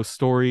Ito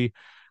story.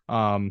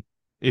 Um,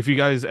 if you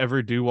guys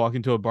ever do walk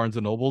into a Barnes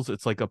and Nobles,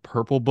 it's like a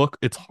purple book.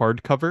 It's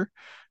hardcover.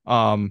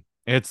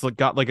 It's like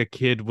got like a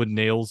kid with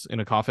nails in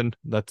a coffin.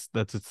 That's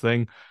its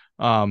thing.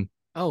 Um,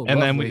 Oh, and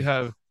then we lovely.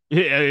 have,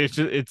 yeah,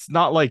 it's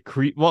not like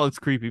well, it's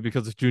creepy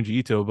because it's Junji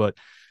Ito, but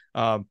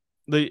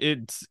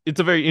it's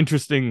a very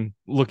interesting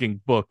looking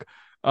book.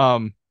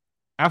 Um,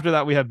 After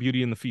that we have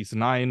Beauty and the Feast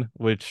 9,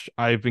 which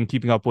I've been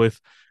keeping up with.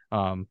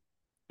 Um,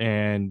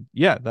 and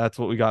yeah, that's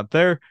what we got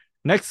there.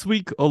 Next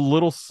week, a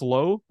little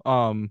slow.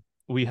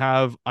 We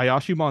have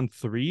Ayashimon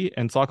 3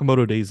 and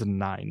Sakamoto Days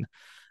 9.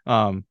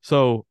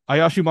 So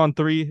Ayashimon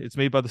 3, it's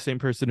made by the same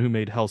person who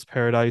made Hell's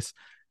Paradise.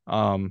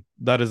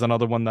 That is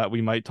another one that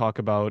we might talk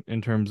about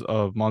in terms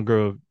of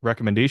manga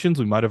recommendations.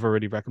 We might have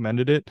already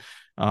recommended it.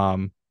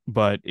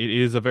 But it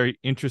is a very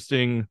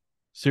interesting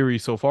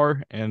series so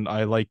far, and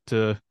I like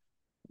to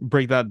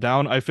break that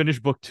down. I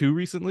finished book 2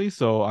 recently,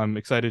 so I'm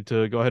excited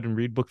to go ahead and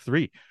read book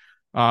 3.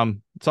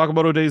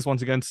 Sakamoto Days,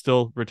 once again,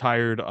 still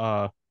retired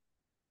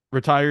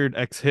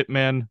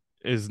ex-hitman,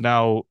 is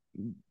now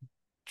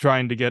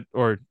trying to get,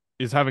 or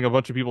is having a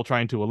bunch of people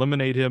trying to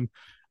eliminate him.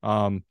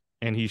 And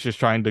he's just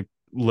trying to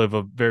live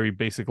a very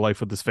basic life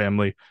with his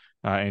family,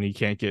 and he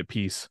can't get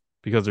peace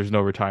because there's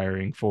no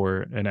retiring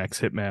for an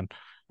ex-hitman.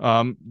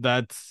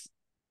 That's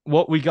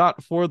what we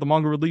got for the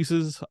manga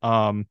releases.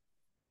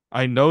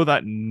 I know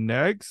that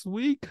next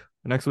week,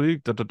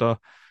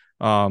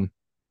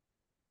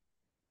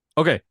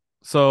 okay.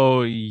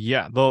 So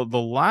yeah, the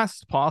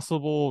last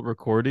possible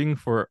recording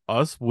for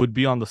us would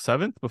be on the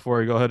 7th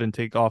before I go ahead and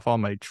take off on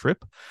my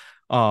trip.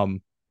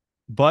 Um,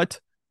 but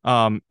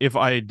if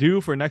I do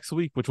for next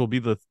week, which will be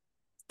the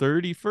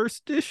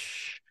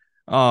 31st-ish,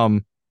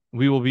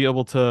 we will be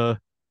able to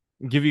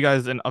give you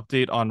guys an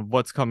update on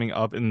what's coming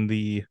up in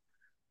the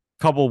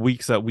couple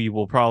weeks that we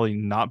will probably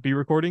not be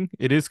recording.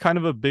 It is kind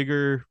of a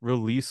bigger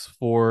release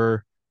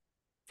for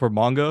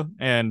manga,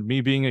 and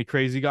me being a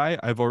crazy guy,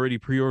 I've already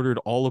pre-ordered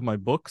all of my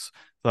books.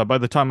 So that by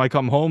the time I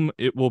come home,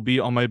 it will be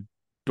on my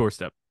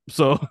doorstep.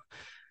 So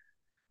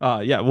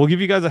yeah, we'll give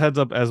you guys a heads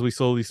up as we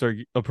slowly start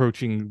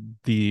approaching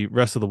the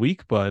rest of the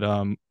week. But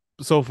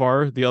so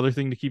far, the other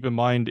thing to keep in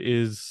mind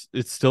is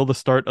it's still the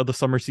start of the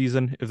summer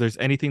season. If there's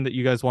anything that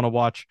you guys want to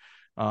watch,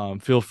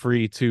 feel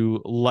free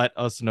to let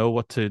us know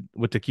what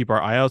to keep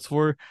our eye outs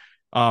for.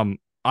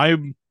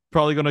 I'm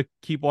probably gonna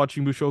keep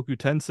watching Mushoku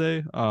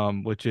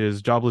Tensei, which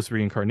is Jobless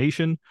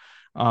Reincarnation.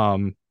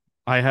 I'm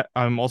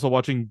also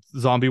watching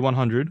Zombie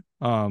 100.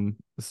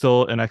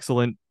 Still an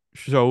excellent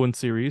show and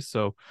series.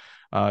 So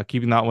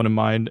keeping that one in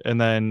mind,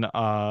 and then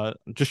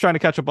just trying to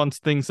catch up on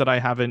things that I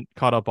haven't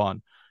caught up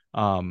on.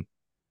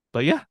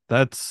 But yeah,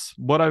 that's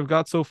what I've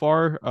got so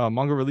far.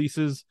 Manga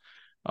releases,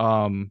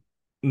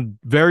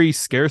 very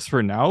scarce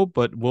for now,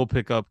 but we'll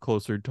pick up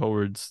closer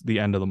towards the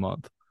end of the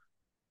month.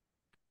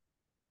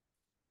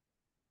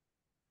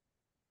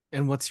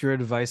 And what's your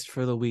advice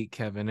for the week,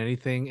 Kevin?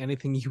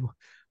 Anything you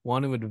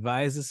want to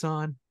advise us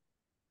on?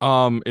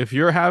 If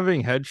you're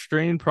having head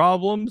strain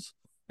problems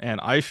and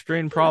eye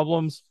strain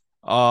problems,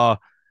 try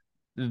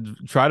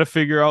to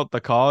figure out the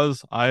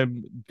cause.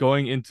 I'm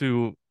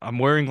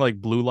wearing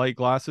like blue light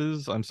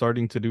glasses. I'm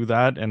starting to do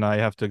that, and I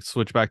have to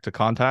switch back to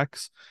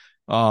contacts.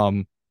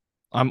 I'm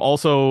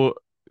also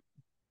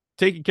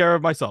taking care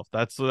of myself.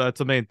 That's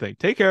the main thing.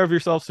 Take care of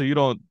yourself so you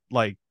don't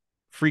like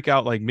freak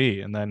out like me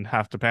and then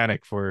have to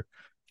panic for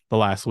the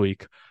last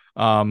week.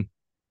 I'm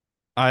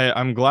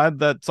glad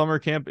that summer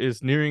camp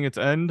is nearing its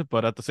end,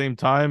 but at the same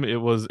time, it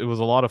was a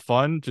lot of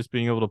fun just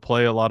being able to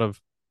play a lot of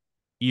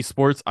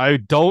esports. I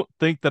don't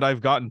think that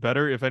I've gotten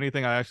better. If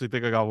anything, I actually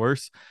think I got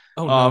worse.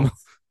 Oh no.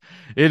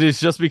 It is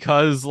just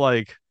because,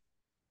 like,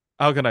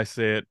 how can I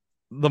say it?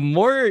 The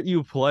more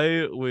you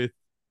play with,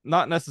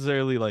 not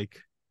necessarily like,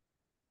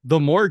 the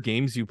more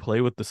games you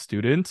play with the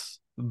students,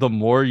 the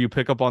more you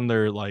pick up on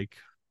their like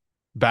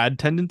bad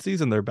tendencies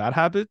and their bad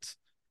habits,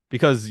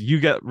 because you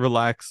get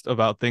relaxed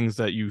about things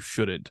that you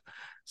shouldn't.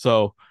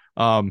 So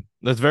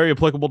that's very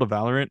applicable to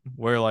Valorant,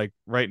 where like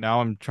right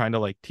now I'm trying to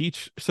like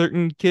teach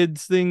certain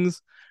kids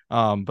things,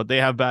 but they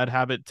have bad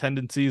habit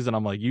tendencies, and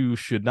I'm like, you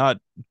should not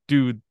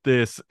do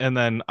this. And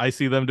then I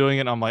see them doing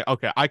it, and I'm like,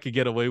 okay, I could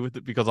get away with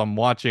it because I'm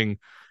watching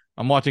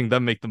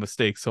them make the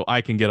mistakes, so I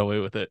can get away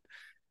with it.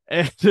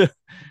 And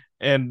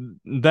and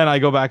then I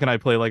go back and I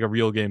play like a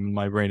real game, and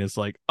my brain is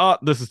like, oh,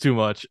 this is too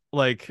much.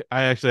 Like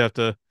I actually have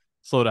to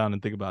slow down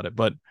and think about it.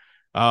 But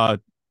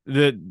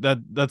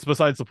that's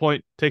besides the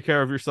point. Take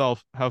care of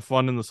yourself. Have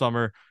fun in the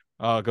summer.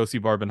 Go see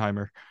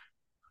Barbenheimer.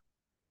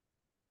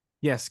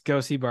 Yes,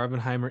 go see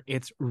Barbenheimer.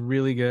 It's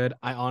really good.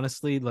 I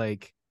honestly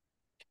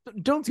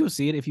don't go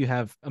see it if you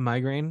have a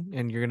migraine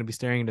and you're going to be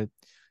staring at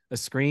a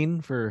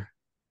screen for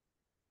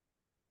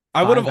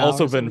I would have 5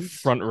 also hours at been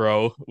least. front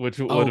row, which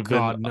would Oh have been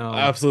God, no.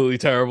 absolutely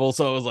terrible.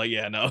 So I was like,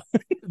 yeah, no.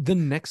 The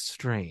next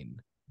strain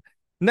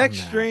Next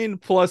that, strain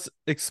plus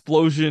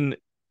explosion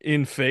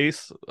in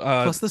face.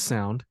 plus the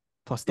sound,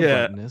 plus the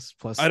Yeah, brightness,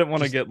 I plus don't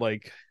want to just get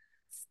like,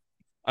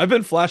 I've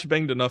been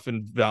flashbanged enough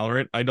in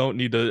Valorant. I don't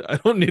need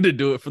to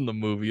do it from the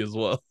movie as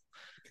well.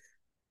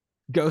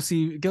 go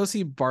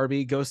see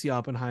Barbie, go see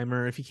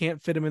Oppenheimer. If you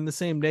can't fit them in the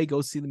same day,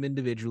 go see them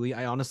individually.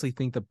 I honestly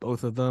think that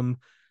both of them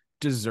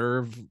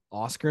deserve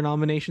Oscar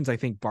nominations. I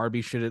think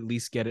Barbie should at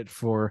least get it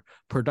for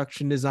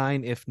production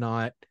design, if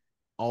not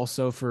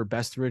also for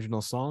best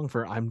original song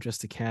for I'm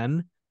Just a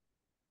Ken.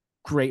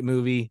 Great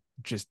movie.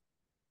 Just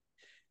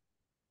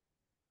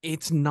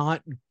it's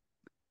not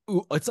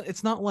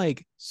it's not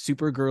like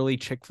super girly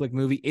chick flick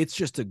movie. It's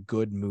just a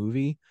good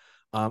movie.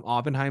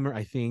 Oppenheimer,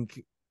 I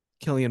think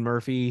Cillian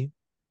Murphy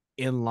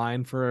in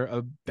line for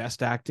a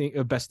best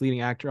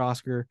leading actor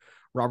Oscar.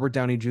 Robert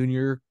Downey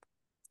Jr.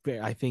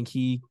 I think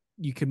you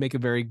could make a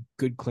very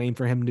good claim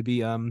for him to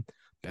be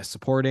best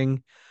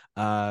supporting.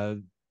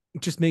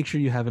 Just make sure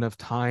you have enough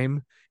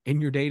time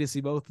in your day to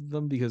see both of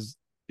them, because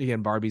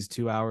again, Barbie's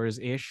 2 hours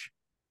ish,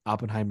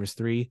 Oppenheimer's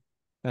 3.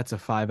 That's a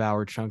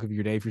 5-hour chunk of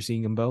your day for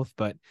seeing them both.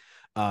 But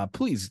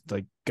please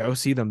go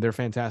see them. They're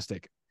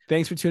fantastic.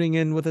 Thanks for tuning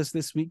in with us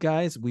this week,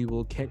 guys. We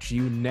will catch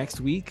you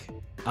next week,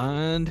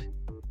 and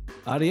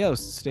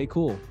adios. Stay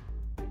cool.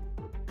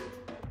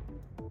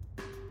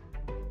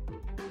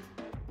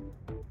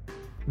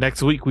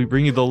 Next week, we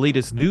bring you the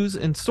latest news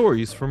and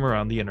stories from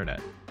around the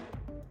internet.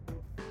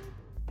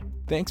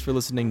 Thanks for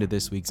listening to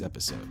this week's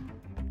episode.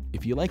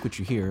 If you like what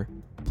you hear,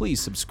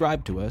 please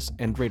subscribe to us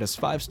and rate us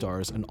 5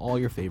 stars on all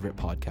your favorite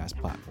podcast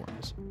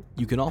platforms.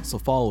 You can also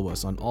follow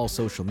us on all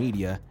social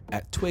media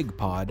at TWIG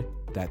Pod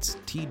That's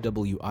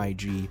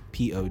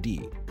TWIG-POD.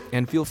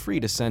 And feel free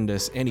to send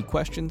us any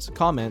questions,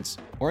 comments,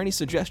 or any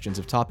suggestions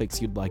of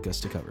topics you'd like us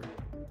to cover.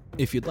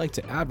 If you'd like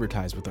to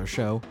advertise with our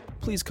show,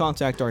 please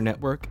contact our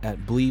network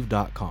at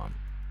Believe.com.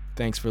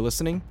 Thanks for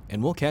listening,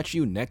 and we'll catch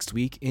you next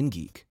week in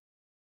Geek.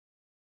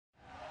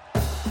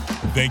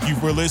 Thank you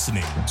for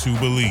listening to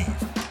Believe.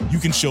 You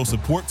can show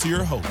support to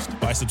your host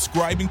by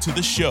subscribing to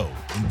the show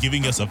and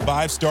giving us a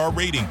 5-star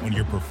rating on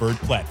your preferred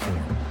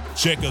platform.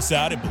 Check us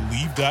out at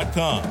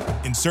Believe.com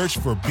and search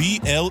for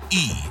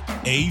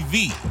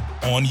BLEAV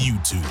on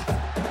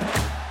YouTube.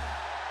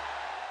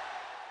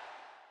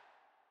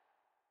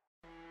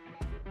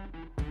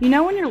 You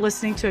know when you're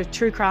listening to a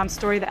true crime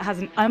story that has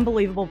an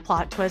unbelievable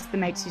plot twist that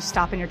makes you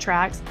stop in your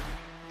tracks?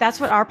 That's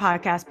what our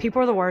podcast,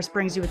 People Are the Worst,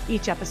 brings you with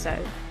each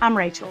episode. I'm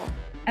Rachel.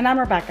 And I'm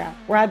Rebecca.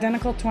 We're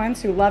identical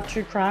twins who love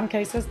true crime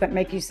cases that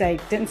make you say,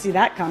 didn't see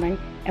that coming,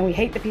 and we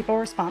hate the people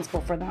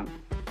responsible for them.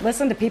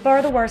 Listen to People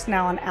Are the Worst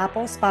now on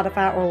Apple,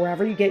 Spotify, or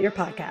wherever you get your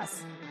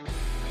podcasts.